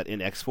happens that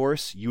in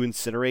X-Force you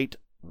incinerate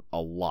a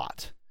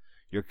lot.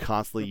 You're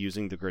constantly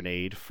using the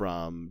grenade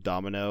from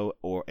Domino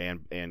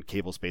and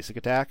Cable's basic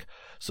attack.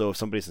 So if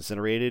somebody's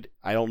incinerated,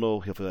 I don't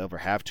know if he'll ever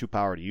have 2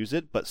 power to use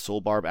it, but Soul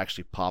Barb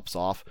actually pops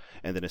off,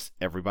 and then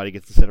everybody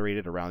gets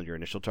incinerated around your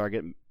initial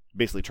target,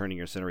 basically turning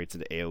your incinerates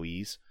into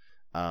AoEs.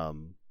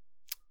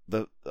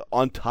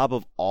 On top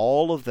of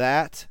all of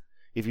that,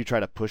 if you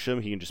try to push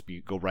him, he can just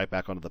go right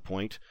back onto the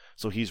point.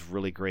 So he's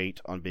really great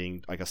on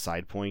being like a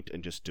side point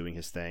and just doing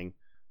his thing.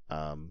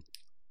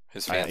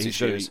 His fancy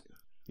shoes.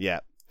 Yeah.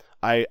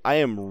 I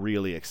am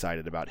really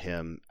excited about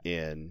him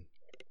in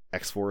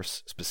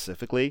X-Force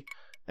specifically.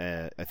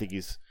 I think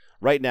he's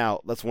right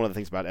now. That's one of the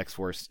things about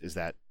X-Force is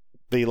that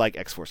they like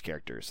X-Force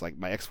characters. Like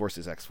my X-Force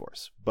is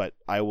X-Force, but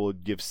I will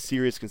give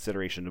serious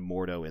consideration to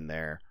Mordo in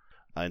there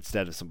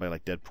instead of somebody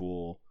like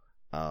Deadpool,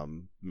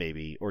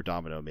 maybe, or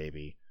Domino,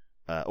 maybe,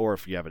 or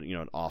if you have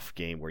an off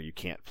game where you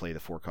can't play the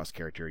 4-cost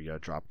character, you got to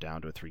drop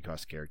down to a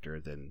 3-cost character.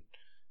 Then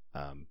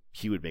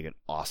he would make an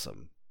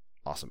awesome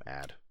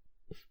add.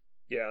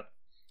 Yeah.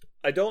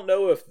 I don't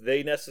know if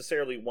they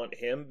necessarily want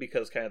him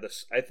because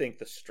I think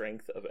the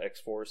strength of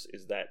X-Force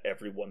is that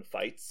everyone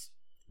fights.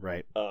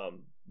 Right.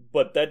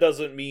 But that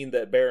doesn't mean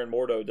that Baron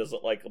Mordo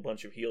doesn't like a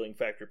bunch of healing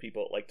factor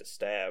people that like to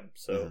stab.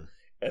 So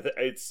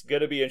it's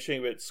going to be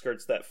interesting if it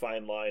skirts that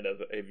fine line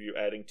of if you're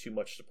adding too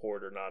much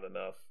support or not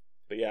enough.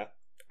 But yeah,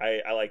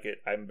 I like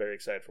it. I'm very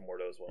excited for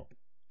Mordo as well.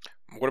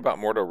 What about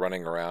Mordo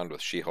running around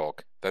with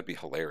She-Hulk? That'd be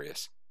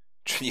hilarious.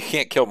 You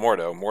can't kill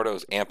Mordo.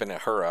 Mordo's amping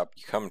her up.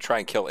 You come try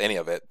and kill any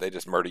of it, they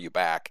just murder you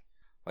back.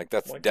 Like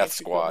that's Death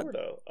Squad.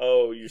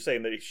 Oh, you're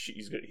saying that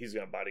he's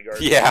got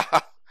bodyguards? Yeah,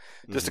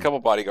 just a couple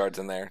bodyguards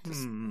in there,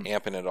 just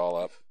amping it all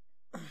up.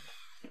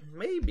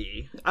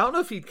 Maybe. I don't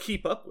know if he'd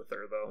keep up with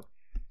her though.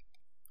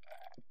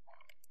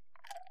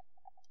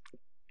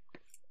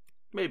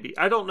 Maybe.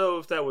 I don't know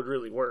if that would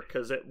really work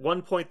because at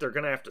one point they're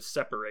gonna have to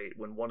separate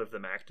when one of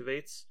them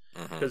activates.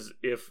 Because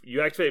if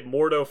you activate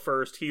Mordo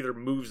first, he either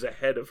moves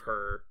ahead of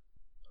her.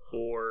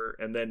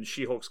 And then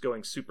She-Hulk's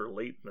going super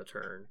late in the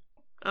turn.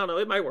 I don't know,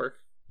 it might work.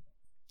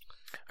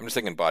 I'm just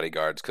thinking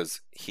bodyguards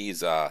because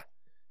he's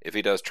if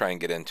he does try and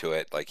get into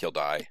it, like he'll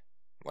die.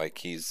 Like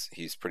he's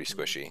pretty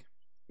squishy.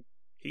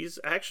 He's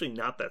actually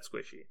not that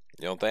squishy.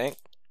 You don't think?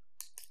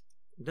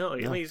 No, I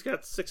mean he's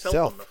got 6 health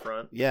on the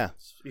front. Yeah.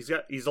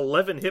 He's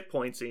 11 hit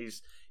points. And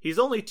he's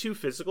only 2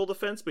 physical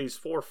defense, but he's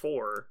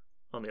 4/4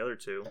 on the other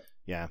 2.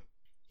 Yeah.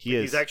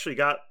 He's actually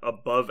got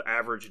above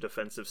average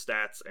defensive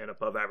stats and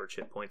above average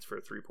hit points for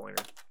a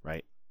 3-pointer.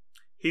 Right.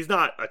 He's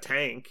not a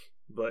tank,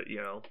 but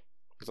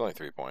he's only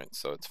 3 points,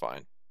 so it's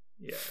fine.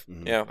 Yeah.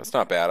 Yeah, that's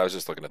not bad. I was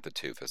just looking at the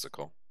 2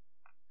 physical.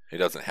 He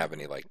doesn't have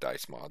any like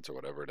dice mods or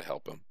whatever to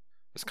help him.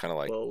 It's kind of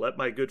like. Well, let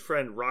my good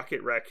friend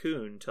Rocket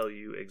Raccoon tell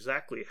you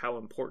exactly how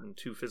important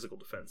 2 physical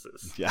defense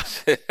is.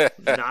 Yes.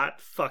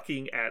 Not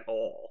fucking at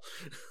all.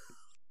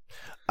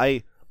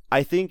 I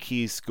think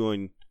he's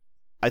going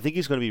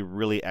to be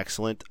really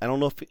excellent. I don't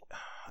know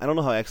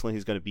how excellent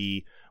he's going to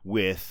be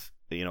with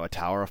a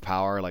Tower of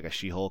Power like a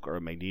She-Hulk or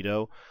a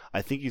Magneto.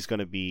 I think he's going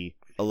to be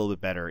a little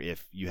bit better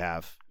if you go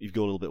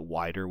a little bit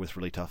wider with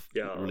really tough,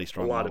 really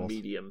strong models. A lot of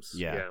mediums.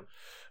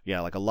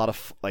 Yeah, like a lot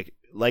of like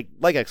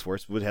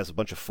X-Force would has a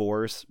bunch of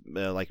 4s,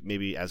 like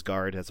maybe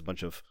Asgard has a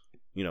bunch of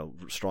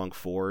strong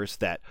 4s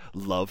that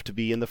love to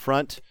be in the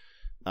front,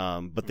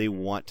 but they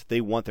want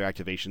their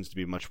activations to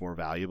be much more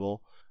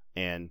valuable,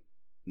 and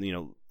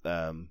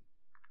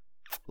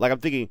like I'm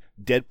thinking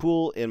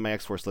Deadpool in my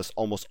X-Force list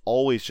almost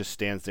always just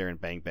stands there and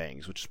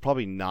bangs, which is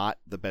probably not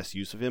the best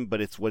use of him,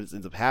 but it's what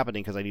ends up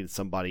happening because I needed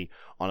somebody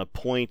on a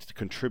point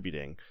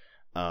contributing,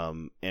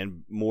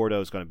 and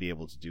Mordo is going to be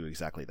able to do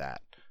exactly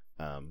that.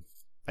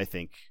 I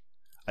think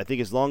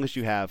as long as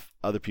you have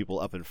other people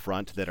up in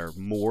front that are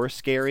more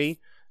scary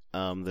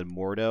than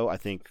Mordo, I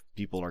think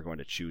people are going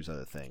to choose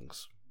other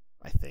things.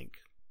 I think.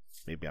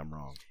 Maybe I'm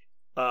wrong.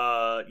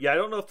 Yeah, I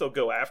don't know if they'll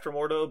go after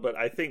Mordo, but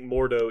I think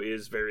Mordo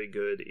is very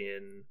good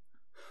in.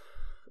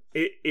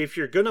 If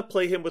you're gonna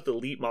play him with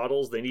elite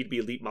models, they need to be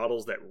elite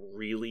models that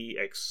really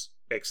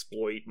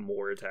exploit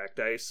more attack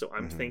dice. So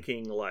I'm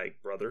thinking like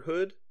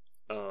Brotherhood,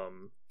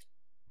 because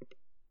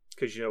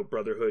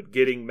Brotherhood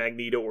getting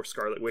Magneto or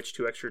Scarlet Witch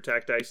 2 extra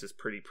attack dice is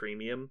pretty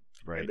premium,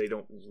 right? And they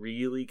don't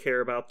really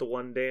care about the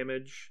 1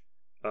 damage.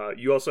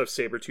 You also have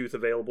Sabretooth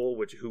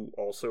available, who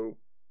also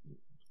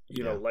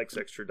likes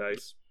extra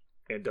dice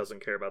and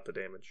doesn't care about the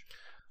damage.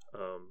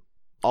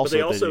 But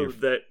they also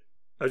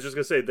I was just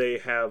gonna say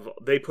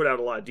they put out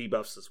a lot of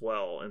debuffs as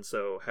well, and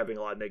so having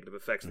a lot of negative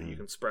effects that you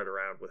can spread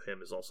around with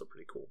him is also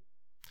pretty cool.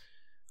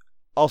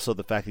 Also,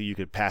 the fact that you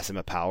could pass him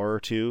a power or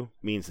 2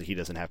 means that he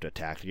doesn't have to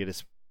attack to get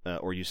his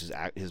or use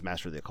his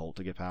Master of the Occult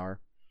to get power.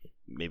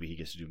 Maybe he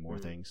gets to do more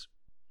things.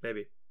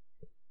 Maybe.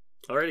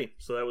 Alrighty,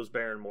 so that was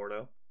Baron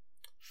Mordo.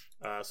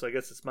 So I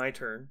guess it's my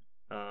turn.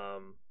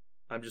 I'm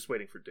just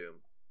waiting for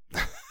Doom.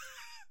 I'm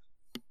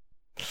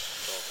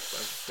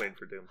just waiting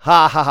for Doom.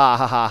 Ha ha ha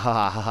ha ha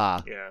ha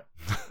ha. Yeah.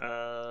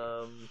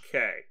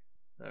 Okay.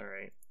 All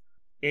right.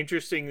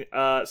 Interesting.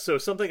 So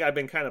something I've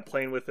been kind of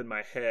playing with in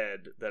my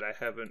head that I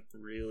haven't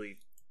really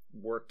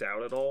worked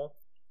out at all.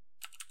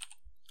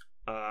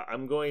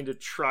 I'm going to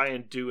try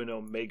and do an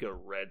Omega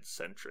Red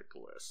centric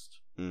list.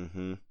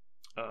 Mm-hmm.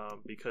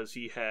 Because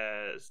he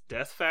has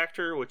Death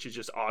Factor, which is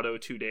just auto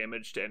 2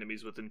 damage to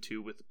enemies within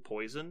 2 with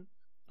poison.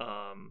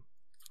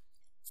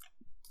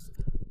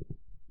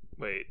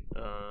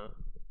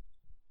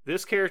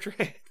 This character,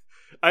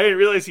 I didn't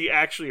realize he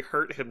actually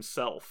hurt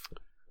himself.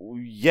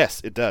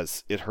 Yes, it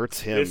does. It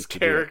hurts him. This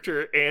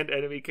character and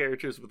enemy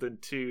characters within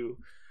 2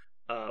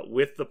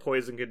 with the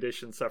poison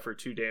condition suffer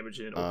 2 damage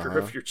in order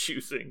of your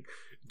choosing.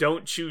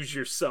 Don't choose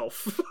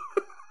yourself.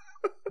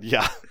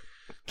 Yeah.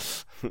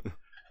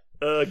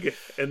 Ugh.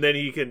 And then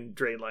he can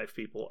drain life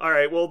people.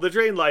 Alright, well, the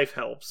drain life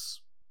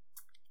helps.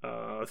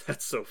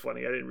 That's so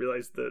funny. I didn't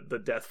realize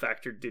the death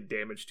factor did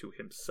damage to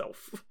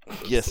himself.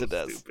 Yes, so it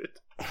does. Stupid.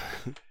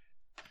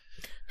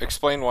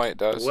 Explain why it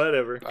does.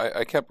 Whatever.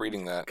 I kept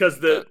reading that. Because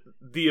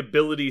the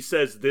ability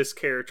says this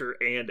character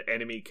and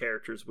enemy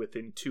characters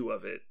within 2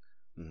 of it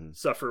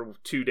suffer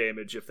 2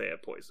 damage if they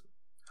have poison.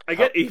 I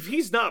get if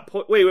he's not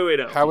wait,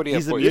 no. How would he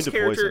have poison? This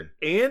character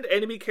and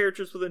enemy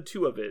characters within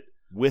 2 of it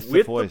with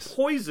the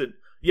poison.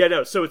 Yeah,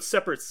 no. So it's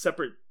separate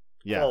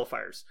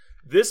qualifiers.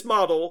 This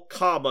model,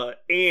 comma,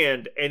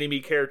 and enemy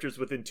characters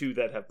within 2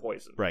 that have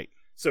poison. Right.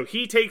 So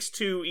he takes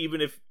 2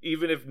 even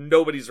if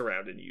nobody's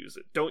around and you use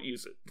it. Don't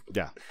use it.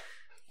 Yeah.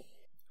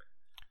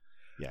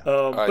 Yeah.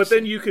 But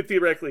then you could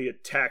theoretically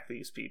attack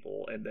these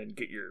people and then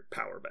get your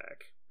power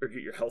back or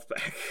get your health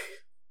back.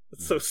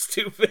 It's so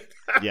stupid.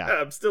 Yeah.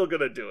 I'm still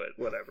gonna do it.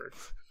 Whatever.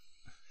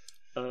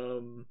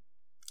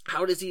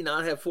 How does he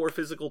not have 4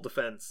 physical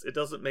defense? It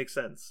doesn't make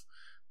sense.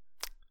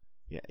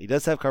 Yeah, he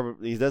does have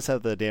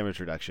the damage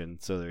reduction,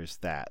 so there's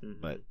that.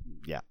 But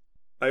yeah,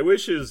 I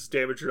wish his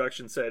damage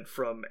reduction said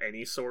from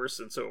any source,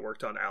 and so it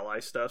worked on ally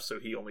stuff. So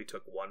he only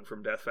took 1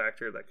 from Death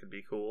Factor. That could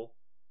be cool.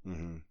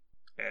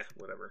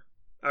 Whatever.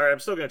 All right, I'm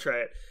still gonna try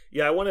it.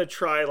 Yeah, I want to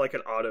try like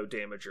an auto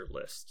damager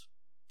list.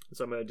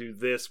 So I'm gonna do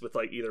this with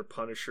like either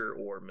Punisher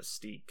or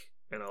Mystique,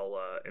 and I'll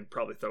and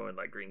probably throw in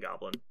like Green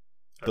Goblin.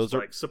 Those are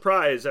like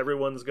surprise.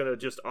 Everyone's gonna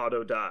just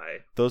auto die.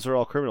 Those are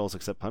all criminals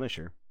except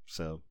Punisher.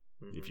 So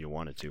if you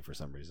wanted to for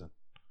some reason,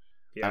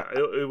 yeah,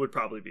 it would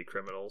probably be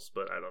criminals,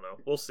 but I don't know.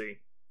 We'll see.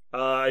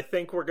 I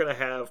think we're gonna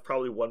have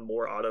probably 1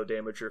 more auto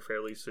damager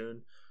fairly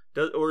soon.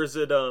 Or is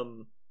it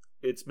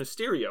it's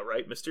Mysterio,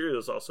 right?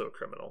 Mysterio's also a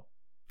criminal.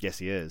 Yes,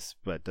 he is.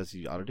 But does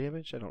he auto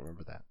damage? I don't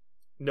remember that.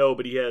 No,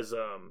 but he has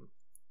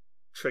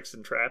tricks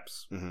and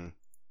traps,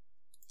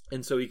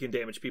 and so he can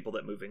damage people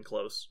that move in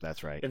close.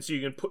 That's right. And so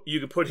you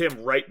can put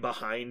him right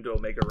behind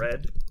Omega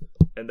Red,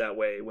 and that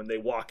way when they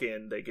walk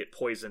in, they get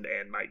poisoned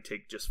and might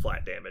take just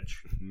flat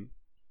damage.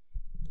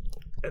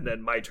 And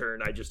then my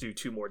turn, I just do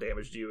 2 more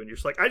damage to you, and you're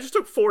just like, I just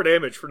took 4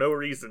 damage for no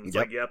reason. It's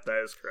like, yep,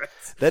 that is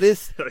correct. That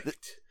is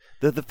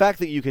the fact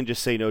that you can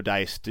just say no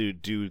dice to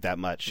do that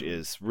much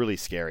is really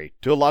scary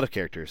to a lot of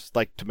characters,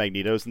 like to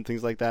Magnetos and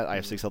things like that. I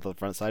have 6 health on the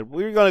front side.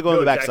 We're going to go on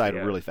the back side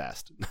really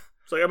fast.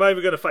 It's like, I'm not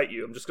even going to fight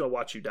you. I'm just going to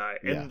watch you die.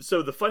 And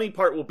so the funny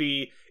part will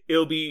be,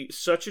 it'll be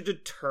such a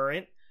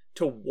deterrent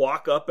to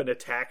walk up and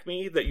attack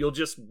me that you'll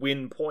just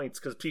win points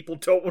because people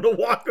don't want to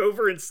walk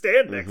over and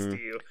stand next to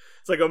you.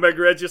 It's like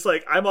Omega Red's just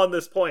like, I'm on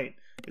this point.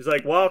 He's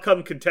like, well, I'll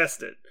come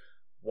contest it.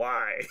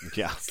 Why?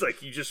 Yeah. It's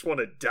like, you just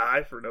want to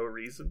die for no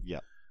reason.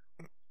 Yeah.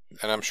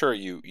 And I'm sure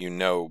you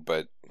know,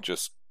 but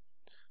just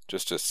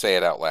to say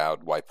it out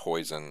loud, why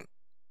poison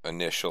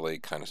initially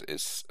kind of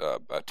is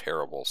a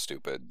terrible,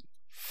 stupid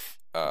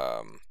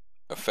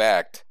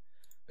effect,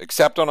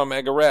 except on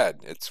Omega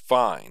Red. It's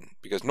fine,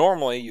 because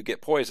normally you get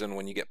poison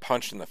when you get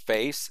punched in the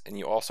face, and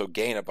you also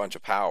gain a bunch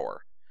of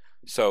power.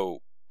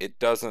 So it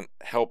doesn't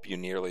help you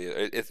nearly.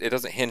 It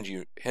doesn't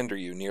hinder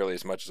you nearly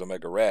as much as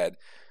Omega Red.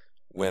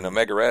 When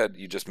Omega Red,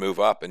 you just move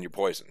up and you're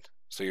poisoned,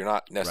 so you're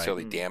not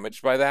necessarily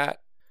damaged by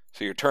that.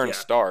 So your turn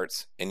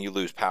starts and you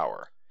lose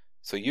power.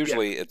 So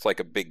usually it's like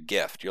a big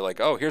gift. You're like,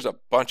 oh, here's a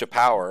bunch of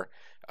power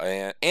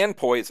and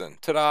poison.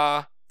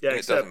 Ta-da! Yeah, and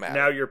except it doesn't matter.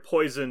 Now you're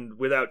poisoned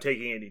without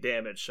taking any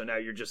damage, so now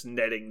you're just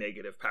netting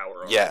negative power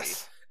already.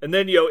 Yes. And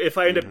then, if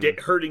I end up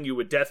hurting you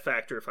with Death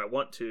Factor if I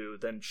want to,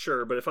 then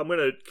sure. But if I'm going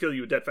to kill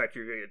you with Death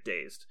Factor, you're going to get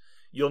dazed.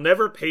 You'll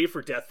never pay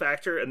for Death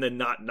Factor and then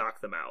not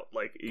knock them out.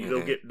 Like,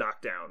 they'll get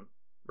knocked down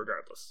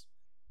regardless.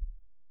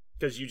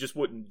 Because you just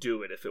wouldn't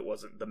do it if it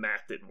wasn't, the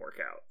math didn't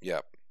work out.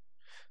 Yep.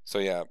 So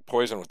yeah,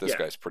 poison with this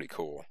guy's pretty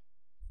cool.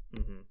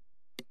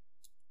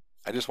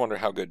 I just wonder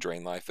how good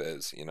Drain Life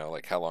is,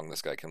 like how long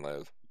this guy can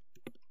live.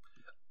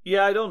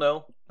 Yeah, I don't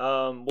know.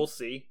 We'll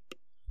see.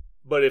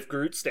 But if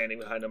Groot's standing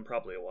behind him,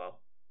 probably a while.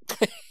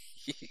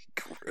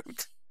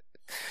 Groot.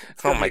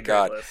 Oh my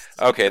god.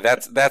 Okay,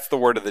 that's the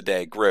word of the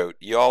day, Groot.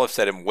 You all have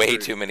said him way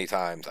too many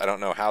times. I don't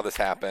know how this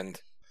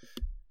happened.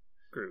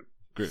 Groot.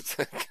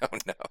 Oh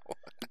no.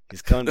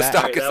 He's coming back. The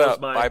stock is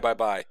up.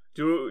 Bye.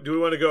 Do we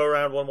want to go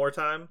around one more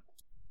time?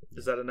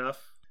 Is that enough?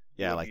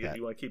 Yeah, I like that.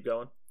 You want to keep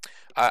going?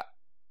 I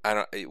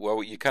don't.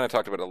 Well, you kind of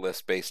talked about a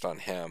list based on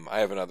him. I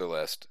have another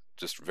list,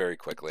 just very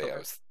quickly. Okay. I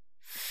was,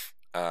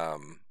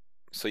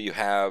 So you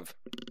have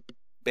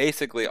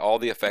basically all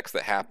the effects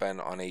that happen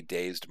on a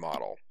dazed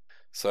model.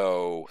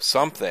 So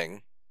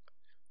something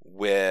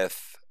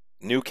with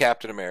new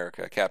Captain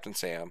America, Captain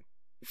Sam.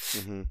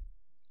 Mm-hmm.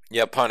 You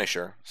have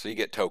Punisher, so you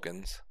get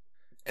tokens.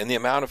 And the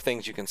amount of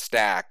things you can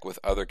stack with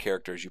other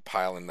characters you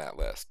pile in that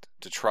list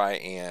to try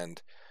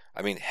and,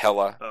 I mean,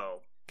 Hela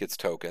gets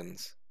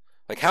tokens.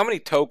 Like how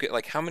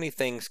many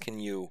things can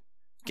you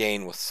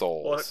gain with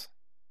souls?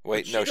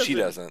 Wait, no, she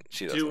doesn't.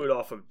 She doesn't do it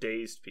off of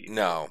dazed people.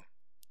 No.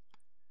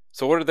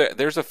 So what are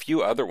there's a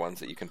few other ones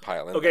that you can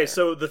pile in. Okay,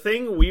 so the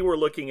thing we were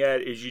looking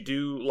at is you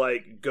do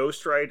like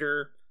Ghost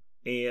Rider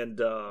and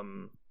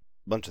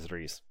bunch of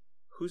threes.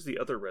 Who's the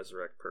other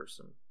resurrect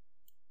person?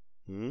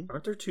 Hmm?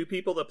 Aren't there two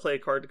people that play a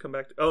card to come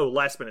back to? Oh,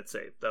 last minute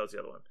save. That was the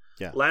other one.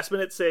 Yeah. Last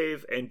minute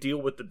save and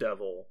deal with the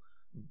devil.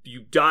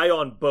 You die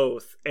on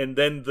both, and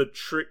then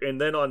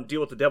on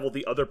deal with the devil,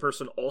 the other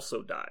person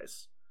also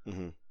dies.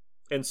 Mm-hmm.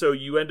 And so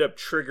you end up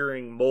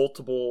triggering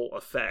multiple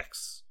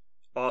effects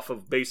off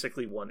of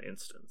basically one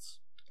instance.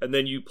 And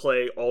then you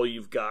play all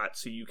you've got,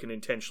 so you can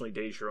intentionally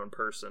daze your own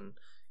person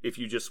if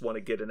you just want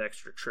to get an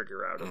extra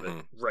trigger out of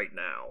it right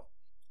now.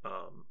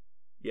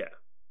 Yeah.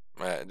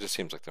 It just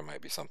seems like there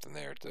might be something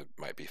there that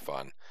might be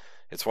fun.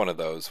 It's one of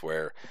those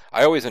where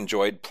I always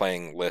enjoyed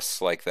playing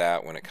lists like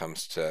that when it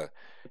comes to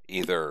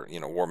either,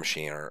 War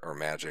Machine or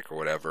Magic or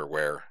whatever,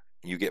 where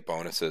you get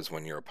bonuses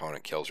when your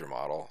opponent kills your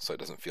model, so it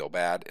doesn't feel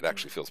bad. It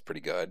actually feels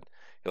pretty good.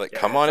 You're like,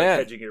 come on in.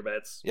 Hedging your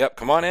bets. Yep,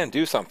 come on in,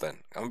 do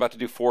something. I'm about to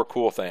do 4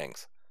 cool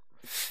things.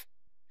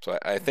 So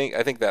I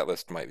think that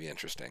list might be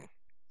interesting.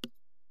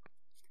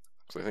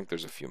 So I think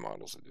there's a few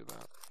models that do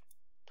that.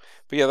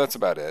 But yeah, that's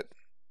about it.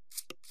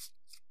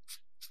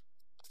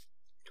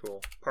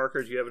 Cool.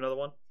 Parker, do you have another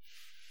one?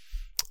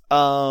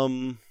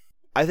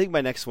 I think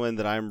my next one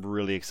that I'm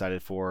really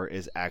excited for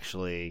is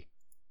actually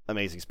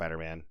Amazing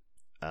Spider-Man.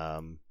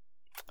 On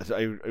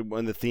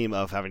the theme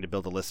of having to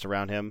build a list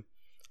around him,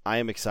 I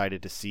am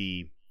excited to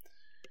see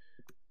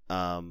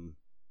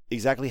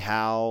exactly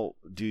how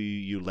do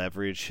you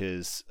leverage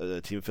his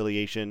team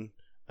affiliation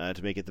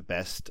to make it the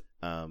best.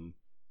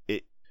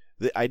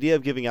 The idea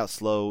of giving out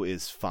slow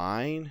is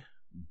fine,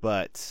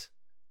 but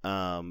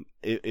how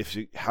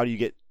do you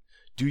get?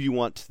 Do you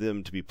want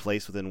them to be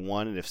placed within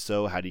one, and if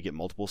so, how do you get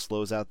multiple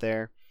slows out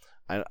there?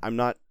 I'm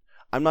not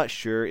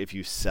sure if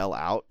you sell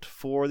out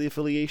for the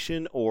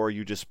affiliation or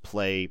you just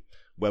play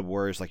Web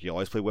Warriors like you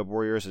always play Web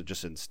Warriors, and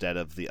just instead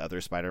of the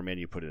other Spider-Man,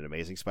 you put an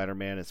Amazing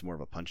Spider-Man. It's more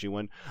of a punchy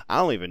one. I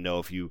don't even know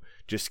if you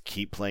just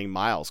keep playing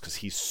Miles because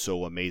he's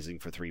so amazing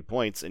for 3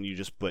 points, and you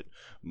just put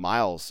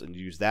Miles and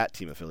use that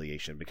team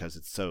affiliation because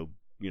it's so,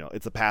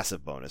 it's a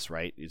passive bonus,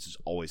 right? It's just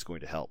always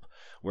going to help.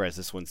 Whereas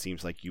this one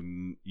seems like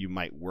you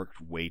might work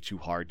way too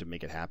hard to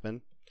make it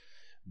happen.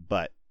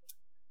 But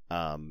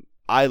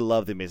I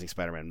love the Amazing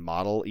Spider-Man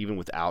model, even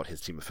without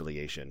his team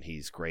affiliation.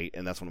 He's great,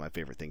 and that's one of my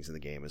favorite things in the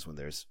game is when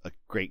there's a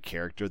great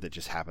character that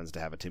just happens to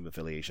have a team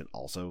affiliation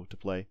also to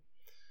play.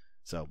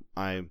 So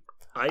I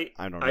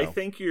don't know. I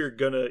think you're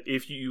gonna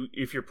if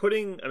you're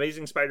putting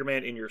Amazing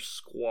Spider-Man in your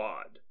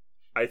squad,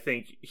 I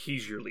think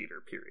he's your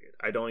leader. Period.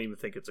 I don't even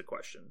think it's a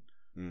question.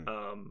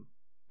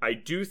 I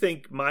do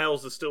think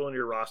Miles is still in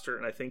your roster,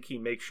 and I think he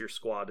makes your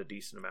squad a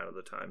decent amount of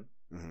the time.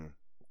 Mm-hmm.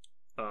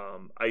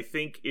 I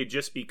think it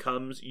just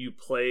becomes you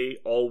play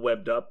all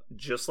webbed up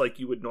just like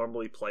you would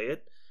normally play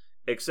it,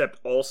 except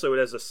also it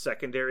has a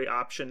secondary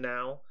option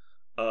now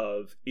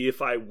of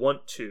if I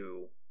want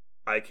to,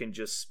 I can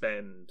just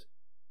spend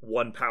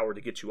 1 power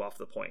to get you off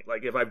the point.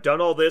 Like if I've done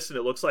all this and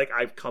it looks like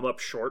I've come up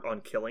short on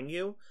killing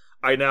you,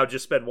 I now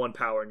just spend 1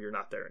 power and you're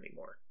not there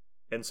anymore.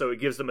 And so it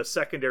gives them a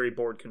secondary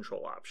board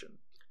control option.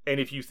 And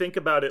if you think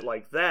about it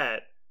like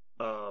that,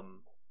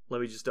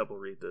 let me just double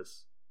read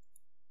this.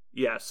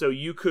 Yeah, so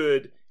you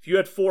could, if you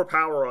had 4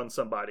 power on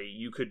somebody,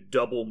 you could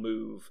double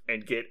move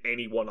and get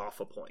anyone off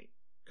a point.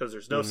 Because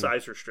there's no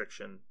size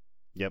restriction.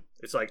 Yep.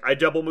 It's like, I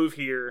double move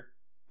here,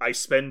 I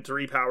spend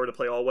 3 power to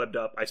play all webbed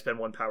up, I spend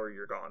 1 power,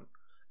 you're gone.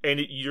 And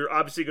you're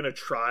obviously going to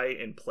try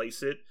and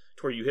place it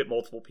to where you hit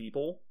multiple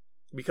people.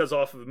 Because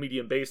off of a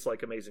medium base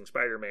like Amazing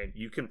Spider-Man,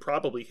 you can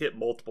probably hit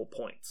multiple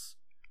points.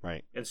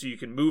 Right. And so you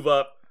can move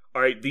up,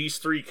 all right, these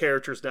 3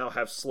 characters now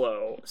have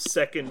slow.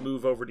 Second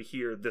move over to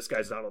here, this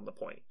guy's not on the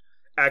point.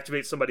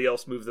 Activate somebody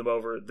else, move them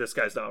over, this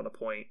guy's not on a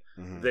point.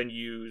 Mm-hmm. Then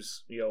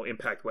use,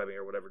 impact webbing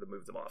or whatever to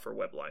move them off, or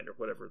web line or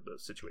whatever the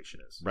situation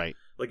is. Right.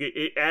 Like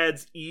it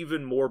adds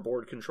even more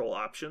board control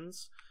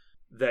options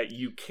that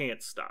you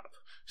can't stop.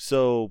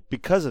 So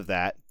because of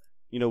that,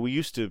 we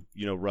used to,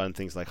 run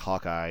things like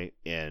Hawkeye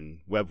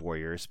in Web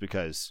Warriors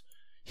because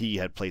he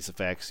had place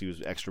effects, he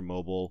was extra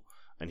mobile,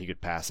 and he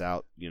could pass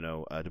out,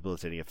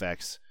 debilitating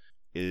effects.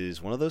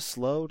 Is one of those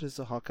slow? Does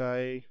the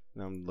Hawkeye?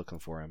 I'm looking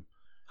for him.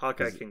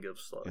 Hawkeye can give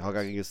slow.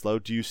 Hawkeye can give slow.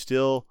 Do you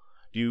still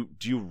do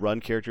you run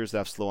characters that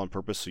have slow on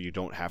purpose so you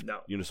don't have no?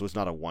 So it's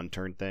not a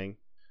 1-turn thing.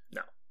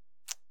 No.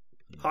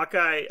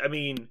 Hawkeye.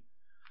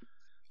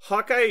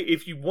 Hawkeye.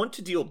 If you want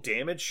to deal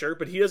damage, sure,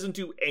 but he doesn't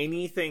do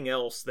anything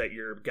else that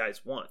your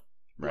guys want.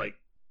 Right. Like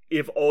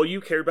if all you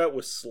care about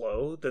was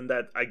slow, then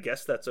I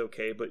guess that's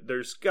okay. But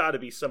there's got to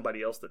be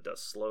somebody else that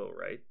does slow,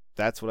 right?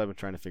 That's what I've been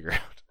trying to figure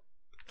out.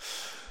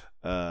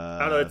 I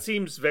don't know. It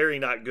seems very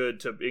not good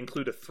to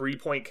include a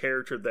 3-point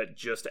character that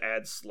just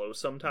adds slow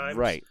sometimes,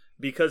 right?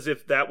 Because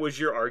if that was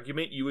your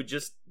argument, you would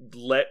just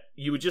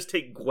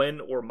take Gwen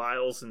or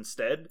Miles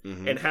instead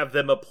and have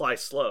them apply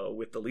slow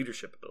with the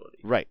leadership ability,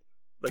 right?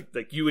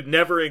 Like you would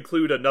never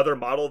include another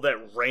model that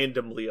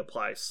randomly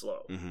applies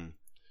slow. Mm-hmm.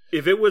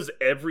 If it was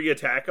every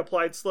attack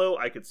applied slow,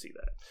 I could see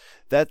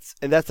that.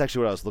 That's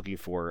actually what I was looking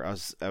for.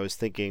 I was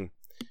thinking,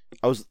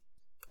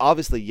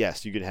 obviously,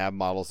 yes, you can have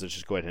models that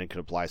just go ahead and can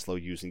apply slow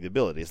using the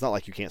ability. It's not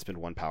like you can't spend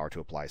 1 power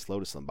to apply slow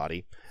to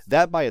somebody.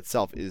 That by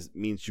itself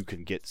means you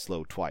can get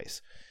slow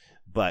twice.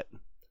 But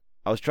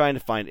I was trying to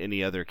find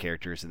any other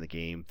characters in the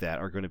game that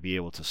are going to be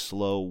able to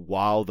slow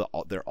while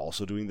they're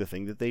also doing the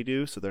thing that they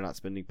do, so they're not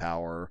spending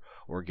power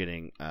or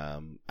getting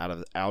out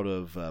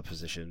of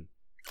position.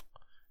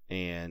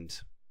 And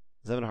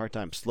I was having a hard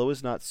time. Slow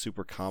is not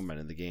super common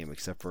in the game,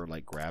 except for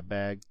like grab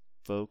bag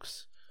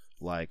folks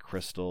like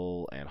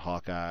Crystal and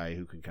Hawkeye,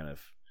 who can kind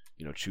of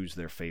choose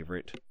their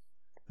favorite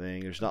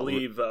thing. There's not. I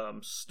believe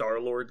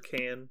Star-Lord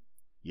can.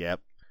 Yep.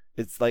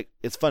 It's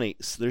funny.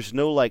 There's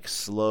no like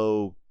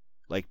slow,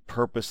 like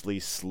purposely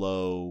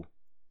slow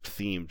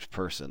themed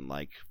person.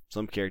 Like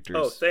some characters.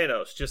 Oh,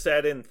 Thanos. Just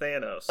add in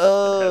Thanos.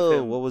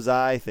 Oh, what was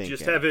I thinking?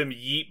 Just have him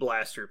yeet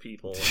blaster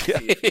people and see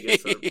if he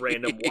gets a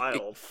random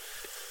wild.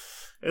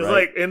 It's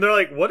right. and they're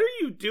like, what are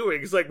you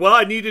doing? It's like, well,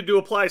 I needed to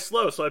apply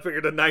slow, so I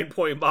figured a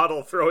 9-point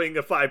model throwing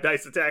a 5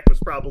 dice attack was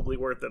probably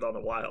worth it on a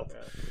wild.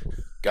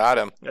 Got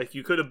him. Like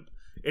you could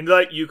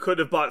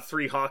have bought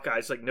 3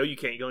 Hawkeyes. Like, no, you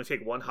can't. You only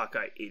take 1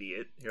 Hawkeye,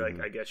 idiot. You're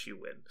like, I guess you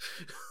win.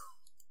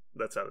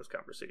 That's how this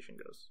conversation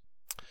goes.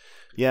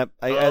 Yeah.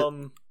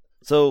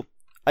 So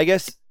I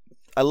guess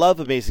I love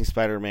Amazing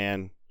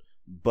Spider-Man,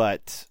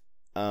 but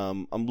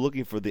I'm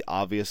looking for the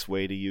obvious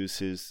way to use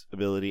his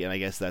ability, and I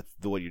guess that's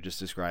what you just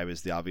described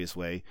as the obvious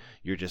way.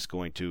 You're just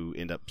going to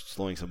end up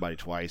slowing somebody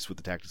twice with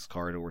the tactics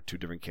card or 2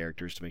 different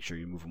characters to make sure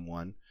you move them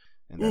 1.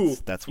 And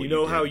that's what you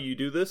know do. how you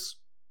do this?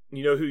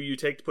 You know who you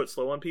take to put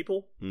slow on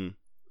people? Hmm.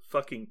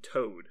 Fucking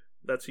Toad.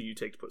 That's who you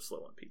take to put slow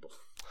on people.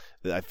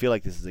 I feel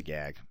like this is a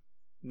gag.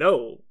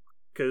 No,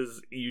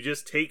 because you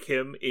just take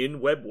him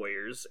in Web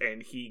Warriors,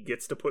 and he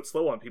gets to put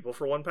slow on people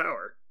for 1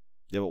 power.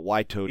 Yeah, but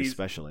why Toad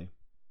especially?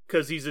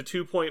 Because he's a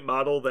 2-point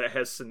model that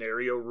has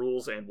scenario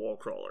rules and wall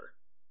crawler.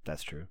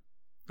 That's true.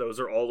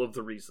 Those are all of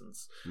the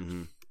reasons.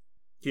 Mm-hmm.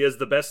 He has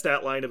the best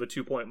stat line of a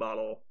 2-point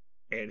model,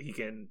 and he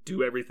can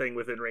do everything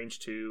within range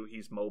 2.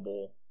 He's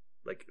mobile.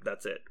 Like,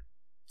 that's it.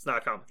 It's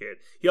not complicated.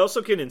 He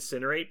also can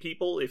incinerate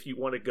people if you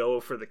want to go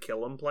for the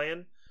kill 'em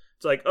plan.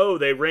 It's like, oh,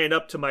 they ran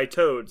up to my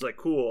Toads. Like,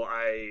 cool,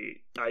 I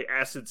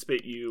acid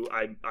spit you,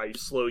 I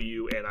slow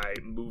you, and I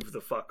move the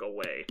fuck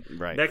away.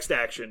 Right. Next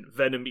action,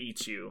 Venom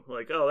eats you.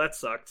 Like, oh, that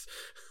sucks.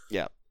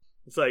 Yeah.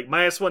 It's like,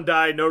 -1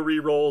 die, no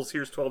rerolls,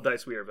 here's 12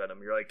 dice, we are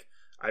Venom. You're like,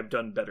 I've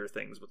done better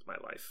things with my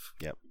life.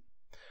 Yep.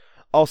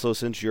 Also,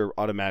 since you're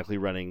automatically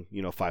running,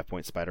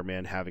 5-point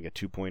Spider-Man, having a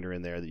 2-pointer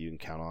in there that you can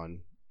count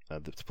on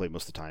to play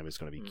most of the time is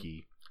going to be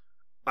key.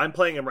 I'm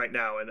playing him right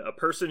now, and a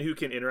person who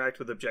can interact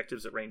with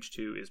objectives at range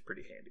 2 is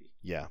pretty handy.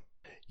 Yeah.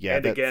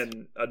 And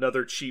again,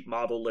 another cheap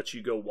model lets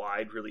you go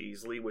wide really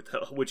easily,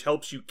 which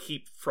helps you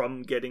keep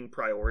from getting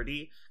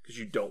priority, because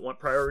you don't want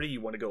priority,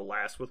 you want to go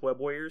last with Web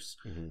Warriors.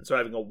 Mm-hmm. So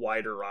having a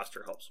wider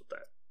roster helps with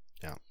that.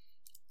 Yeah.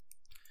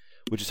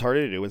 Which is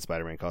harder to do when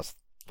Spider-Man costs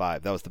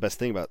 5. That was the best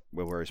thing about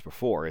Web Warriors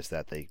before, is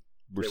that they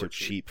were so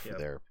cheap for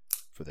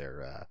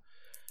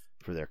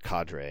their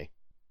cadre.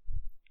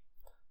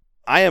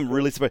 I am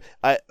really surprised.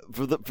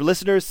 For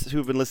listeners who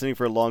have been listening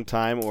for a long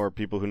time, or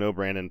people who know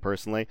Brandon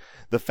personally,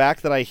 the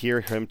fact that I hear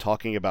him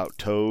talking about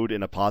Toad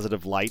in a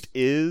positive light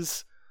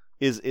is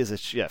a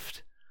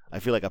shift. I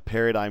feel like a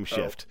paradigm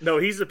shift. No,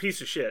 he's a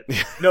piece of shit.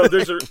 No,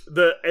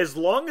 as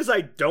long as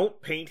I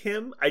don't paint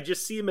him, I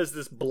just see him as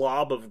this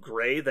blob of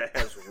gray that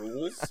has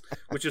rules,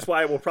 which is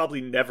why I will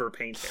probably never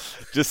paint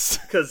him.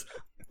 Just because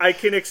I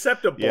can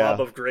accept a blob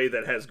of gray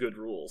that has good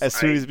rules. As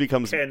soon as he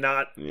becomes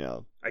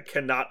I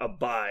cannot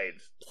abide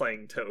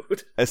playing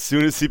Toad. As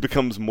soon as he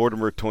becomes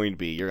Mortimer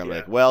Toynbee, you're gonna be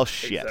like, well,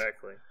 shit.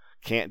 Exactly.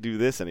 Can't do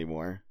this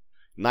anymore.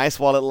 Nice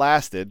while it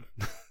lasted.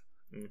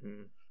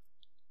 Mm-hmm.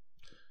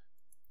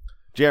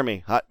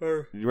 Jeremy,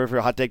 you ready for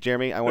a hot take,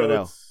 Jeremy? I want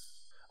to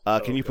know.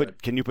 Can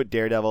you put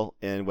Daredevil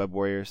in Web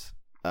Warriors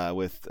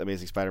with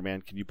Amazing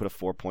Spider-Man? Can you put a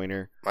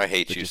 4-pointer? I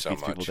hate you so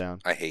much.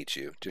 I hate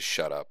you. Just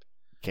shut up.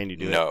 Can you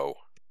do it? No.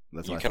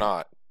 You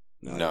cannot.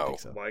 No. I no. don't think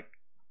so. Why?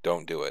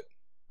 Don't do it.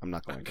 I'm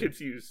not going I'm to.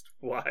 confused.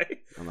 Why?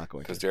 I'm not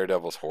going to. Because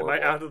Daredevil's horrible. Am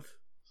I out of...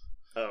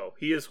 Oh,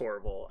 he is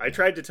horrible. I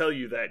tried to tell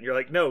you that, and you're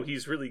like, no,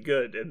 he's really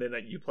good. And then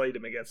you played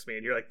him against me,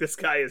 and you're like, this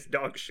guy is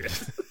dog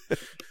shit.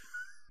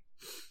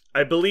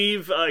 I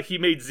believe he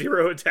made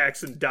 0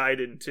 attacks and died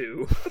in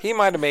 2. He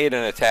might have made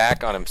an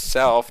attack on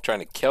himself, trying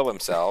to kill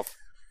himself.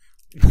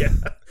 Yeah.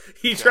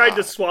 He tried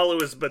to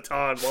swallow his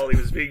baton while he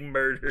was being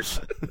murdered.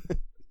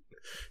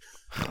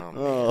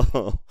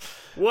 Oh.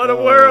 What a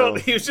world!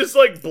 He was just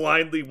like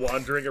blindly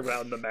wandering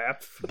around the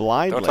map.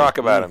 Blindly. Don't talk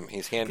about him.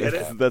 He's handicapped.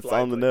 Get it? That's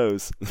on the Blindly.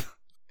 nose.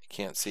 He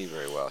can't see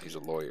very well. He's a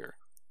lawyer.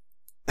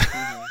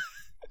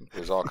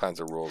 There's all kinds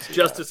of rules. he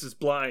Justice is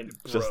blind,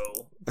 bro.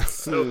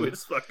 Just- So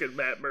is fucking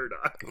Matt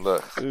Murdock. has.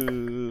 Look,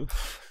 Ooh.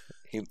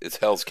 it's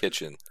Hell's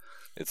Kitchen.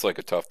 It's like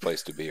a tough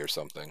place to be or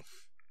something.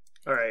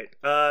 All right.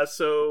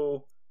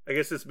 So I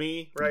guess it's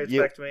me, right? It's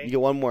You, back to me. you get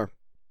one more.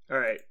 All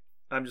right.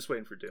 I'm just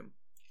waiting for Doom.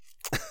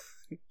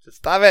 Just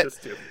Stop it.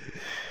 Just Doom.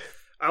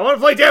 I want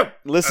to play Doom.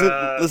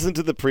 Listen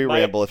to the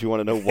pre-ramble if you want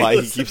to know why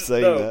he keeps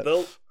saying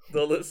that.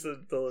 They'll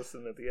listen. They'll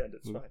listen at the end.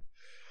 It's fine.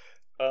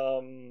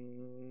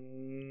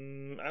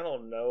 I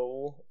don't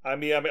know. I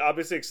mean, I'm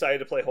obviously excited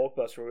to play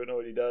Hulkbuster. We know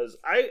what he does.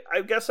 I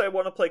guess I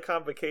want to play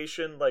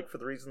Convocation, like for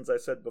the reasons I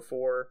said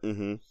before.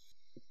 Mm-hmm.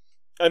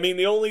 I mean,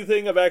 the only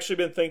thing I've actually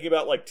been thinking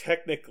about, like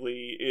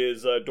technically,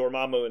 is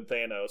Dormammu and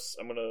Thanos.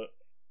 I'm gonna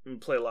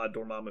play a lot of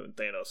Dormammu and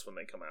Thanos when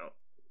they come out.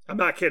 I'm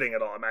not kidding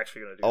at all. I'm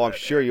actually gonna do. Oh, I'm that.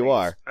 sure you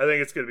are. I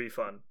think it's gonna be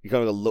fun. You're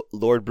going to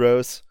Lord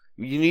Bros.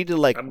 You need to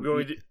like. I'm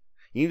going to.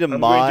 You need to I'm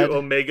mod. going to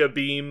Omega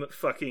Beam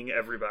fucking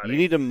everybody. You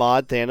need to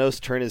mod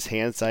Thanos, turn his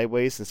hand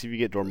sideways, and see if you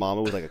get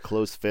Dormammu with like a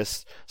closed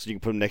fist, so you can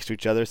put them next to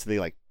each other, so they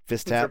like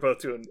fist They're tap, both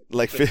doing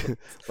like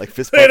like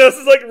fist bump. Thanos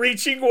is like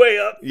reaching way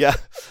up. Yeah.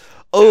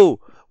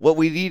 Oh, what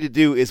we need to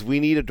do is we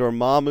need a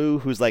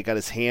Dormammu who's like got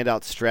his hand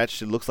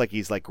outstretched. It looks like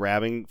he's like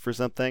grabbing for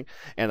something,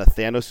 and a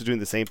Thanos who's doing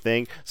the same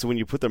thing. So when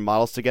you put their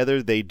models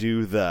together, they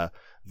do the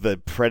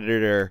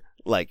Predator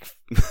like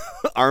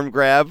arm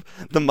grab,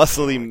 the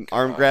muscly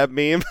arm grab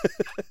meme.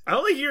 I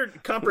don't think you're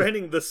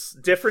comprehending this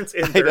difference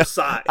in their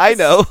size. I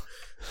know.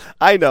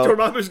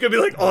 Dormammu's gonna be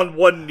like on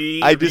one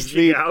knee. I just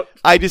reaching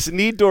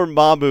need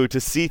Dormammu to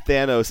see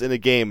Thanos in a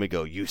game and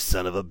go, "You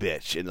son of a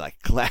bitch!" and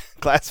like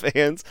clasp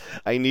hands.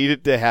 I need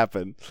it to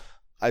happen.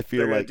 I feel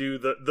They're like gonna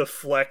do the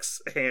flex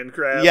hand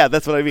grab. yeah,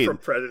 that's what I mean. From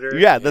Predator.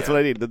 Yeah, that's what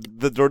I need. The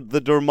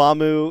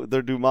Dormammu,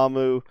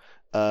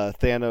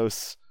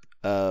 Thanos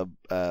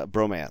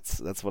bromance.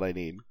 That's what I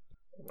need.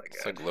 Oh my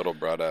It's god. like Little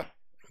Brother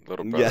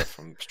Yeah.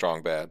 from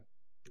Strong Bad.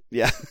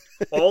 Yeah.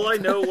 All I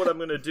know what I'm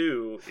gonna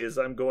do is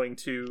I'm going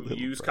to Little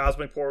use brother.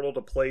 Cosmic Portal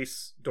to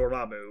place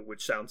Dormammu,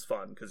 which sounds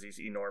fun because he's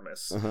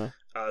enormous. Uh-huh.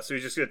 So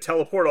he's just gonna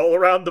teleport all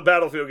around the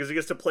battlefield because he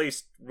gets to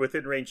place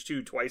within range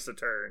 2 twice a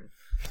turn.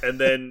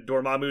 And then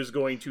Dormammu's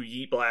going to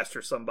Yeet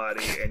Blaster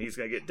somebody, and he's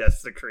gonna get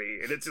Death's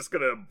Decree, and it's just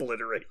gonna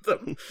obliterate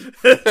them.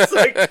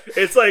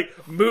 it's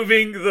like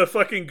moving the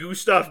fucking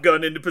Gustav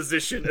gun into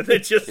position, and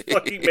then just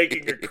fucking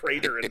making a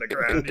crater in the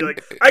ground. You're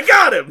like, I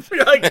got him.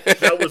 You're like,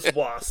 that was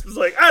Wasp. It's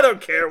like, I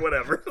don't care,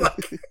 whatever.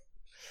 Like,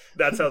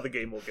 that's how the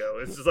game will go.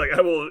 It's just like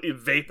I will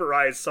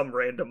vaporize some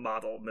random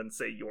model and then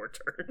say your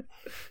turn.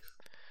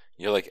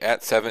 You're like,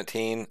 at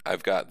 17,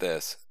 I've got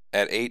this.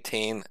 At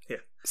 18, Yeah.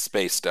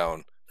 Space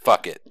Stone.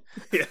 Fuck it.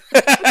 Yeah.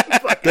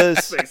 Fucking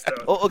Does- Space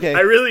Stone. Oh, okay. I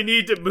really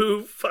need to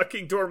move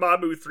fucking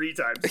Dormammu 3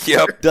 times.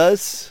 Yep. I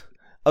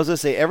was gonna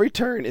say every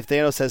turn if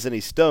Thanos has any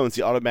stones,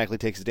 he automatically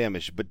takes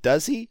damage. But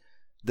does he?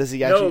 Does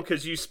he actually? No,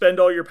 because you spend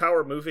all your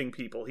power moving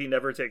people. He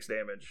never takes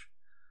damage.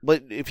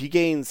 But if he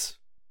gains,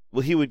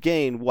 well, he would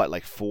gain what,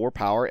 like 4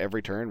 power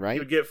every turn, You right?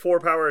 would get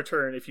 4 power a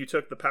turn. If you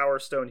took the Power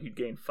Stone, he'd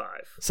gain 5.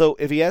 So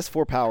if he has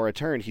 4 power a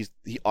turn, he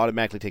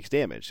automatically takes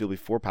damage. He'll be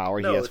 4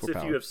 power. No, he has it's 4 if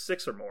power. you have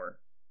 6 or more.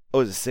 Oh,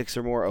 is it 6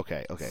 or more?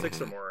 Okay.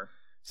 6 or more.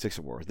 6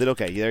 or more. Then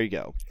okay, there you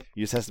go.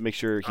 You just have to make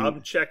sure he.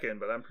 I'm checking,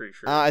 but I'm pretty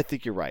sure. I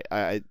think you're right.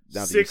 I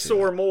now that you 6 say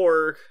or that.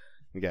 more.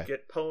 Okay.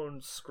 Get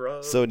pwned,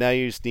 scrub. So now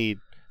you just need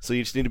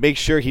to make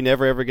sure he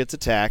never ever gets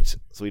attacked,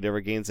 so he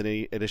never gains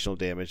any additional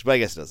damage. But I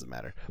guess it doesn't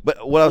matter.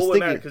 But what I was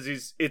thinking,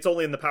 because it's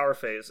only in the power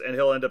phase, and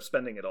he'll end up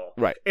spending it all.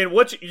 right? And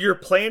what your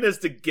plan is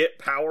to get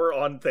power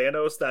on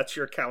Thanos? That's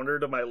your counter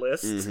to my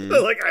list. Mhm.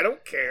 Like I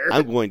don't care.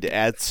 I'm going to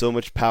add so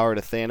much power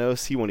to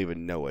Thanos, he won't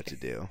even know what to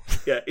do.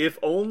 Yeah, if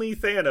only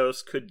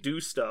Thanos could do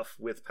stuff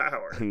with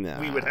power, Nah.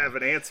 we would have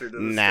an answer to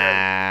this.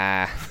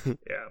 Nah.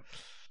 Yeah.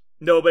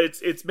 No, but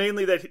it's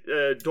mainly that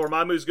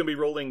Dormammu's going to be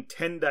rolling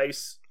 10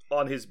 dice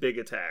on his big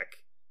attack,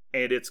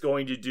 and it's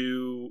going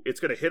to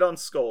hit on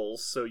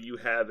skulls, so you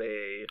have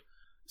a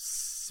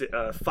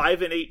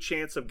 5 in 8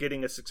 chance of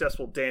getting a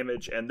successful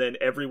damage, and then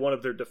every one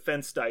of their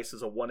defense dice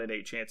is a 1 in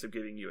 8 chance of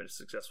giving you a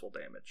successful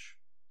damage.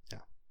 Yeah.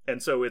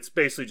 And so it's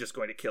basically just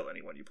going to kill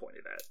anyone you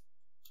pointed at.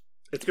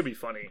 It's going to be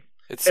funny.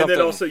 It's And something.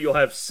 then also you'll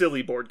have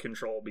silly board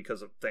control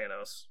because of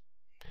Thanos.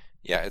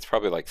 Yeah, it's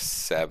probably like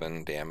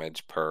 7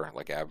 damage per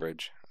like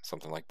average,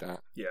 something like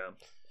that. Yeah.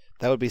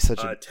 That would be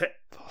such a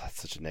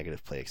that's such a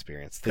negative play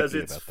experience. Because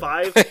thinking it's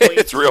about that. 5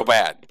 points. It's real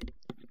bad.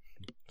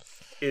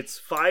 It's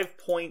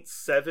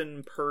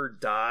 5.7 per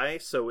die,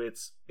 so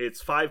it's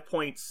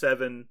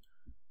 5.7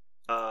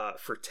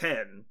 for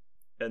 10,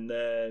 and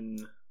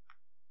then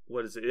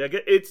what is it?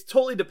 It's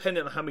totally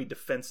dependent on how many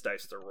defense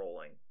dice they're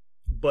rolling.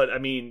 But I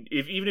mean,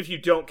 even if you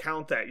don't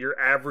count that, you're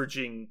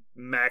averaging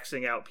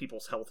maxing out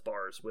people's health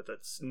bars with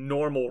its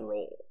normal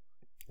roll.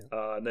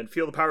 And then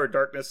Feel the Power of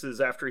Darkness is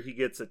after he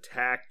gets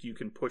attacked, you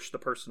can push the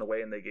person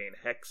away and they gain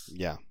Hex.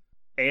 Yeah.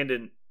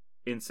 And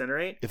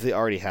Incinerate. If they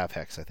already have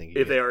Hex, I think.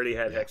 If they already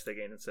had Hex, they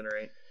gain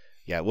Incinerate.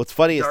 Yeah, what's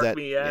funny is Dark that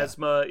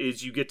Miasma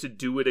is you get to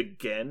do it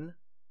again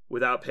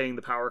without paying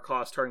the power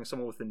cost, targeting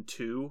someone within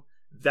 2.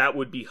 That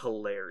would be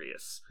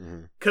hilarious.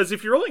 Because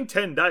if you're rolling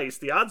 10 dice,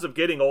 the odds of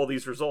getting all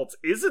these results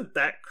isn't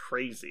that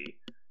crazy.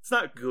 It's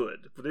not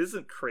good, but it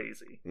isn't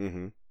crazy.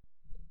 Mm-hmm.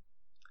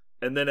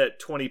 And then at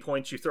 20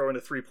 points, you throw in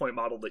a 3-point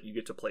model that you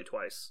get to play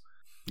twice.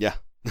 Yeah.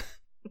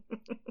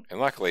 And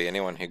luckily,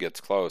 anyone who gets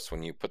close,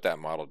 when you put that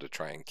model to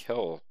try and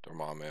kill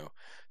Dormammu,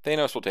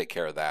 Thanos will take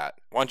care of that.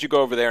 Why don't you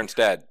go over there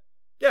instead?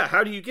 Yeah,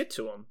 how do you get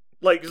to him?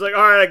 Like, it's like,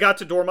 all right, I got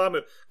to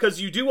Dormammu. Because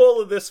you do all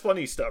of this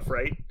funny stuff,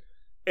 right?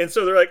 And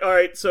so they're like, all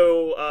right,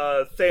 so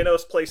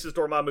Thanos places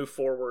Dormammu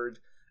forward,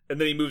 and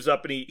then he moves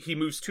up and he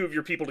moves 2 of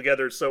your people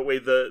together so that way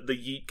the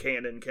yeet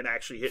cannon can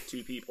actually hit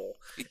 2 people.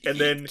 And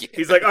then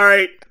he's like, all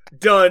right,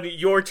 done,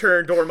 your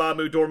turn,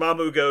 Dormammu.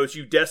 Dormammu goes,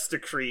 you Death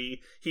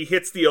Decree. He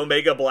hits the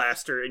Omega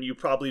Blaster, and you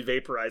probably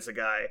vaporize a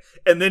guy.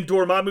 And then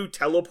Dormammu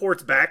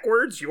teleports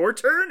backwards, your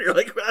turn? You're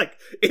like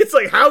it's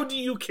like, how do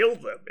you kill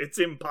them? It's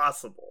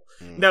impossible.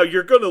 Now,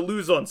 you're going to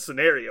lose on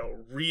scenario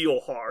real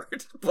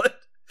hard, but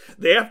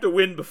they have to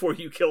win before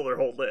you kill their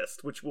whole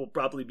list, which will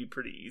probably be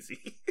pretty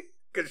easy.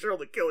 Because you're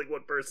only killing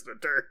 1 person a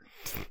turn.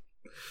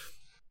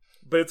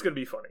 But it's going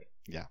to be funny.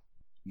 Yeah.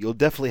 You'll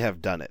definitely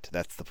have done it.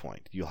 That's the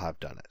point. You'll have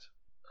done it.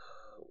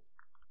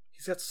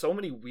 He's got so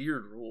many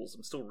weird rules.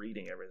 I'm still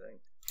reading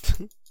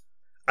everything.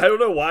 I don't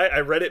know why. I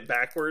read it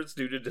backwards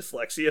due to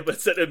dyslexia, but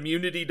it said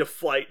immunity to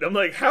flight. And I'm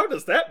like, how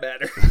does that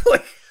matter?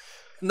 Like,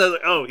 no,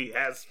 like, oh, he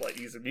has flight.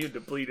 He's immune to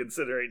bleed,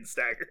 incinerate, and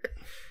stagger.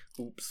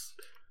 Oops.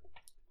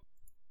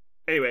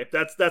 Anyway,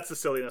 that's the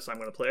silliness I'm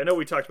going to play. I know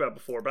we talked about it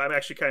before, but I'm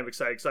actually kind of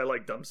excited because I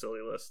like dumb,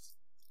 silly lists.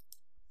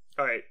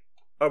 All right.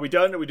 Are we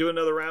done? Are we doing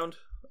another round?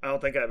 I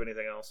don't think I have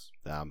anything else.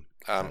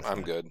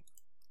 I'm good.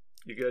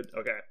 You good?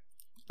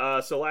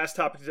 Okay. So last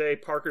topic today,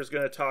 Parker's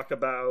going to talk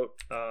about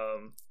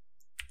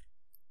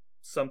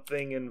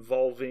something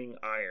involving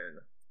iron.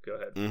 Go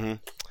ahead. Mm-hmm.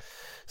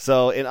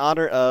 So in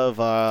honor of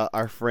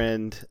our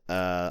friend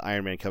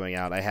Iron Man coming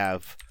out, I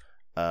have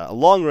a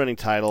long-running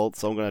title,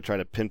 so I'm going to try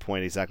to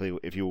pinpoint exactly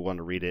if you want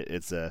to read it.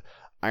 It's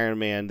Iron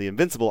Man, the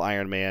Invincible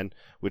Iron Man,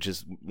 which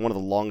is one of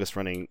the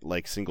longest-running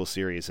single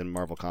series in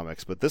Marvel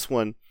Comics. But this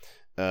one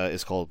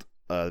is called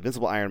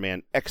Invincible Iron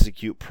Man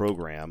Execute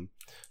Program.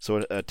 So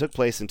it took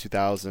place in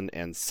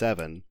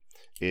 2007.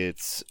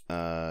 It's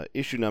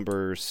issue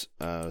numbers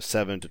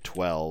 7 to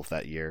 12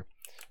 that year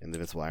in the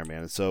Invincible Iron Man.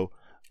 And so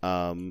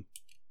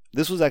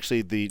this was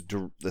actually the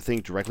thing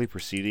directly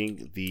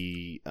preceding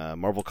the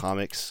Marvel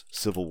Comics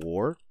Civil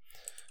War.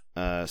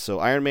 So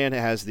Iron Man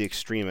has the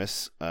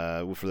Extremis.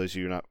 For those of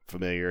you who are not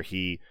familiar,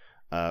 he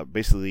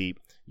basically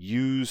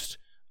used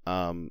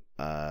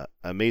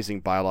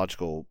amazing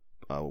biological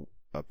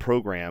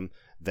program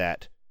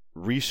that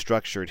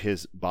restructured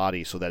his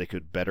body so that it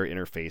could better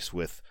interface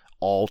with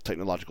all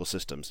technological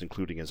systems,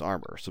 including his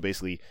armor. So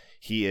basically,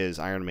 he is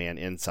Iron Man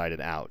inside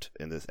and out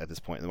at this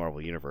point in the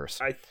Marvel Universe.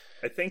 I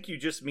think you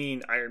just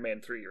mean Iron Man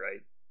 3,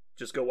 right?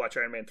 Just go watch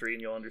Iron Man 3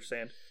 and you'll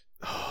understand.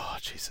 Oh,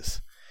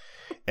 Jesus.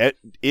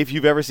 If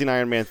you've ever seen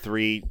Iron Man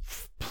 3,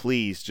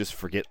 please just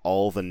forget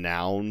all the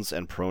nouns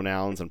and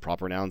pronouns and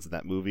proper nouns in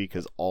that movie,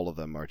 because all of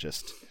them are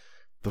just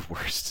the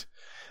worst.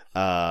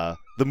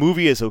 The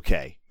movie is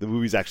okay. The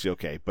movie's actually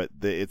okay, but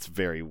it's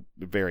very,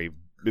 very...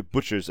 It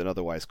butchers an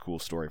otherwise cool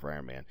story for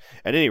Iron Man.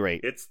 At any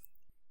rate...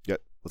 Yeah,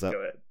 what's up?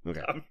 Go ahead.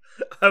 Okay.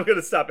 I'm going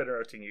to stop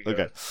interrupting you. Go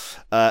okay.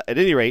 At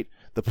any rate,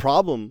 the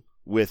problem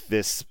with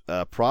this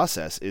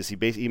process is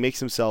he makes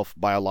himself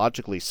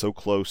biologically so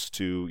close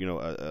to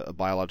a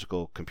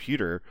biological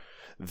computer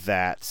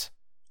that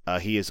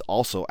he is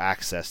also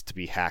accessed to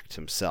be hacked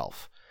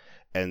himself.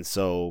 And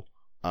so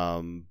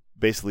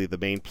basically the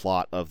main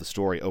plot of the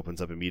story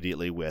opens up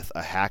immediately with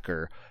a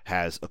hacker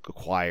has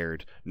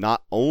acquired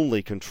not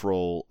only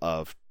control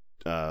of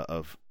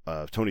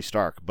Tony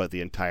Stark, but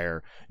the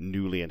entire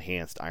newly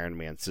enhanced Iron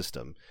Man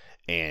system.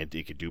 And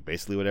he can do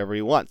basically whatever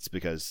he wants,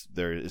 because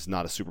there is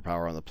not a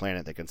superpower on the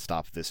planet that can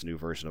stop this new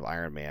version of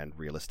Iron Man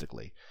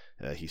realistically.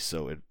 He's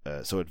so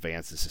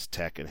advanced in his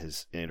tech and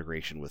his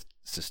integration with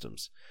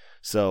systems.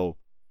 So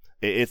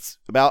it's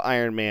about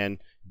Iron Man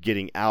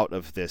getting out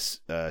of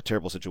this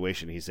terrible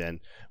situation he's in.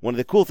 One of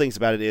the cool things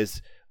about it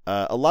is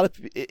a lot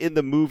of in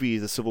the movie,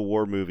 the Civil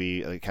War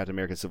movie, Captain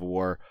America: Civil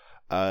War,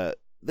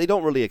 they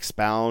don't really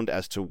expound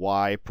as to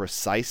why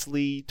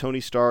precisely Tony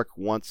Stark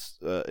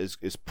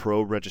is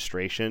pro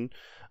registration.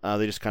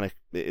 They just kind of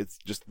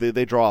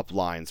they draw up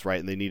lines, right?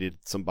 And they needed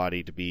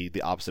somebody to be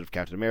the opposite of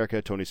Captain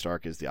America. Tony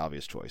Stark is the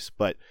obvious choice.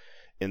 But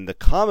in the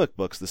comic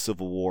books, the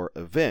Civil War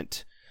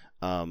event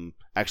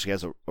actually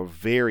has a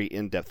very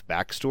in-depth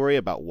backstory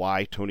about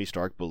why Tony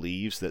Stark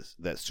believes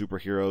that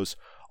superheroes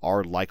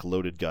are like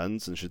loaded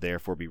guns and should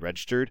therefore be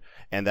registered,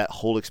 and that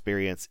whole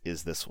experience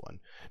is this one.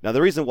 Now,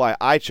 the reason why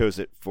I chose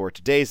it for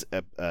today's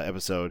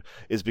episode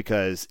is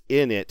because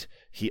in it,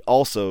 you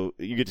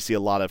get to see a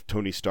lot of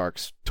Tony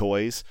Stark's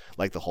toys,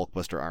 like the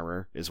Hulkbuster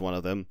armor is one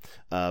of them,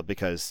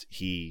 because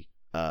he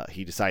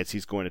he decides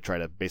he's going to try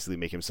to basically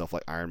make himself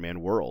like Iron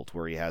Man World,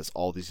 where he has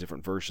all these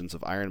different versions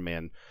of Iron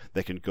Man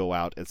that can go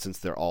out, and since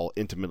they're all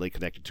intimately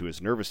connected to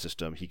his nervous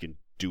system, he can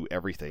do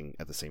everything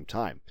at the same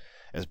time.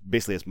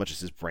 Basically as much as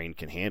his brain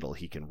can handle,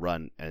 he can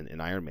run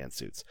in Iron Man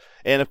suits.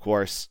 And of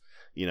course,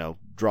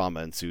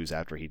 drama ensues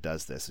after he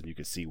does this, and you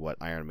can see what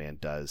Iron Man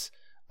does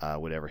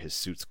whenever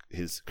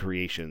his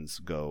creations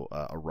go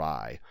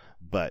awry.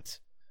 But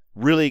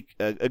really,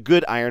 a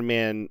good Iron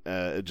Man,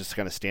 just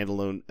kind of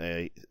standalone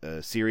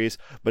series,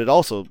 but it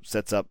also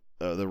sets up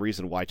the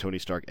reason why Tony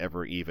Stark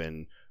ever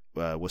even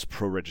was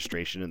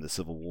pro-registration in the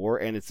Civil War,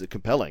 and it's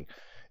compelling.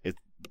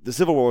 The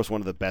Civil War was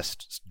one of the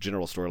best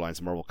general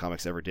storylines Marvel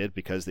Comics ever did,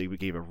 because they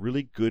gave a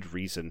really good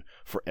reason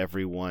for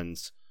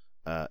everyone's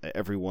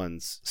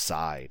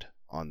side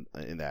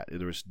in that.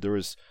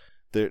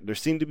 There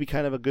seemed to be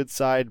kind of a good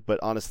side, but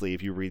honestly,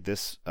 if you read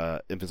this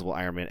Invincible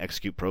Iron Man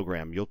Execute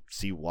program, you'll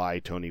see why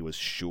Tony was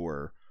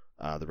sure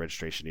the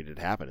registration needed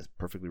to happen. It's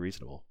perfectly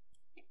reasonable.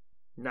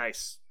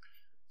 Nice.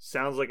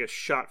 Sounds like a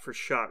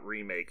shot-for-shot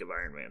remake of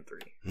Iron Man 3.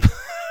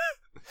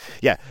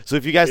 Yeah, so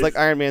if you guys like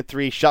Iron Man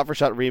 3,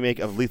 shot-for-shot remake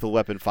of Lethal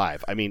Weapon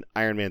 5. I mean,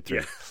 Iron Man 3.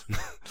 Yeah.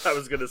 I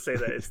was going to say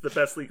that. It's the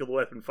best Lethal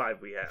Weapon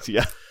 5 we have.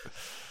 Yeah.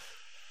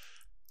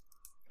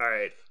 All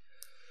right.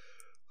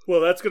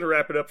 Well, that's going to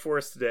wrap it up for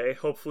us today.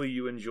 Hopefully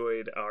you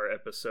enjoyed our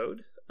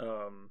episode.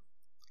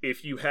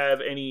 If you have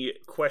any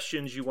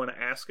questions you want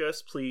to ask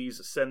us,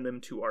 please send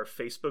them to our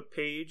Facebook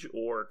page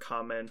or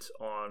comment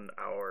on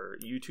our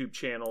YouTube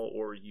channel,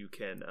 or you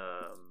can...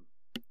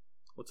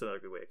 what's another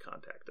good way to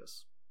contact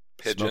us?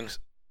 Pigeon.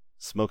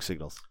 Smoke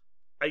signals.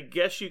 I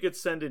guess you could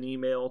send an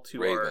email to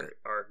Raven.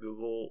 our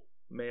Google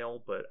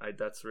Mail, but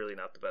that's really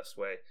not the best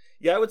way.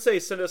 Yeah, I would say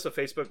send us a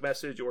Facebook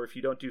message, or if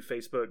you don't do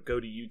Facebook, go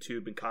to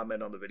YouTube and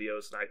comment on the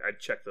videos, and I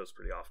check those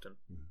pretty often.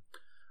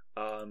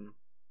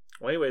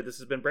 Well, anyway, this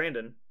has been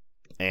Brandon.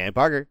 And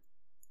Parker.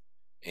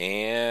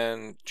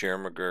 And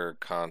Jeremy McGurr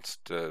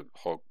Consta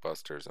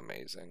Hulkbuster is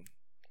amazing.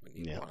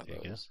 We need one of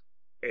those.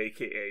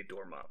 A.K.A.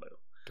 Dormammu.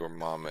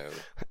 Dormammu.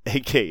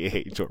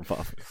 A.K.A.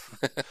 Dormammu.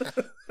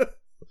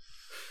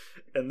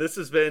 And this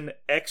has been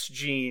X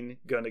Gene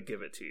Gonna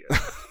Give It To You.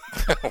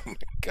 Oh my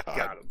god.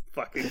 Got him.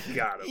 Fucking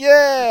got him.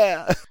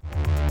 Yeah!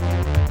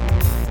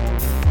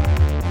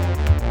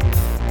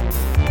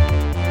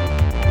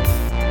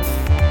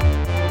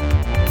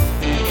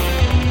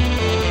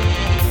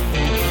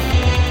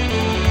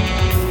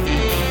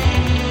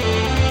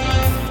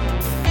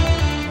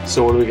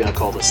 So what are we going to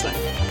call this thing?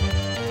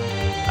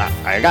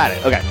 I got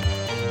it. Okay.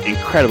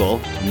 Incredible,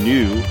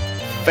 new,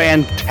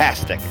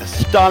 fantastic,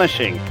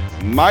 astonishing,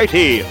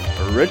 mighty,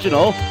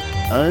 original,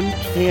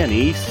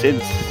 uncanny,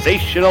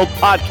 sensational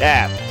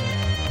podcast.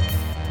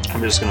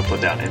 I'm just going to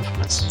put down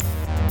infamous.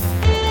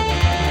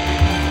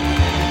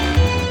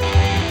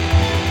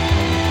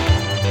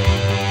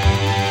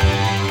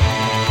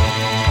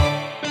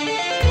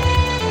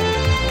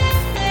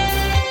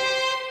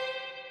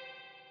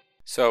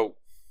 So,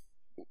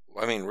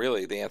 I mean,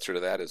 really, the answer to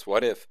that is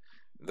what if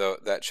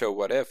that show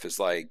What If is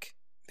like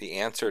the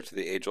answer to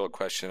the age-old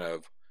question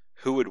of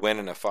who would win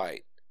in a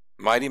fight,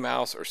 Mighty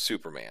Mouse or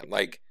Superman?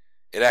 Like,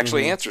 it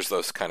actually answers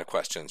those kind of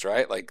questions,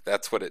 right? Like,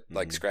 that's what it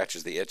like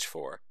scratches the itch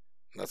for.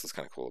 And that's what's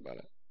kind of cool about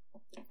it.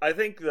 I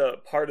think the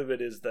part of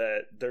it is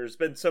that there's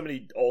been so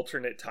many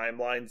alternate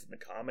timelines in the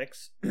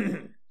comics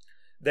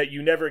that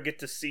you never get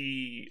to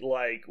see,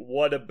 like,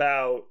 what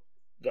about,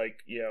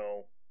 like,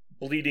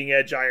 Bleeding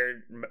Edge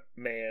Iron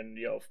Man,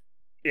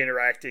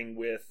 interacting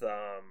with,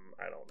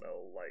 I don't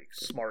know, like,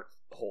 Smart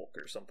Hulk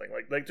or something.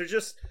 Like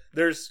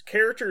there's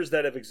characters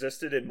that have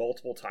existed in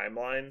multiple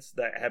timelines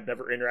that have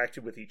never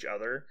interacted with each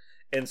other,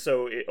 and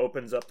so it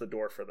opens up the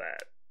door for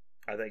that,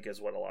 I think,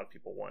 is what a lot of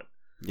people want.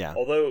 Yeah.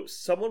 Although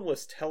someone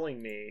was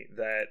telling me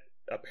that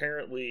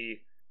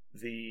apparently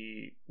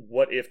the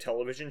What If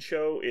television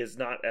show is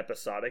not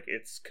episodic,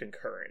 it's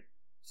concurrent.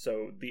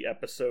 So the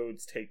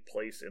episodes take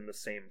place in the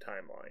same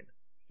timeline.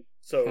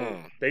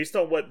 So based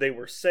on what they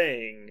were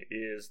saying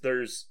is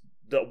there's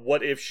the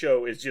What If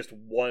show is just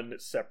one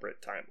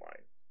separate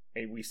timeline.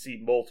 And we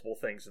see multiple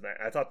things in that.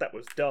 I thought that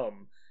was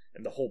dumb,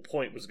 and the whole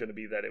point was going to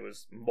be that it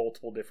was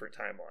multiple different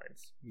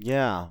timelines.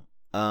 Yeah.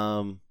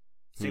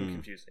 Seemed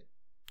confusing.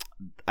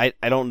 I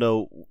don't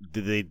know.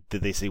 Did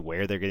they say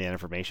where they're getting that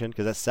information?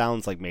 Because that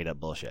sounds like made up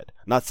bullshit.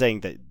 I'm not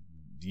saying that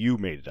you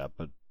made it up,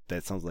 but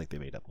that sounds like they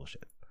made up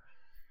bullshit.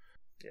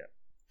 Yeah.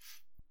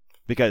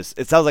 Because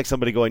it sounds like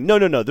somebody going, no,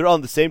 they're all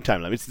on the same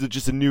timeline. It's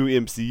just a new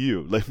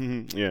MCU. Like,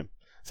 yeah,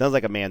 sounds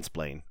like a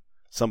mansplain.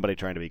 Somebody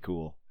trying to be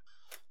cool.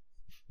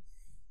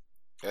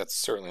 That's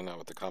certainly not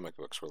what the comic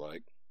books were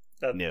like.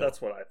 No.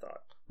 That's what I thought.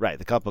 Right,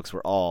 the comic books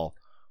were all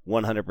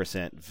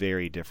 100%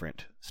 very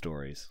different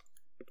stories.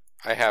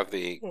 I have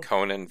the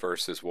Conan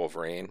versus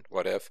Wolverine.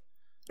 What if?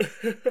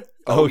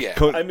 Yeah.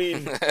 I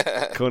mean,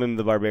 Conan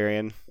the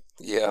Barbarian.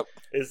 Yep.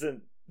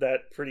 Isn't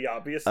that pretty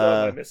obvious,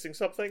 though? Am I missing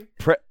something?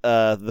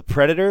 The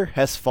Predator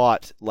has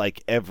fought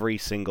like every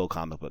single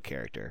comic book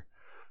character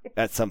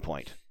at some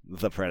point.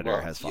 The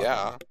Predator has fought.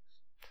 Yeah.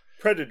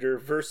 Predator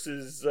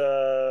versus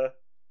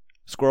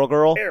Squirrel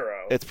Girl.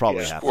 Arrow. It's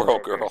probably Yeah. half. Squirrel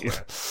Girl.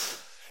 Yeah.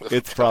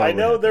 It's probably. I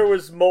know half. there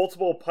was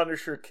multiple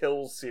Punisher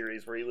kills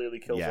series where he literally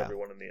kills Yeah.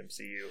 everyone in the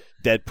MCU.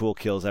 Deadpool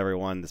kills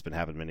everyone. That's been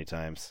happened many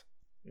times.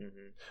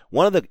 Mm-hmm.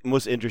 One of the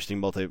most interesting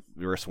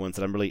multiverse ones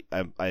that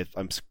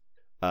I'm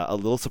a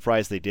little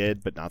surprised they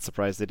did, but not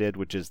surprised they did,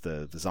 which is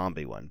the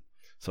zombie one.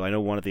 So I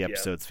know one of the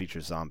episodes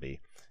features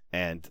zombie,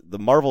 and the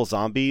Marvel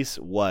Zombies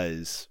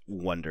was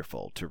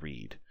wonderful to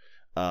read,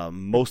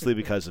 mostly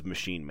because of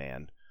Machine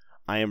Man.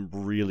 I am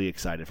really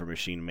excited for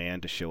Machine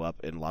Man to show up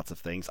in lots of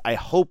things. I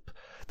hope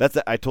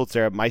I told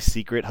Sarah my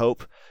secret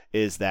hope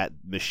is that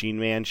Machine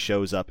Man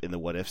shows up in the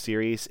What If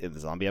series in the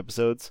zombie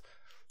episodes,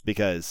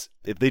 because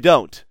if they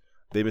don't,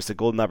 they missed a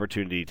golden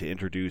opportunity to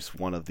introduce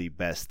one of the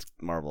best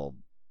Marvel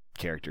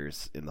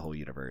characters in the whole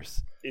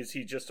universe. Is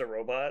he just a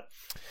robot?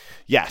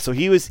 Yeah, so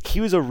he was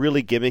a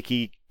really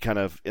gimmicky kind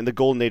of, in the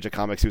golden age of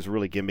comics, he was a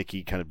really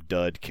gimmicky kind of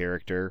dud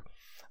character.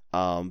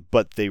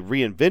 But they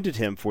reinvented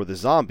him for the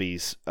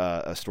zombies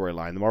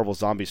storyline, the Marvel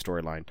Zombie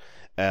storyline,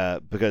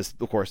 because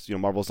of course,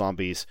 Marvel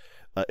Zombies.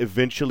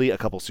 Eventually, a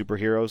couple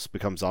superheroes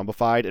become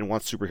zombified, and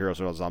once superheroes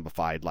are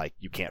zombified, like,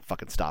 you can't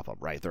fucking stop them,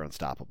 right? They're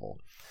unstoppable.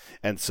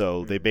 And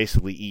so they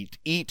basically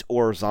eat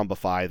or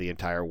zombify the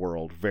entire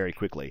world very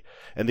quickly.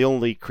 And the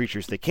only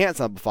creatures they can't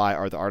zombify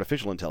are the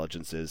artificial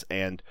intelligences,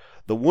 and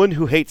the one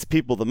who hates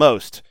people the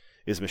most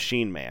is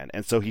Machine Man.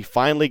 And so he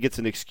finally gets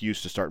an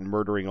excuse to start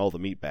murdering all the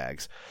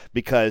meatbags,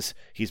 because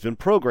he's been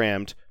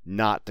programmed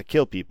not to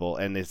kill people,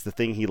 and it's the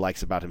thing he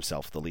likes about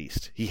himself the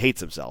least. He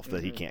hates himself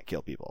that he can't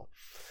kill people.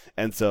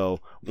 And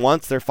so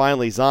once they're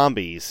finally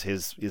zombies,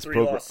 his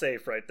program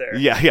safe right there.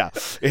 Yeah.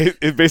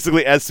 It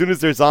basically, as soon as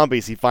they're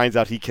zombies, he finds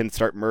out he can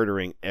start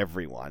murdering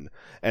everyone,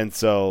 and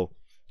so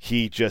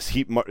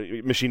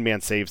Machine Man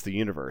saves the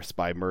universe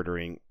by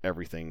murdering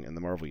everything in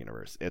the Marvel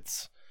universe.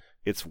 It's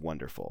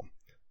wonderful.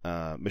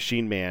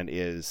 Machine Man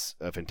is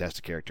a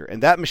fantastic character,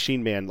 and that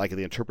Machine Man, like,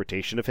 the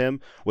interpretation of him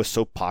was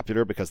so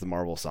popular because the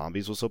Marvel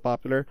Zombies was so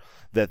popular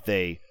that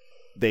they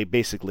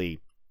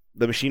basically.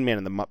 The Machine Man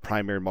in the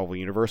primary Marvel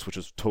Universe, which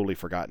was a totally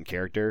forgotten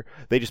character,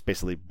 they just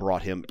basically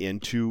brought him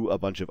into a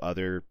bunch of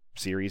other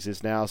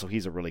series now, so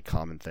he's a really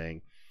common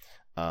thing.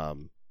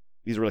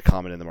 He's really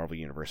common in the Marvel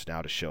Universe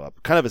now to show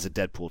up, kind of as a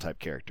Deadpool-type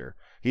character.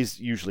 He's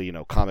usually,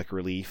 comic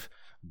relief,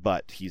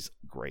 but he's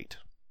great.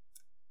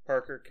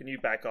 Parker, can you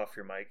back off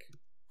your mic?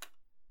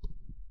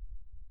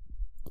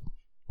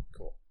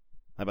 Cool.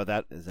 How about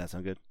that? Does that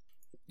sound good?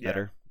 Yeah.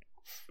 Better?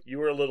 You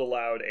were a little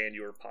loud, and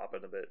you were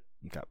popping a bit.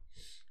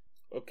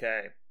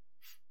 Okay.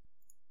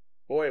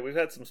 Boy, we've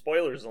had some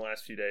spoilers in the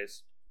last few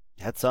days.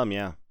 Had some,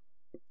 yeah.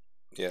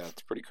 Yeah,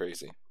 it's pretty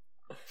crazy.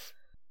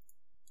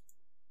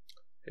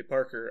 Hey,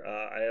 Parker,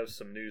 I have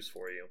some news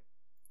for you.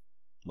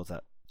 What's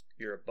that?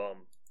 You're a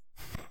bum.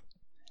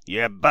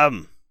 You're a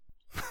bum.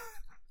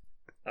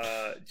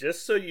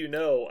 Just so you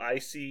know, I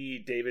see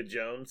David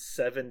Jones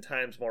 7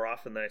 times more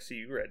often than I see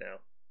you right now.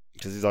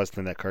 Because he's always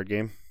playing that card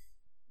game?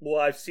 Well,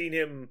 I've seen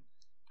him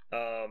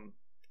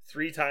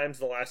 3 times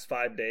the last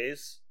 5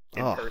 days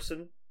in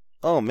person.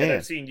 Oh, man. And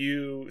I've seen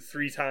you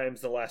 3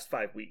 times the last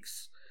 5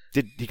 weeks.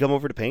 Did he come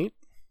over to paint?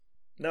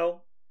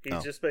 No.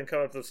 He's just been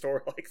coming up to the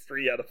store like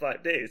 3 out of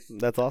 5 days.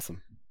 That's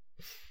awesome.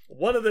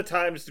 One of the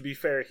times, to be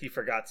fair, he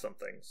forgot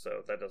something,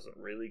 so that doesn't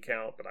really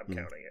count, but I'm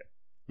counting it.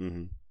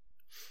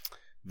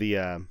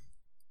 Mm-hmm.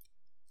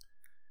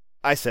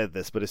 I said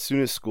this, but as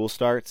soon as school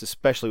starts,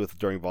 especially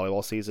during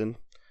volleyball season,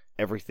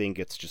 everything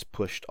gets just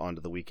pushed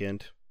onto the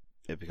weekend.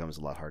 It becomes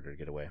a lot harder to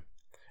get away.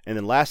 And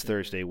then last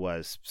Thursday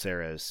was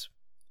Sarah's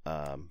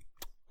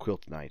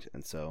quilt night,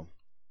 and so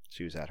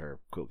she was at her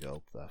quilt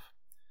guild stuff.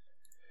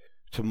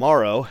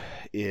 Tomorrow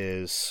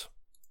is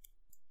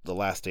the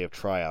last day of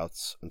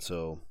tryouts, and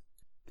so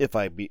if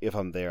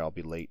I'm there, I'll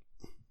be late.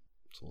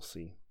 So we'll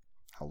see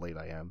how late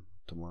I am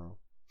tomorrow.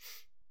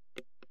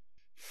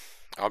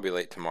 I'll be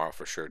late tomorrow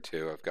for sure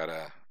too. I've got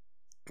to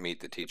meet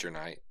the teacher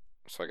night,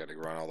 so I got to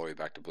run all the way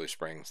back to Blue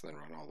Springs, and then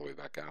run all the way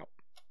back out.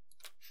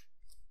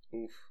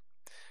 Oof.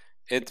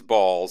 It's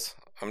balls.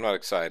 I'm not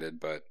excited,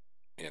 but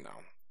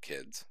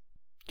kids.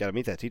 Gotta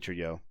meet that teacher,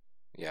 yo.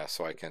 Yeah,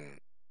 so I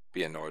can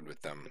be annoyed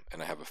with them,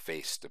 and I have a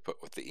face to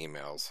put with the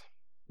emails.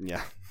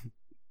 Yeah,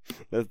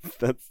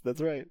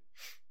 that's right.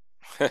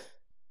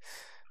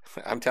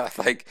 I'm telling,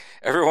 like,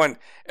 everyone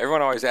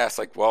always asks,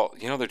 like, well,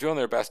 they're doing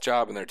their best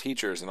job and they're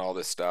teachers and all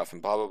this stuff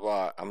and blah blah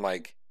blah. I'm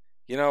like,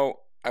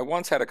 I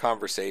once had a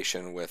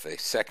conversation with a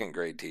 2nd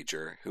grade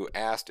teacher who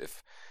asked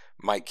if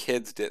my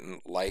kids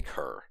didn't like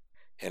her,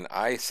 and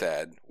I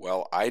said,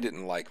 well, I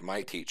didn't like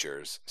my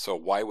teachers, so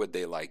why would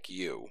they like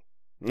you?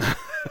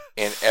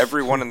 And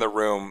everyone in the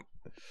room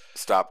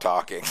stopped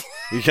talking.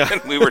 Yeah.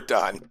 And we were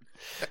done.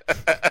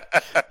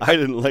 I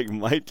didn't like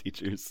my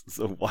teachers,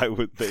 so why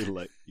would they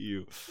like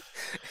you?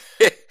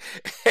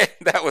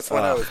 That was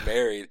when I was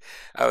married.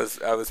 I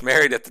was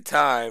married at the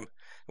time,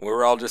 and we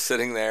were all just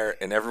sitting there,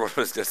 and everyone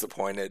was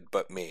disappointed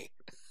but me.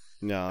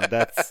 No,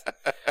 that's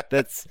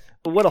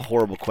what a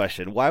horrible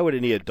question. Why would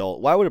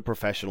a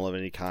professional of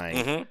any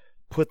kind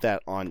put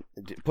that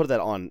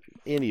on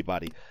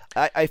anybody?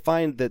 I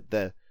find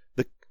that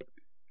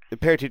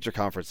parent-teacher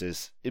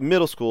conferences, in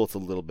middle school it's a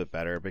little bit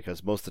better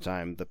because most of the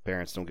time the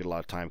parents don't get a lot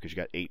of time because you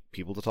got 8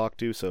 people to talk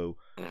to, so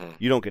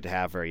you don't get to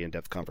have very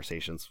in-depth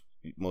conversations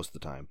most of the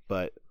time.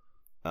 But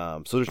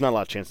so there's not a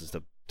lot of chances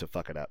to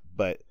fuck it up.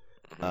 But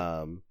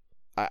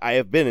I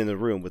have been in the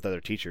room with other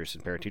teachers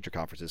in parent-teacher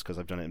conferences because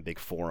I've done it in big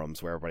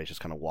forums where everybody's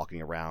just kind of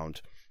walking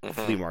around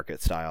flea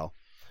market style.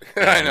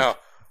 I know.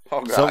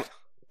 Oh god.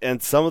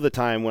 Some of the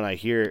time when I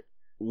hear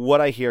what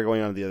I hear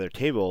going on at the other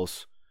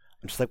tables,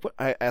 I'm just like, what?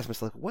 I ask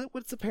myself,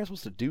 what's the parent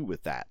supposed to do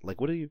with that? Like,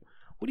 what are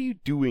you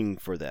doing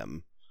for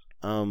them?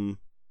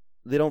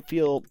 They don't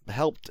feel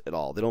helped at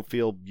all. They don't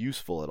feel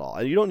useful at all.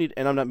 And you don't need.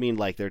 And I'm not mean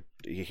like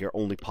you hear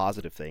only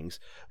positive things,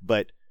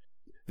 but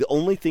the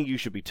only thing you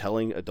should be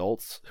telling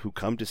adults who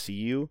come to see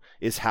you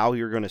is how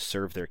you're going to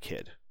serve their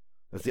kid.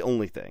 That's the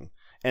only thing.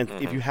 And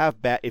if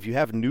you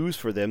have news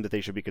for them that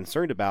they should be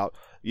concerned about,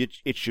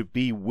 it should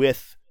be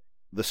with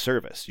the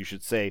service. You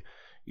should say,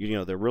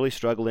 they're really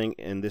struggling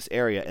in this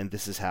area, and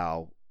this is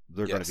how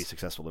they're going to be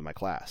successful in my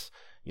class.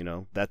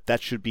 That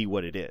should be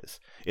what it is.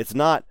 It's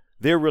not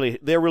they're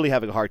really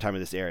having a hard time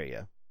in this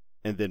area,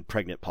 and then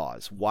pregnant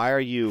pause. Why are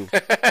you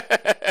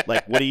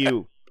like? What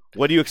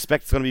do you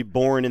expect is going to be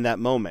born in that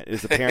moment?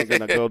 Is the parent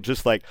going to go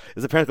is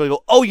the parent going to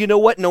go, oh, you know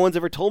what? No one's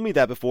ever told me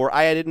that before.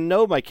 I didn't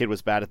know my kid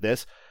was bad at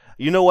this.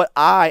 You know what?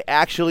 I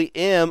actually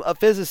am a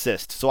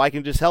physicist, so I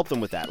can just help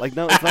them with that. Like,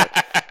 no, it's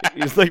not.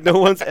 It's like no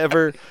one's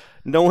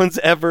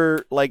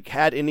ever like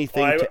had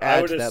anything to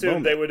add to that moment. I would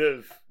assume they would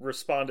have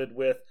responded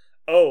with,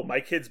 "Oh, my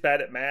kid's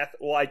bad at math.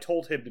 Well, I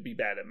told him to be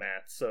bad at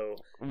math. So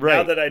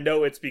now that I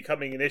know it's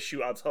becoming an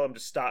issue, I'll tell him to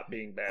stop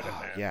being bad at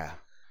math." Yeah,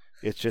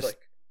 it's just like,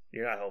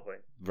 you're not helping.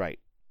 Right.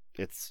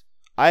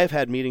 I have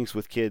had meetings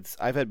with kids.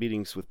 I've had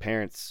meetings with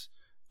parents,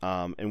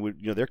 and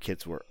their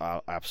kids were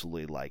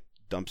absolutely like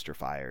dumpster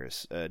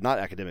fires, not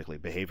academically,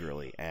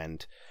 behaviorally,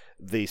 and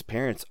these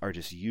parents are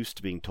just used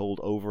to being told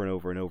over and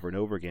over and over and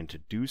over again to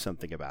do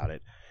something about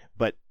it.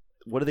 But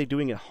what are they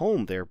doing at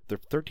home? They're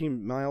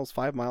 13 miles,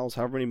 5 miles,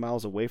 however many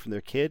miles away from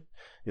their kid.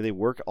 They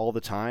work all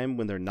the time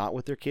when they're not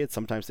with their kids.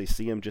 Sometimes they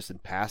see them just in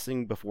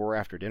passing before or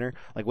after dinner.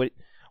 Like, what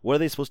are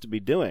they supposed to be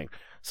doing?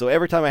 So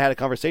every time I had a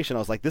conversation, I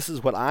was like, this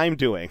is what I'm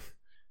doing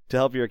to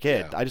help your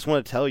kid. Yeah. I just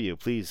want to tell you,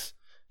 please,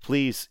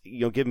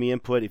 give me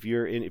input. If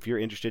you're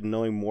interested in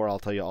knowing more, I'll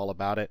tell you all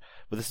about it.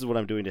 But this is what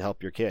I'm doing to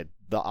help your kid.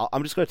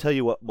 I'm just going to tell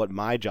you what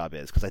my job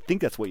is, because I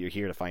think that's what you're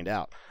here to find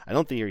out. I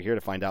don't think you're here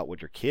to find out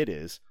what your kid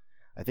is.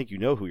 I think you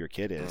know who your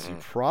kid is. You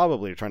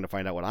probably are trying to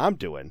find out what I'm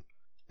doing.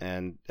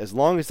 And as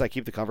long as I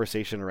keep the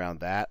conversation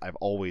around that, I've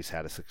always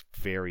had a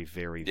very,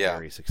 very,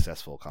 very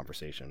successful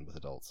conversation with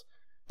adults.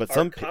 But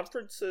are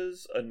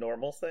conferences a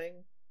normal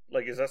thing?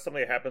 Like, is that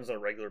something that happens on a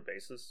regular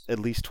basis? At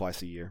least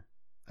twice a year.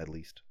 At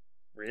least.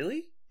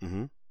 Really?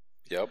 Mm-hmm.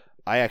 Yep.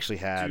 I actually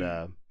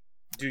had...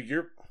 do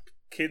your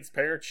kids'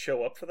 parents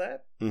show up for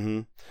that?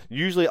 Mm-hmm.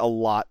 Usually a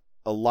lot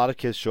of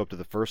kids show up to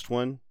the first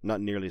one.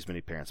 Not nearly as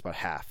many parents, about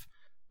half.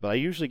 But I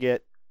usually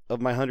get,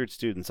 of my 100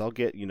 students, I'll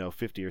get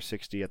 50 or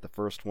 60 at the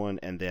first one,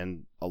 and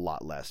then a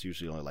lot less.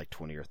 Usually only like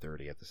 20 or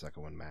 30 at the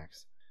second one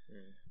max.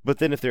 But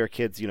then if there are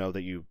kids,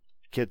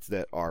 kids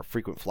that are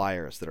frequent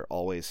flyers that are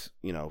always,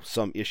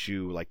 some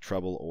issue like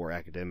trouble or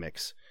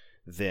academics,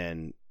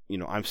 then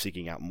I'm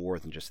seeking out more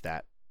than just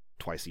that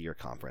twice a year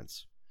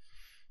conference.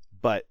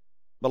 But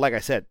like I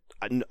said,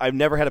 I've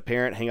never had a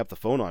parent hang up the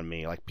phone on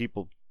me. Like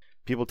people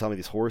tell me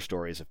these horror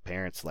stories of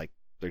parents, like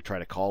they try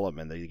to call them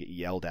and they get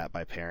yelled at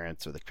by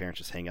parents, or the parents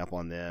just hang up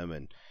on them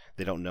and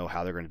they don't know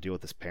how they're going to deal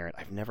with this parent.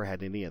 I've never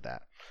had any of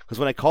that, because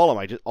when I call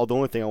them, the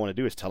only thing I want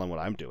to do is tell them what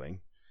I'm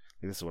doing.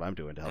 Like, this is what I'm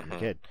doing to help your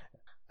kid.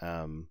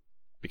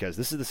 Because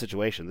this is the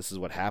situation. This is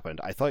what happened.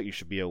 I thought you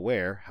should be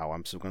aware how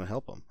I'm still going to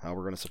help them, how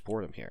we're going to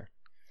support them here.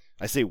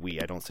 I say we,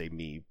 I don't say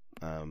me,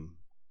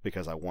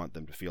 because I want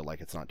them to feel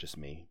like it's not just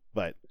me.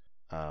 But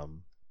I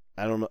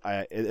don't know.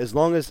 As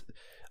long as,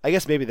 I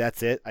guess maybe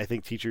that's it. I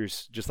think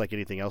teachers, just like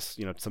anything else,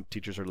 some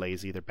teachers are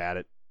lazy. They're bad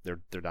at.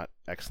 They're not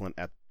excellent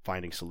at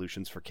finding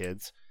solutions for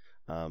kids.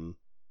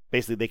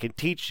 Basically, they can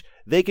teach.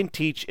 They can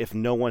teach if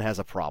no one has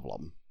a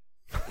problem,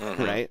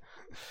 right?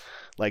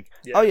 Like,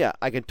 oh yeah,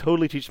 I can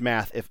totally teach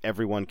math if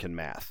everyone can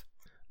math.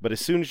 But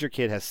as soon as your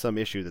kid has some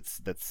issue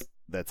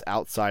that's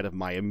outside of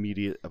my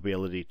immediate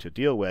ability to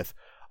deal with,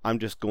 I'm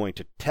just going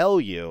to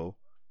tell you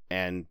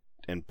and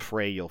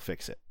pray you'll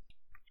fix it.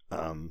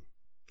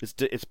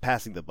 It's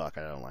passing the buck.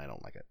 I don't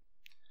like it.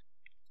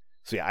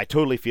 So yeah, I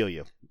totally feel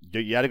you.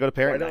 You got to go to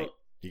parent night.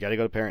 You got to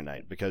go to parent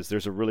night, because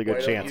there's a really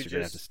good chance you're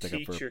going to have to stick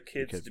up for your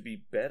kids to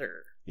be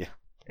better. Yeah,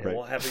 and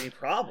won't have any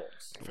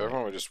problems. If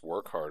everyone would just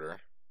work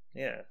harder.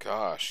 Yeah.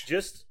 Gosh.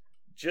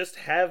 Just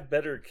have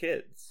better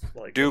kids.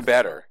 Like, do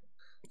better.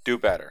 Do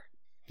better.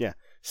 Yeah.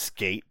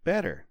 Skate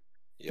better.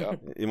 Yeah.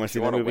 You want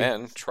to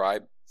win? Try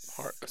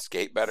hard.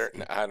 Skate better.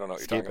 No, I don't know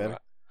what you're talking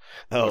about.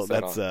 Oh,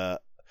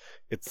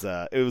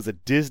 it was a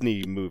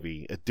Disney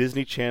movie, a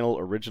Disney Channel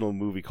original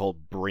movie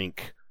called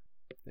Brink.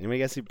 Anybody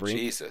guys see Brink?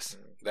 Jesus,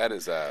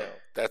 that's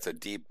a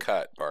deep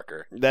cut,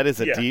 Parker. That is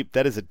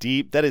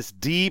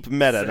deep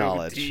meta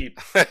knowledge. Deep.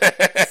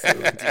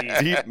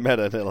 Deep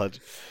meta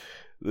knowledge.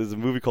 There's a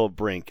movie called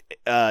Brink.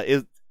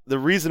 Is the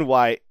reason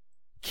why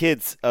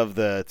kids of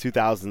the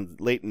 2000s,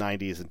 late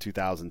 90s and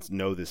 2000s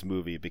know this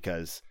movie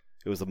because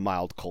it was a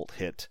mild cult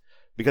hit.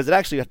 Because it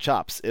actually had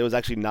chops. It was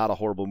actually not a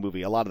horrible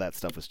movie. A lot of that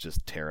stuff was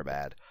just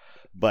terrible.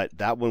 But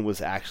that one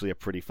was actually a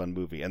pretty fun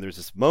movie. And there's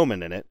this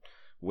moment in it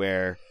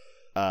where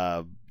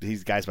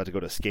these guys about to go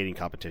to a skating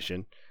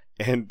competition,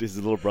 and his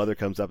little brother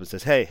comes up and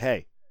says,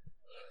 hey,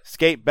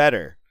 skate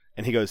better.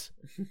 And he goes,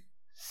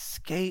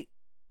 skate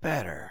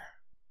better.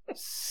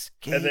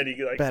 Skate And then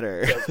he like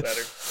better. does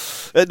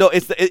better. No,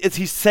 it's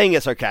he's saying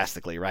it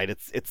sarcastically, right?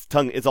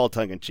 It's all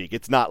tongue in cheek.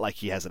 It's not like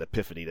he has an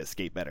epiphany to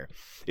skate better.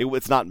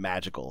 It's not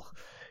magical.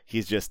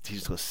 He just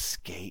goes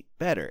skate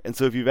better. And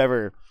so if you've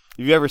ever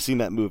seen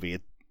that movie,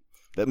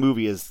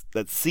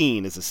 that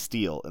scene is a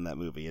steal in that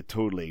movie. It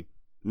totally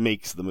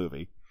makes the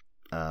movie.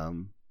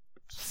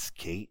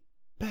 Skate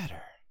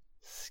better.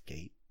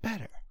 Skate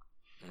better.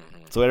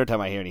 Mhm. So every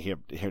time I hear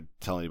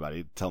tell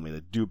anybody tell me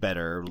to do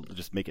better, or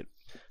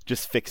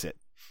just fix it,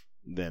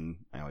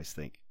 then I always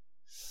think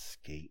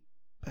skate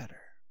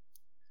better.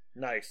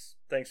 Nice.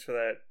 Thanks for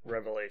that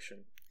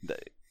revelation.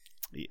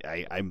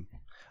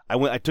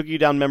 I took you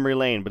down memory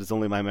lane, but it's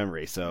only my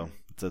memory, so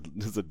it's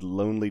a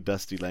lonely,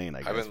 dusty lane.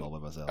 I guess all by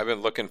myself. I've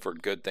been looking for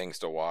good things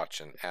to watch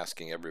and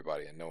asking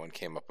everybody, and no one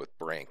came up with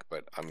Brink.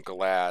 But I'm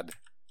glad.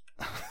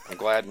 I'm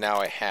glad now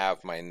I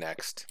have my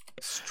next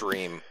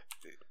stream.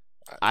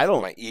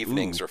 My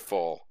evenings are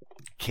full.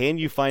 Can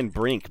you find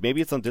Brink?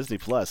 Maybe it's on Disney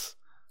Plus.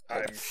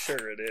 I'm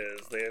sure it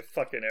is. They have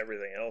fucking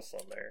everything else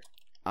on there.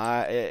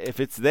 If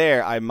it's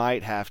there, I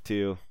might have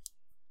to.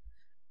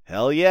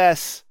 Hell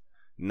yes,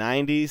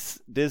 90s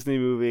Disney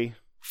movie.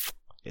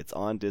 It's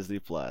on Disney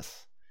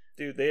Plus.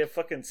 Dude, they have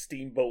fucking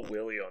Steamboat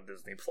Willie on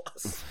Disney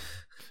Plus.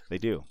 They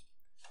do.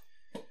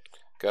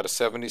 Got a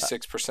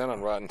 76%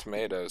 on Rotten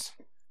Tomatoes.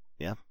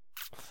 Yeah.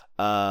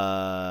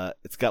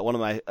 It's got one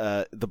of my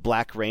the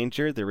Black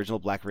Ranger, the original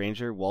Black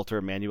Ranger, Walter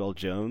Emmanuel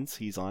Jones.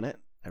 He's on it.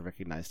 I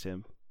recognized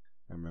him.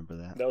 I remember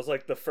that. That was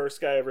like the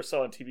first guy I ever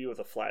saw on TV with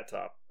a flat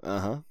top.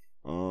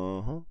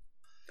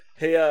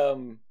 Hey,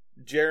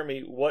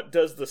 Jeremy, what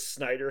does the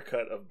Snyder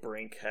cut of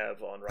Brink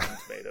have on Rotten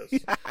Tomatoes?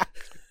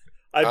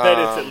 I bet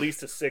it's at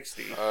least a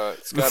 60.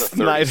 It's got a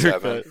Snyder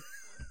 37. cut.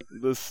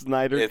 The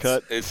Snyder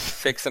cut. It's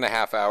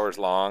 6.5 hours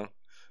long.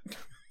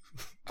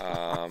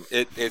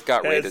 It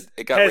got rated.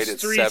 It got has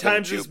rated 3 7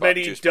 times as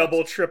many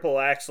double, triple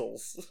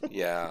axles.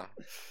 Yeah.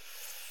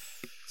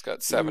 It's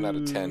got 7 out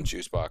of 10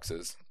 juice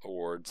boxes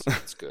awards.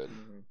 It's good.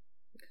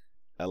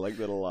 I like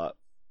that a lot.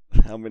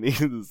 How many is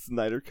the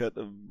Snyder cut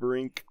of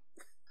Brink?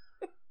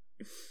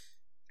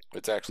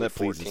 It's actually That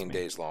pleases 14 me.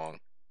 days long.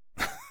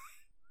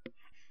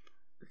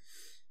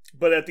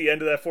 But at the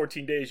end of that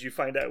 14 days, you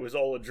find out it was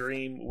all a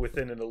dream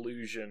within an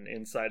illusion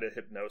inside a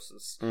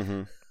hypnosis.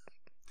 Mm-hmm.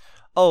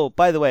 Oh,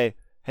 by the way,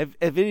 have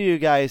any of you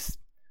guys...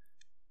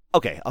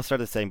 Okay, I'll start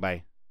the saying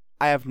by...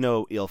 I have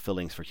no ill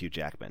feelings for Hugh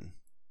Jackman.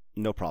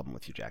 No problem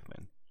with Hugh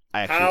Jackman.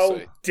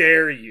 How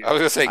dare you? I was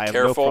going to say, I have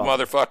careful, no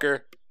problem.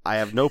 motherfucker. I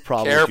have no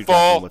problem with Hugh Careful.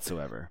 Jackman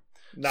whatsoever.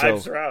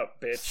 Knives are out,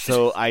 bitch.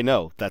 So I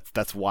know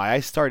that's why I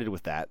started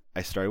with that.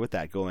 I started with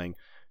that, going,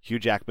 Hugh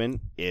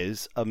Jackman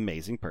is an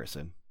amazing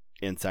person,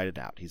 inside and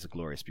out. He's a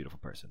glorious, beautiful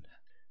person.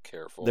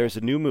 Careful. There's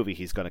a new movie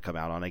he's going to come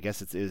out on. I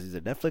guess is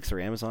it Netflix or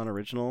Amazon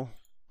original?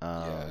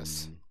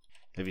 Yes.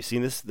 Have you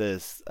seen this?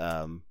 His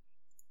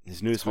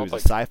newest called, movie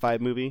is a sci-fi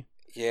movie.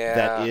 Yeah.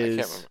 that is-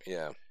 I can't remember.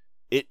 Yeah.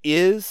 It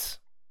is,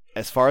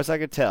 as far as I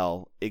could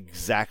tell,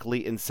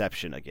 exactly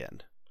Inception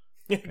again.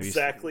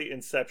 Exactly,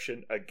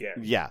 Inception again.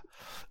 Yeah.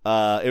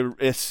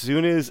 As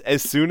soon as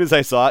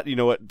I saw it, you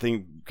know what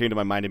thing came to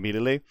my mind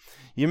immediately?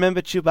 You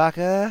remember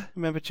Chewbacca?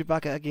 Remember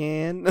Chewbacca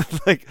again?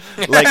 like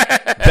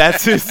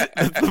that's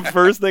the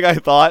first thing I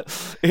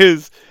thought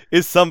is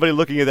somebody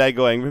looking at that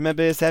going,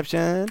 remember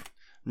Inception?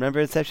 Remember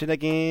Inception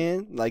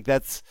again? Like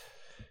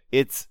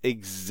it's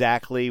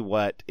exactly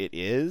what it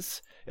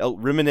is. Oh,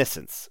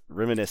 Reminiscence.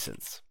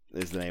 Reminiscence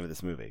is the name of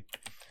this movie.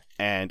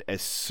 And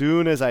as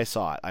soon as I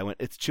saw it, I went,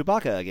 it's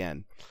Chewbacca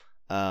again.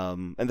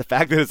 And the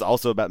fact that it's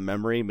also about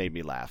memory made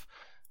me laugh.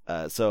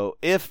 So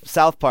if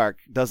South Park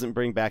doesn't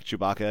bring back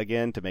Chewbacca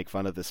again to make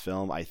fun of this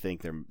film, I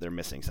think they're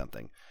missing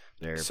something.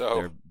 They're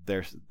slow.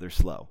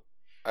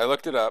 I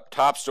looked it up.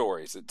 Top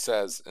stories. It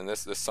says, and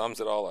this sums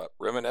it all up.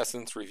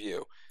 Reminiscence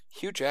review.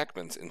 Hugh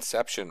Jackman's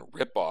Inception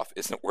ripoff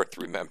isn't worth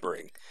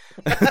remembering.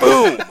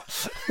 Boom.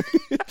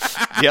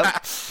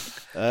 Yep.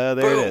 There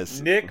Boom. it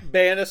is. Nick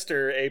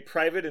Bannister, a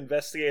private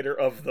investigator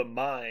of the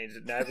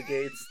mind,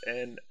 navigates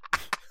an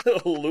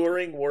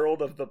alluring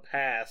world of the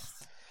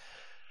past.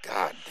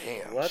 God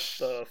damn. What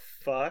the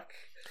fuck?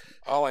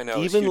 All I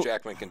know is Even- Hugh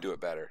Jackman can do it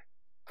better.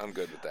 I'm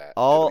good with that.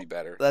 All- It'll be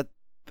better.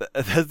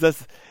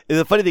 That's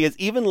the funny thing is,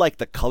 even like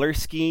the color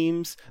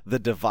schemes, the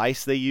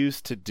device they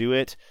use to do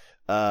it,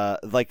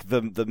 like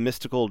the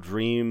mystical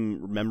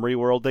dream memory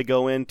world they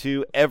go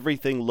into,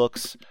 everything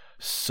looks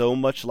so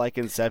much like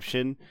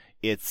Inception.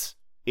 It's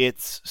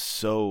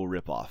so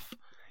ripoff.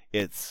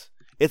 It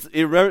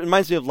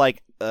reminds me of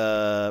like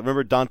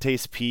remember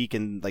Dante's Peak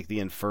and like the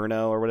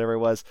Inferno or whatever it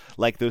was,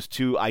 like those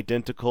two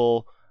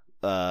identical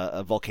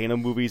volcano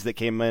movies that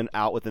came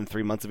out within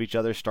 3 months of each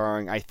other,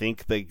 starring I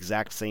think the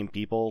exact same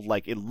people.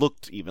 Like it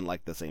looked even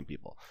like the same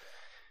people.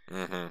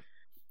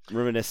 Mm-hmm.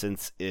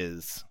 Reminiscence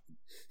is.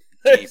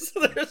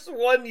 There's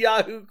one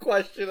Yahoo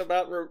question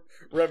about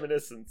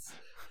Reminiscence.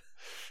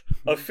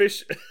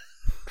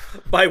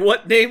 By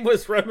what name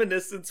was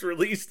Reminiscence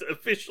released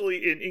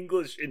officially in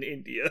English in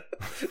India?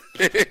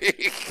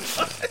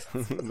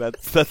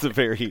 That's a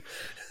very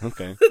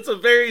okay. That's a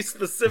very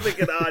specific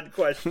and odd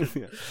question.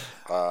 Yeah.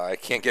 I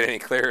can't get any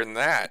clearer than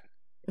that.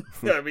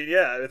 I mean,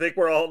 yeah, I think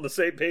we're all on the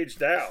same page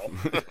now.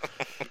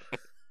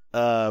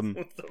 What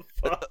the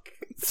fuck?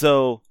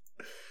 So,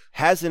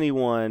 has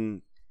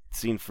anyone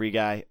seen Free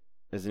Guy?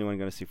 Is anyone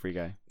going to see Free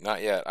Guy?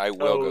 Not yet. I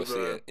will go see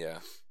it. Yeah.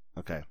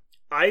 Okay.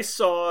 I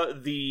saw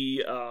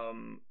the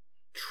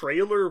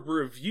trailer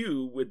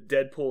review with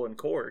Deadpool and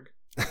Korg.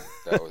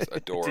 That was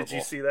adorable. Did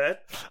you see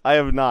that? I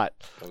have not.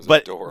 That was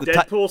But adorable.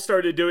 Deadpool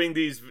started doing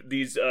these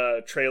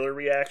trailer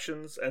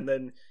reactions, and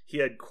then he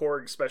had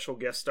Korg special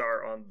guest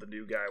star on the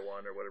New Guy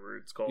one or whatever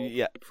it's called.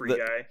 Yeah, Free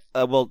Guy.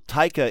 Well,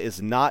 Taika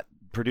is not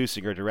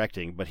producing or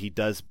directing, but he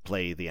does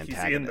play the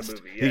antagonist. He's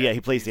in the movie. Yeah, he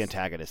plays the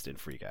antagonist in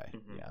Free Guy.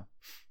 Mhm. Yeah.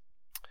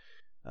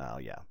 Oh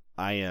yeah,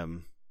 I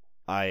am.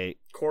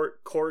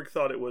 Korg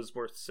thought it was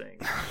worth seeing.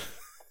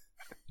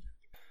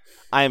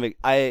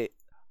 I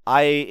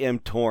am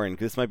torn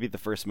because this might be the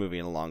first movie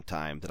in a long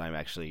time that I'm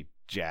actually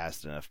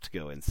jazzed enough to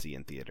go and see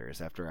in theaters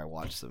after I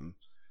watch some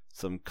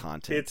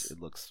content.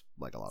 It looks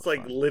like a lot of fun.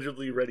 It's like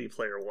literally Ready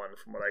Player One,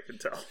 from what I can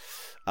tell.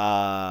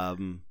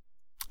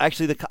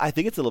 Actually, I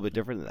think it's a little bit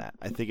different than that.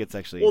 I think it's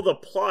actually Well, the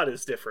plot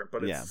is different,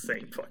 but it's Yeah. the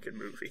same fucking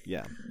movie.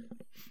 Yeah,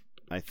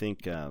 I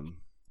think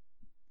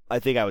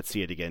I would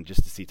see it again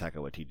just to see Taika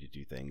Waititi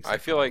do things. I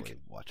feel like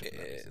watch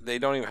it they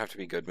don't even have to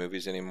be good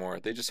movies anymore.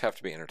 They just have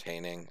to be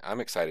entertaining.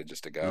 I'm excited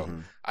just to go.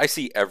 Mhm. I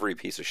see every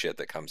piece of shit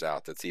that comes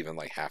out that's even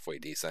like halfway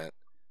decent.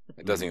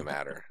 It doesn't even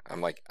matter.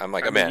 I'm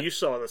in. You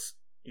saw this.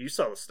 You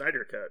saw the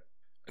Snyder cut.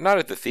 Not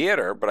at the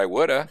theater, but I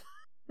woulda.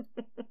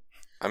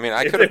 I mean,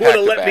 I If could they have would packed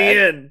have a let bag.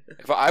 me in.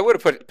 If I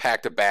would have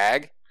packed a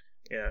bag.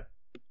 Yeah.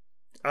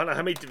 I don't know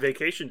how many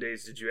vacation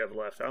days did you have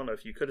left. I don't know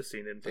if you could have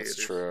seen it in theaters.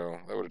 That's true.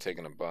 That would have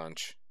taken a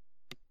bunch.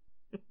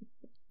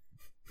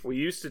 We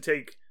used to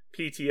take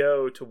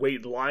PTO to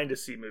wait in line to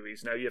see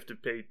movies. Now you have to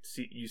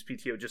use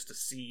PTO just to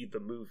see the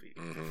movie.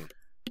 Hmm.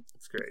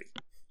 It's great.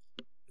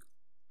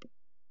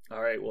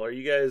 All right. Well, are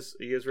you guys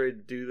ready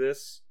to do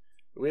this?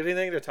 Do we have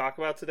anything to talk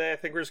about today? I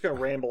think we're just going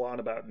to ramble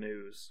on about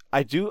news.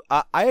 I do.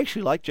 I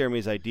actually like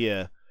Jeremy's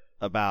idea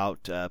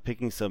about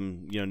picking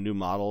some new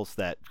models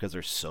because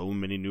there's so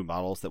many new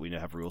models that we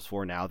have rules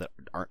for now that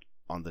aren't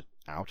on the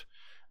out.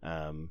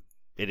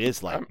 It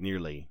is like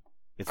nearly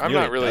a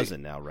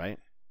dozen now, right?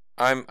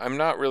 I'm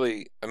not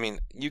really. I mean,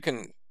 you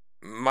can.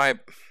 My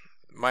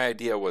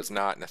idea was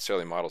not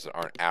necessarily models that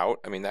aren't out.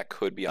 I mean, that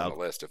could be on the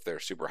list if they're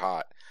super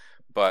hot,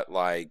 but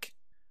like,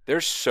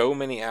 there's so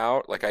many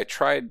out. Like, I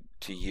tried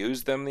to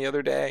use them the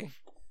other day,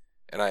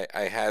 and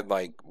I had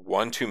like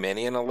one too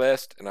many in a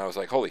list, and I was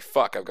like, holy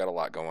fuck, I've got a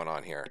lot going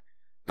on here.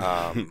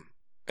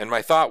 And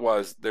my thought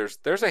was,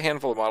 there's a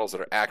handful of models that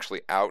are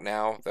actually out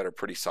now that are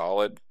pretty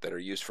solid, that are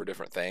used for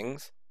different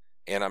things,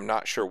 and I'm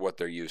not sure what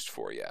they're used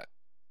for yet.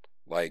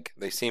 Like,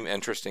 they seem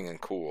interesting and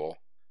cool.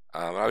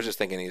 I was just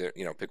thinking either,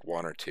 pick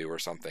one or two or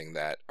something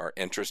that are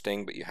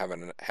interesting, but you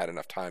haven't had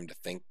enough time to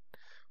think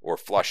or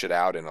flush it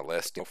out in a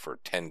list for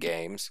 10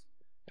 games,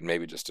 and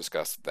maybe just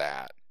discuss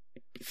that.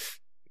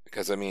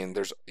 Because, I mean,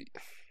 there's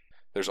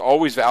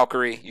always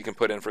Valkyrie you can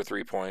put in for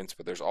 3 points,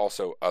 but there's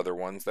also other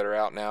ones that are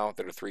out now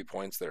that are 3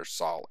 points that are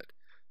solid,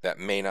 that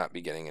may not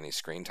be getting any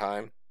screen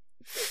time.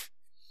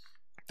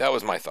 That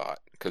was my thought,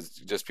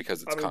 because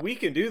it's... we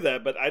can do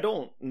that, but I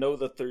don't know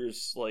that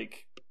there's,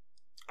 like...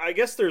 I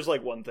guess there's,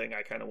 like, one thing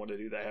I kind of want to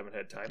do that I haven't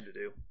had time to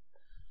do.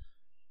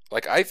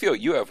 Like, I feel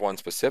you have one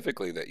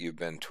specifically that you've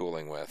been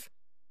tooling with.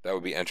 That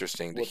would be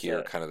interesting to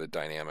hear kind of the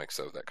dynamics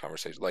of that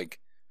conversation. Like,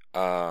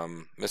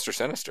 Mr.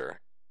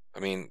 Sinister. I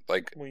mean,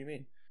 like... What do you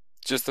mean?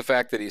 Just the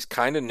fact that he's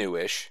kind of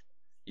newish.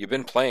 You've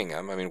been playing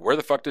him. I mean, where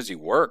the fuck does he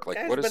work?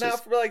 Like, what is been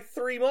out for like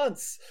 3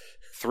 months.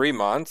 3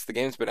 months? The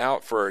game's been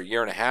out for a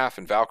year and a half,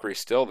 and Valkyrie's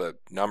still the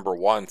number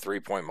 1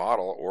 3-point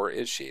model, or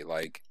is she?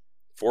 Like,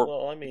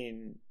 Well, I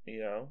mean,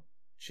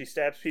 she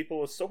stabs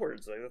people with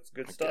swords. Like, that's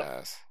good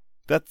stuff.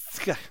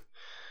 Guess.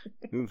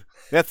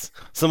 That's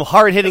some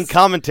hard-hitting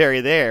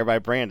commentary there by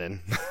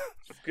Brandon.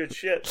 Good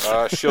shit.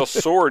 She'll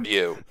sword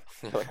you.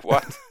 You're like,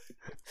 what?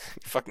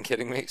 You fucking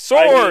kidding me?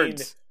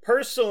 Swords!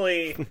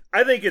 Personally,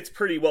 I think it's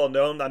pretty well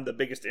known I'm the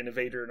biggest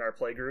innovator in our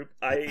play group.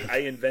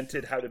 I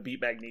invented how to beat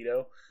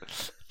Magneto.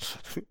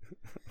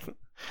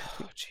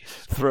 Oh,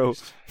 Jesus. Throw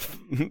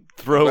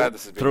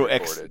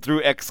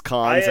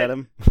X-cons at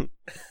him.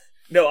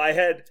 No, I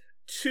had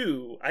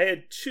two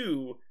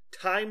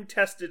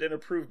time-tested and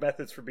approved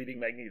methods for beating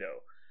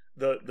Magneto.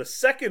 The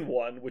second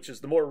one, which is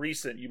the more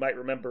recent, you might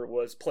remember,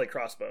 was play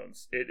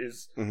Crossbones. It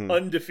is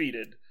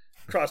undefeated.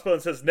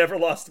 Crossbones has never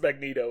lost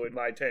Magneto in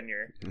my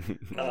tenure.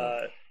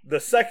 The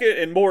second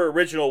and more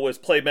original was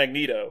Play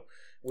Magneto,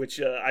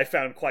 which I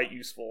found quite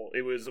useful.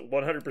 It was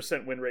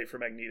 100% win rate for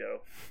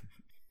Magneto.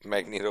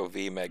 Magneto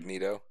v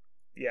Magneto.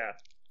 Yeah,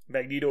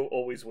 Magneto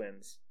always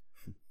wins.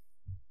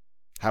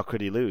 How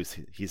could he lose?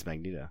 He's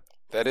Magneto.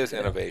 That is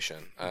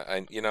innovation.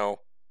 I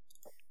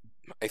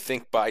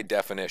think by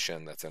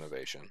definition that's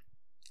innovation.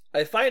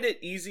 I find it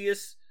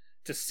easiest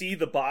to see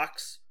the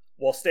box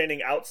while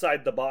standing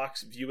outside the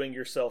box, viewing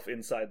yourself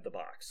inside the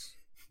box.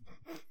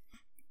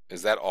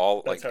 Is that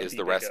all? That's Like, how is the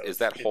deep it rest? goes. Is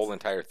that whole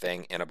entire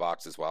thing in a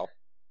box as well?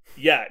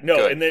 Yeah, no,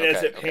 Good. and then as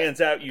Okay, it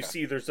pans out, you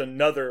see there's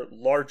another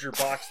larger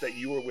box that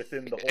you were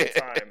within the whole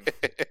time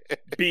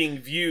being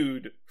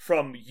viewed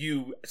from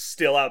you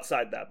still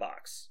outside that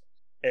box.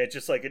 And it's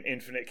just like an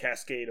infinite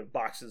cascade of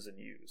boxes and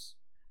U's.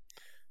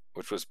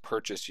 Which was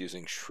purchased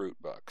using Shroot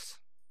Bucks.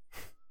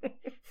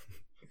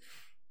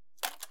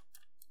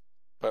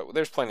 But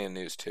there's plenty of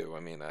news too. I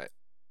mean, that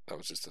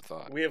was just a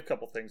thought. We have a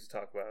couple things to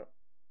talk about.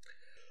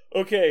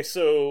 Okay,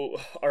 so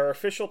our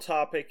official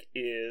topic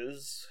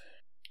is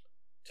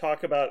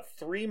talk about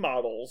 3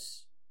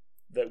 models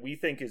that we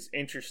think is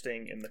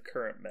interesting in the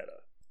current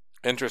meta.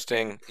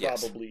 Interesting.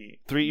 Yes.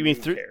 Probably 3. You mean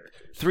new 3?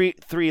 characters.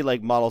 Three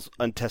like models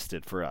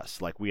untested for us.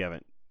 Like we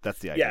haven't. That's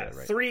the idea, Yeah,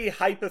 right? 3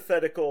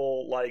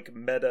 hypothetical like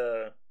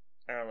meta.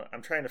 I don't know.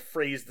 I'm trying to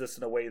phrase this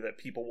in a way that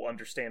people will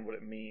understand what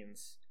it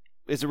means.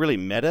 Is it really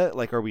meta?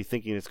 Like, are we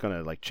thinking it's going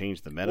to like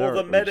change the meta? Well,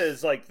 the or meta just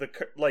is like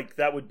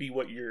that would be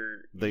what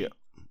you're.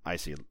 I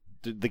see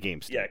the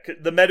game state. Yeah,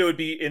 the meta would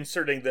be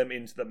inserting them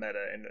into the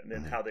meta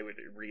and how they would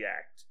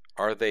react.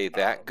 Are they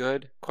that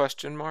good?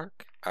 Question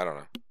mark. I don't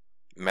know.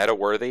 Meta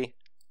worthy.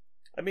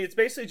 I mean, it's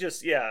basically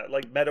just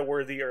like meta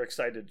worthy or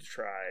excited to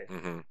try.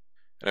 Mm-hmm.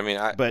 I mean,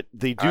 but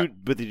they do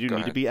need to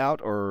ahead. be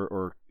out,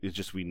 or it's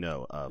just we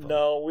know of.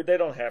 No, they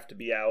don't have to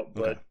be out,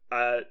 but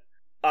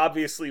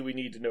obviously we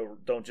need to know.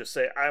 Don't just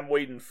say I'm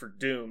waiting for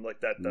Doom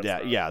like that.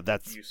 That's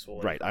that's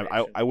useful. Right.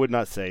 I would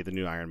not say the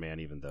new Iron Man,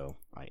 even though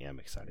I am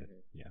excited.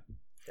 Mm-hmm. Yeah.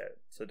 Okay,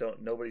 so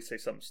nobody say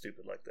something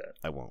stupid like that.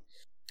 I won't.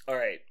 All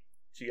right,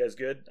 so you guys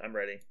good? I'm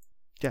ready.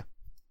 Yeah.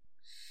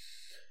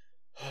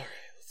 All right,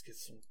 let's get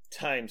some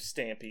time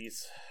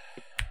stampies.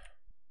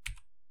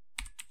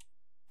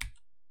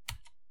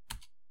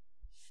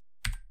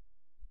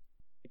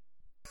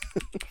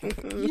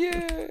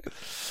 Yeah.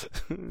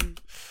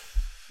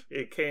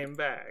 It came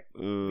back.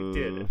 We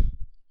did.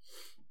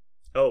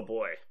 Oh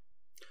boy.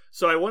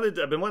 So I've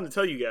been wanting to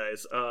tell you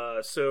guys.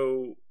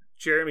 So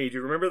Jeremy, do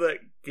you remember that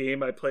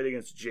game I played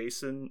against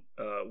Jason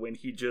when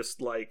he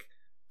just like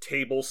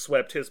table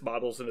swept his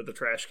models into the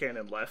trash can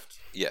and left?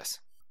 Yes.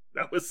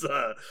 That was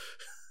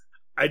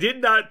I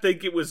did not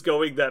think it was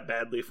going that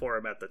badly for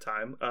him at the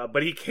time.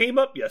 But he came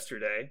up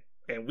yesterday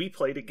and we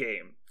played a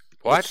game.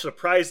 What? Which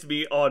surprised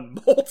me on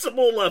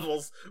multiple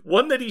levels.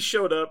 1, that he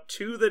showed up.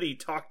 2, that he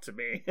talked to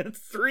me. And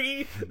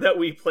 3, that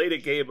we played a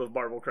game of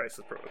Marvel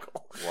Crisis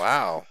Protocol.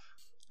 Wow.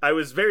 I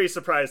was very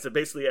surprised at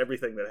basically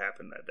everything that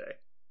happened that day.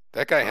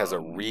 That guy has a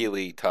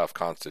really tough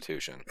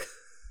constitution.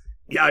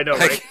 Yeah, I know,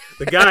 right?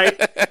 The guy,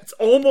 it's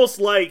almost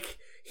like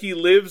he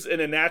lives in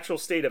a natural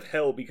state of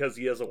hell because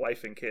he has a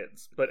wife and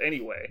kids. But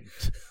anyway,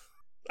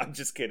 I'm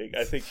just kidding.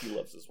 I think he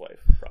loves his wife,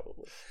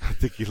 probably. I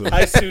think he loves.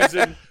 Hi,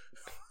 Susan.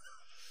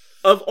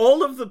 Of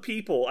all of the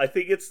people,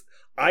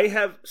 I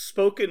have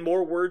spoken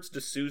more words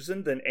to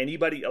Susan than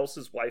anybody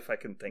else's wife I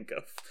can think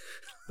of.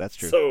 That's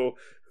true. So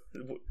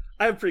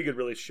I have a pretty good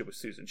relationship with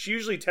Susan. She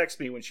usually texts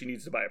me when she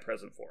needs to buy a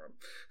present for him.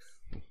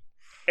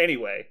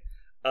 Anyway,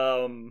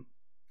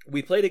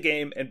 we played a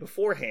game, and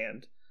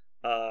beforehand,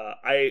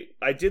 I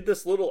did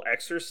this little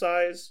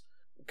exercise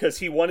because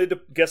he wanted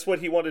to guess what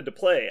he wanted to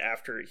play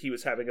after he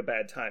was having a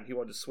bad time. He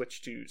wanted to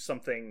switch to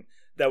something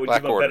that would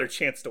give him a better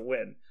chance to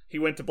win. He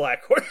went to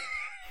Black Order.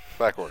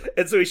 Black Order.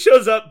 And so he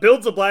shows up,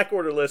 builds a Black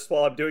Order list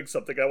while I'm doing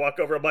something. I walk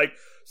over, I'm like,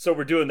 so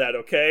we're doing that,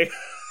 okay?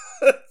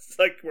 It's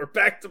like, we're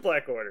back to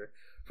Black Order.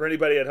 For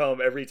anybody at home,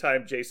 every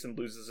time Jason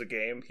loses a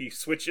game, he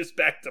switches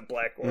back to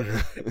Black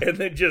Order and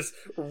then just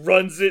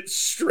runs it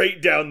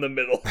straight down the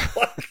middle.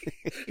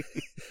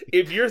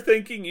 If you're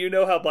thinking you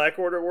know how Black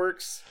Order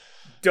works,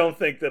 don't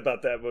think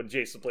about that when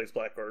Jason plays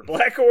Black Order.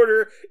 Black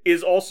Order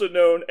is also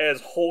known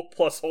as Hulk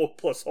plus Hulk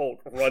plus Hulk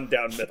run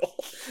down middle.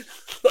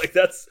 Like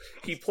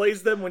he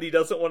plays them when he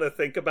doesn't want to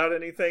think about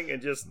anything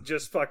and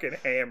just fucking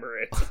hammer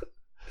it.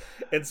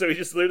 And so he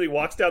just literally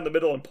walks down the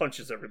middle and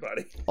punches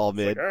everybody. All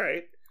mid. Like, all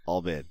right.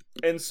 All mid.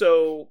 And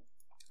so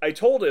I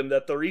told him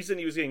that the reason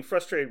he was getting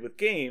frustrated with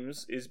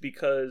games is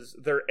because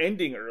they're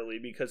ending early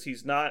because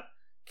he's not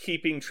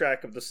keeping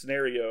track of the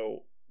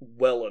scenario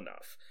well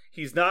enough.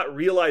 He's not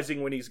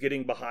realizing when he's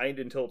getting behind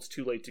until it's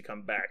too late to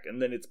come back.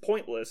 And then it's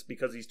pointless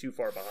because he's too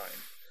far behind.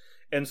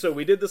 And so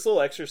we did this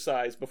little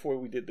exercise before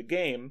we did the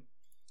game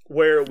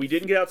where we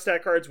didn't get out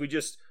stat cards. We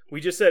just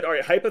said, all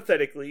right,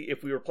 hypothetically,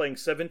 if we were playing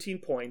 17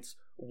 points,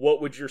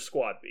 what would your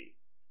squad be?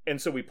 And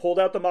so we pulled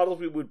out the models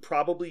we would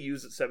probably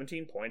use at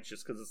 17 points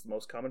just because it's the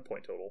most common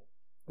point total.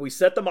 We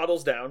set the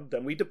models down,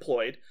 then we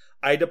deployed.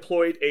 I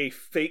deployed a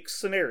fake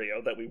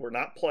scenario that we were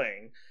not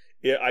playing.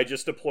 I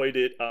just deployed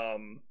it,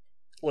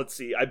 let's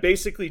see, I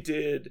basically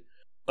did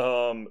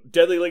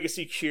Deadly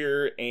Legacy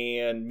Cure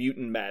and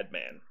Mutant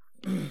Madman.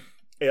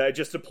 And I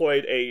just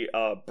deployed a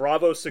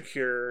Bravo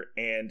Secure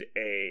and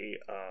a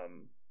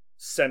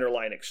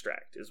Centerline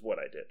Extract is what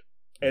I did.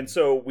 And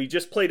so we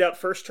just played out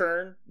first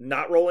turn,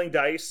 not rolling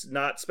dice,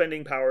 not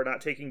spending power,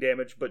 not taking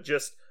damage, but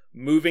just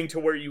moving to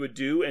where you would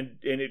do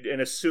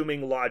and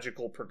assuming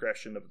logical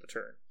progression of the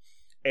turn.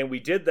 And we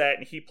did that,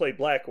 and he played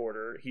Black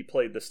Order. He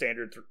played the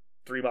standard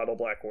 3-model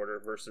Black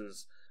Order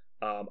versus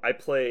I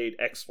played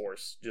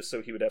X-Force, just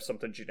so he would have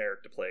something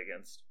generic to play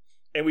against.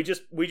 And we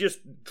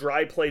just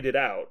dry played it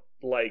out,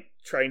 like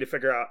trying to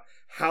figure out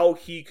how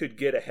he could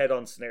get a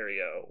head-on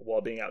scenario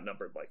while being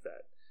outnumbered like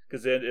that.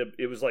 Because then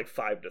it was like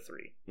 5-3.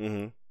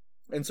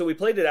 Mm-hmm. And so we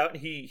played it out,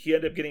 and he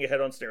ended up getting ahead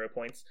on scenario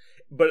points.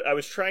 But I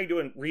was trying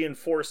to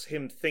reinforce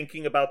him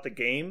thinking about the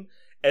game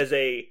as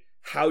a,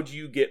 how do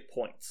you get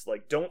points?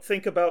 Like, don't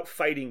think about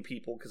fighting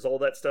people, because all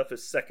that stuff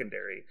is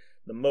secondary.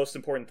 The most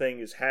important thing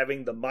is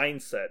having the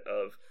mindset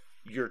of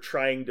you're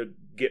trying to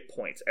get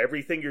points.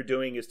 Everything you're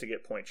doing is to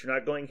get points. You're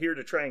not going here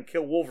to try and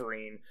kill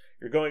Wolverine.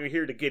 You're going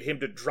here to get him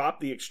to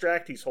drop the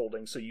extract he's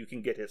holding so you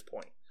can get his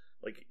point.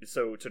 Like,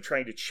 so to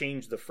trying to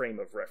change the frame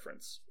of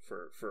reference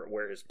for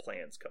where his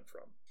plans come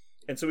from.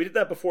 And so we did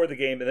that before the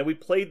game, and then we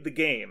played the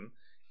game,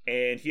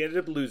 and he ended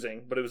up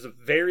losing, but it was a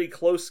very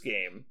close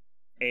game,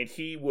 and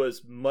he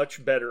was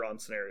much better on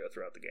scenario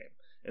throughout the game.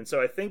 And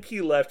so I think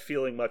he left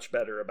feeling much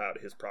better about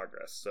his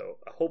progress. So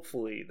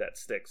hopefully that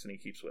sticks and he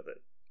keeps with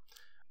it.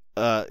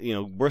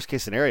 Worst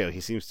case scenario,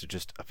 he seems to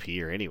just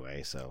appear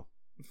anyway, so.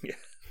 Yeah.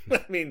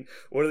 I mean,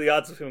 what are the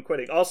odds of him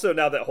quitting? Also,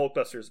 now that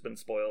Hulkbuster's been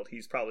spoiled,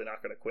 he's probably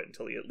not going to quit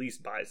until he at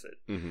least buys it.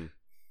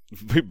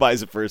 Mm-hmm. He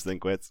buys it first, then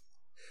quits.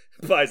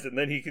 Buys it, and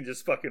then he can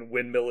just fucking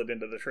windmill it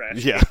into the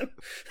trash. Yeah.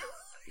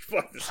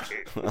 Fuck this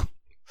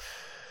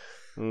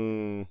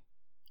game.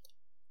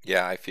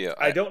 Yeah, I feel.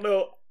 I don't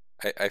know.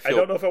 I feel. I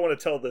don't know if I want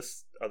to tell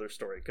this other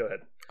story. Go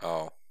ahead.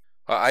 Oh,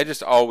 I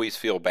just always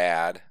feel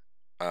bad,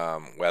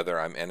 whether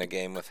I'm in a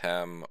game with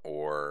him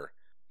or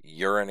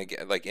you're in a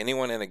game, like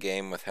anyone in a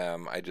game with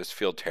him. I just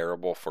feel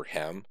terrible for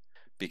him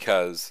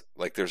because,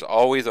 like, there's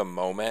always a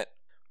moment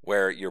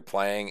where you're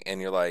playing and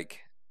you're like,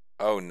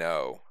 oh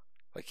no,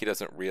 like he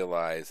doesn't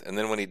realize, and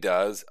then when he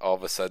does, all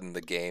of a sudden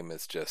the game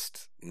is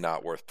just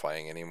not worth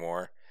playing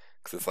anymore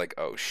because it's like,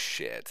 oh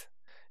shit.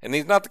 And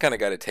he's not the kind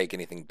of guy to take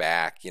anything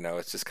back,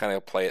 it's just kind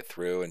of play it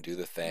through and do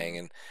the thing.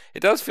 And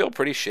it does feel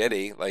pretty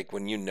shitty, like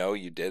when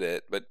you did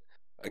it. But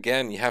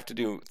again, you have to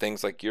do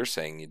things like you're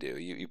saying you do.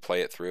 You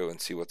play it through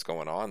and see what's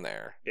going on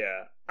there.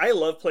 Yeah. I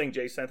love playing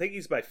Jason. I think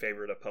he's my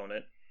favorite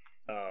opponent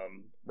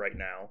right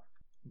now.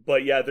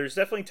 But yeah, there's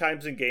definitely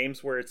times in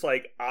games where it's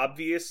like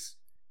obvious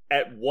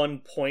at one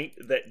point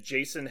that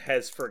Jason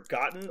has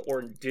forgotten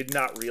or did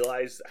not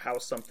realize how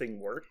something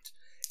worked.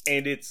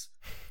 And it's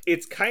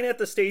kind of at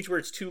the stage where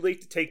it's too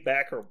late to take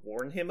back or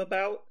warn him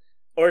about.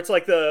 Or it's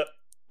like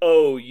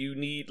you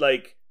need,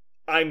 like,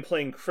 I'm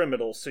playing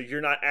criminal, so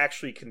you're not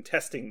actually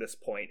contesting this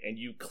point. And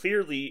you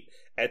clearly,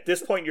 at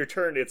this point in your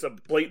turn, it's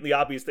blatantly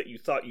obvious that you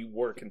thought you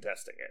were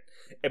contesting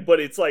it.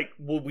 But it's like,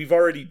 well, we've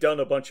already done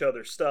a bunch of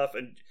other stuff.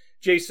 And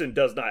Jason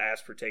does not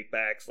ask for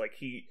takebacks. Like,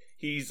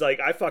 he's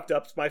like, I fucked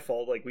up, it's my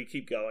fault. Like, we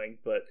keep going.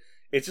 But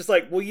it's just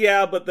like, well,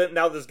 yeah, but then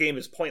now this game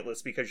is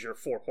pointless because you're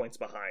 4 points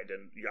behind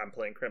and I'm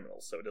playing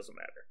criminals, so it doesn't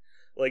matter.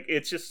 Like,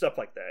 it's just stuff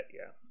like that,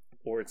 yeah.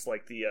 Or it's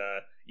like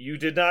you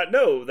did not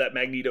know that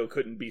Magneto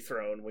couldn't be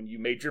thrown when you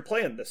made your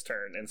plan this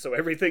turn, and so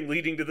everything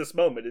leading to this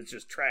moment is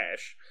just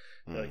trash.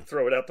 Like,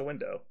 throw it out the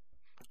window.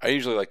 I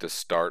usually like to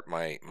start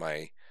my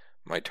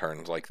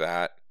turns like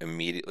that,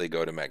 immediately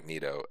go to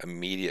Magneto,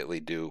 immediately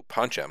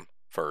punch him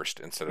first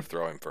instead of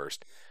throw him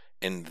first,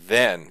 and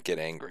then get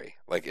angry.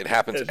 Like, it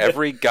happens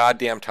every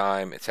goddamn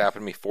time. It's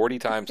happened to me 40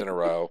 times in a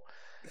row.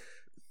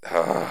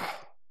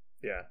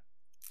 Yeah.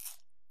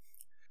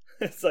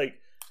 It's like,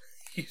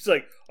 he's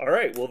like, all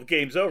right, well, the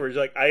game's over. He's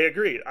like, I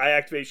agreed. I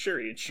activate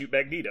Shuri and shoot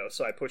Magneto,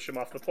 so I push him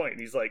off the point. And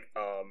he's like,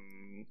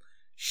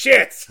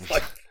 shit!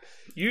 Like,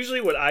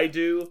 usually what I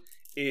do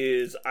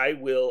is I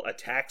will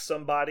attack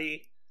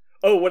somebody.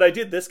 Oh, what I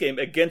did this game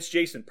against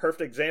Jason,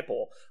 perfect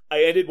example.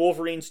 I ended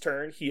Wolverine's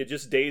turn. He had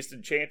just dazed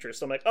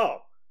Enchantress. I'm like,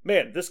 oh,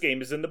 man, this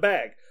game is in the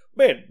bag.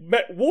 Man,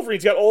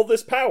 Wolverine's got all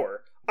this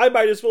power. I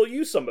might as well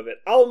use some of it.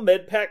 I'll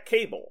medpack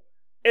Cable.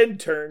 End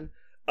turn.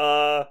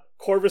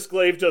 Corvus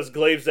Glaive does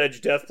Glaive's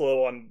Edge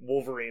Deathblow on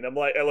Wolverine. I'm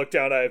like, I look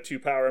down, I have 2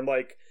 power. I'm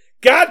like,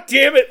 God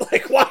damn it!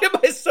 Like, why am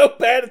I so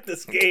bad at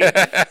this game?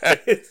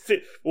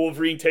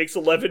 Wolverine takes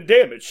 11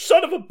 damage.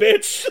 Son of a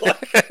bitch!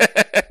 Like,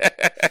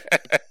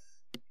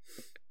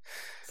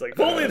 it's like, if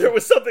only there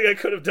was something I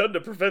could have done to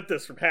prevent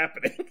this from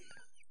happening.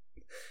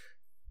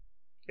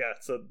 Yeah,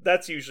 so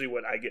that's usually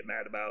what I get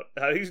mad about.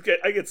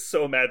 I get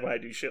so mad when I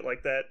do shit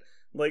like that.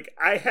 Like,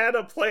 I had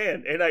a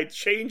plan, and I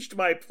changed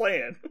my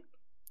plan.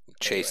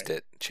 Chased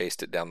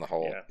it down the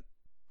hole.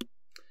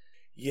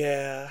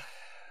 Yeah.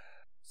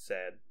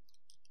 Sad.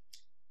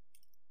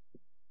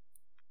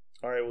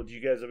 All right. Well, do you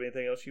guys have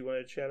anything else you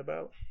wanted to chat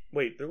about?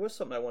 Wait, there was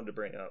something I wanted to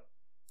bring up.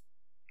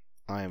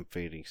 I am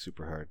fading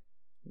super hard.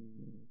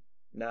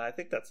 Nah, I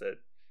think that's it.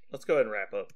 Let's go ahead and wrap up.